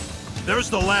around. There's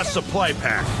the last supply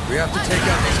pack. We have to take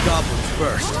out these goblins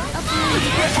first.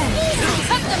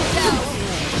 Cut them down!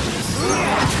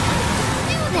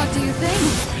 What do you think?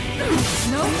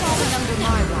 No falling under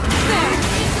my rock. There!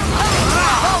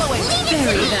 Follow it!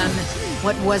 Bury them!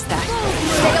 What was that?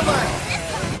 Stay alert!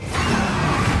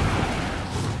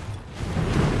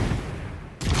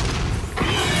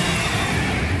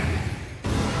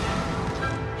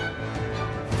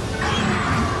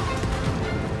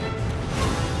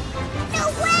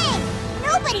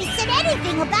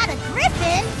 About a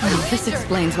griffin? Well, this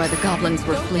explains why the goblins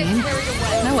were fleeing.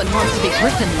 No one wants to be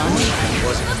griffin lunch. It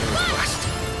wasn't a request.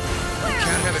 We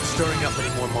can't have it stirring up any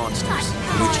more monsters.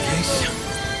 In which case,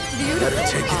 better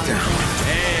take it down.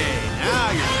 Hey,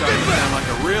 now you're starting to sound like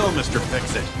a real Mr.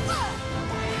 Fix-It.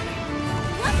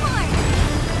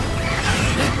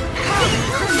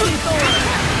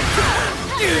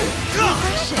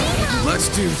 Let's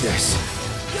do this.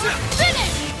 Finish!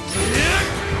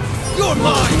 You're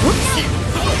mine!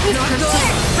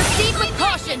 Proceed with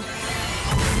caution!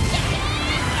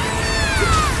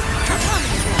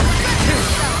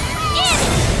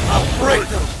 I'll break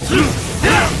them!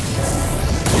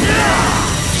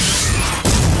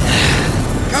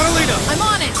 Catalina! I'm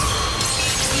on it!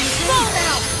 Fall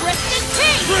now, Preston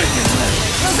King!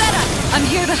 Rosetta, I'm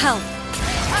here to help.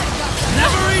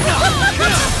 Never enough!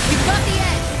 We've got the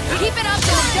edge. Keep it up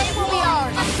till the day will be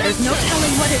ours. There's no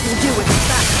telling what it will do with the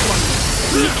fast one.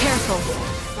 Be careful.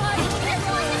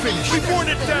 Finish. We've worn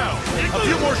it down. A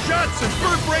few more shots and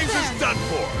Bird Brains is done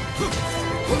for.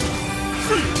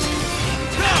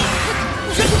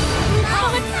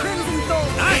 Crimson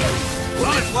Gold. Nice.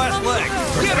 On its last leg.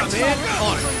 Get him, man.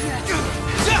 On it.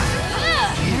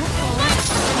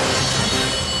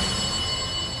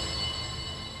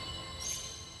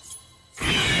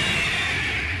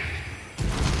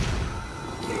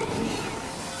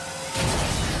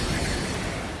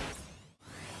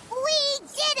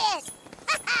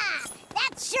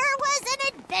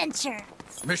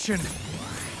 Mission,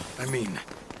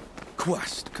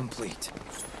 quest complete.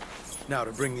 Now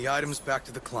to bring the items back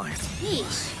to the client.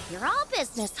 Yeesh, you're all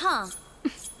business, huh?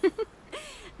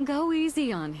 Go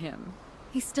easy on him.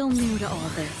 He's still new to all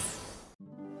this.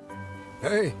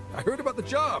 Hey, I heard about the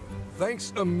job.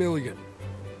 Thanks a million.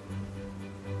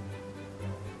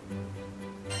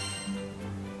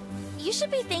 You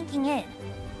should be thanking Id.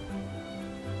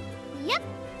 Yep,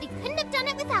 we couldn't have done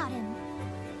it without him.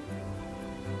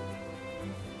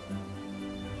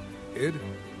 Id,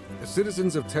 the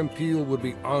citizens of Tempeel would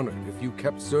be honored if you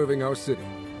kept serving our city.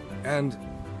 And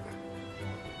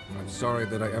I'm sorry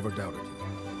that I ever doubted you.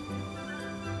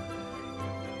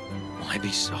 Why be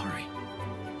sorry?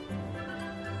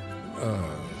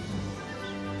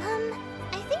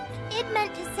 I think Id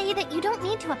meant to say that you don't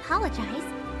need to apologize,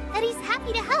 that he's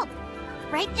happy to help.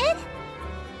 Right, Id?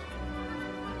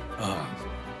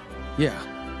 Yeah.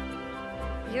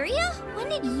 Iria? When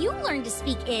did you learn to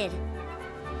speak Id?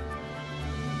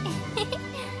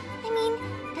 I mean,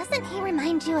 doesn't he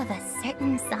remind you of a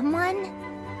certain someone?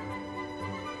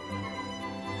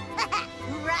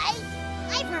 Right?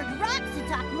 I've heard rocks who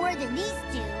talk more than these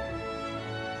two.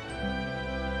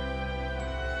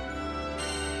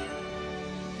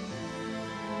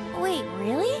 Wait,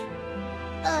 really?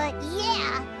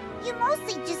 Yeah. You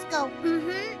mostly just go,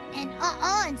 and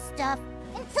and stuff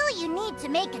until you need to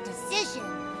make a decision.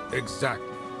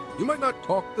 Exactly. You might not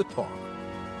talk the talk,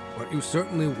 but you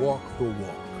certainly walk the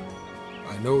walk.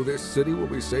 I know this city will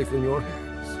be safe in your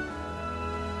hands.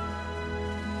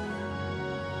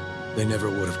 They never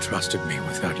would have trusted me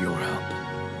without your help.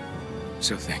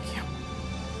 So thank you.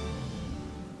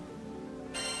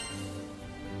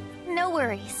 No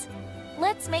worries.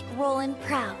 Let's make Roland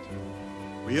proud.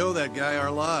 We owe that guy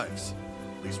our lives.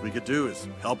 Least we could do is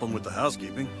help him with the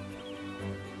housekeeping.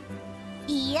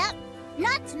 Yep.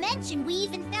 Not to mention we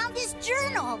even found his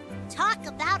journal. Talk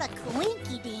about a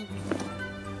coinky-dink.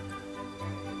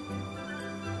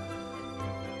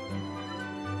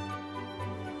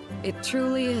 It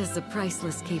truly is a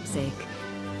priceless keepsake.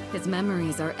 His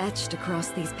memories are etched across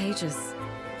these pages.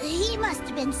 He must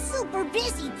have been super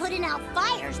busy putting out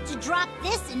fires to drop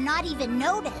this and not even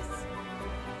notice.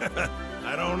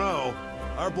 I don't know.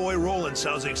 Our boy Roland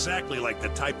sounds exactly like the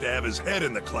type to have his head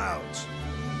in the clouds.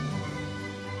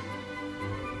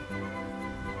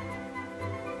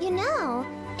 You know,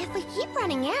 if we keep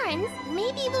running errands,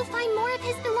 maybe we'll find more of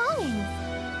his belongings.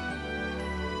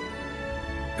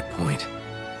 Good point.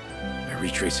 By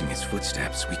retracing his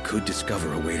footsteps, we could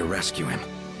discover a way to rescue him.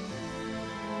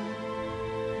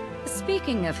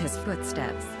 Speaking of his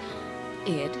footsteps,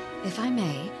 Id, if I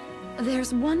may,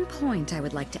 there's one point I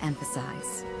would like to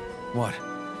emphasize. What?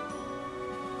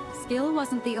 Skill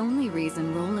wasn't the only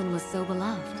reason Roland was so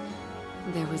beloved.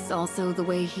 There was also the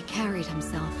way he carried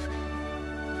himself.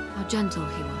 How gentle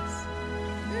he was.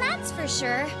 That's for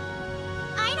sure.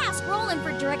 I'd ask Roland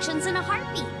for directions in a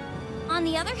heartbeat. On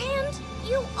the other hand,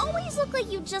 you always look like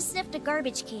you just sniffed a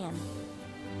garbage can.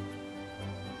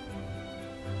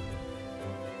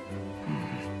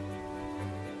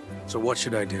 So what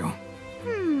should I do?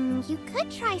 You could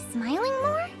try smiling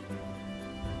more?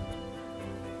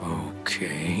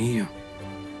 Okay.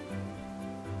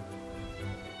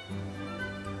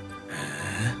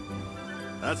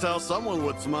 That's how someone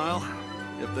would smile,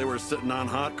 if they were sitting on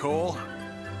hot coal.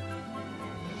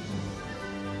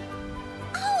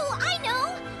 Oh, I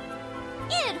know!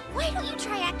 Id, why don't you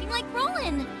try acting like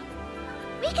Roland?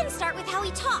 We can start with how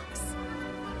he talks.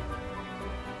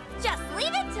 Just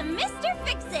leave it to Mr.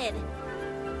 Fix-It.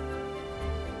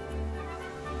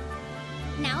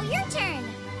 Now your turn.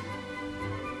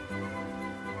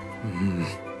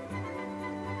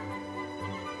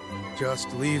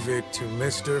 Just leave it to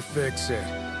Mr. Fix-It.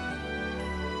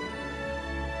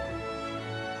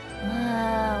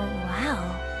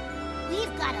 Wow.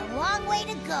 We've got a long way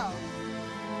to go.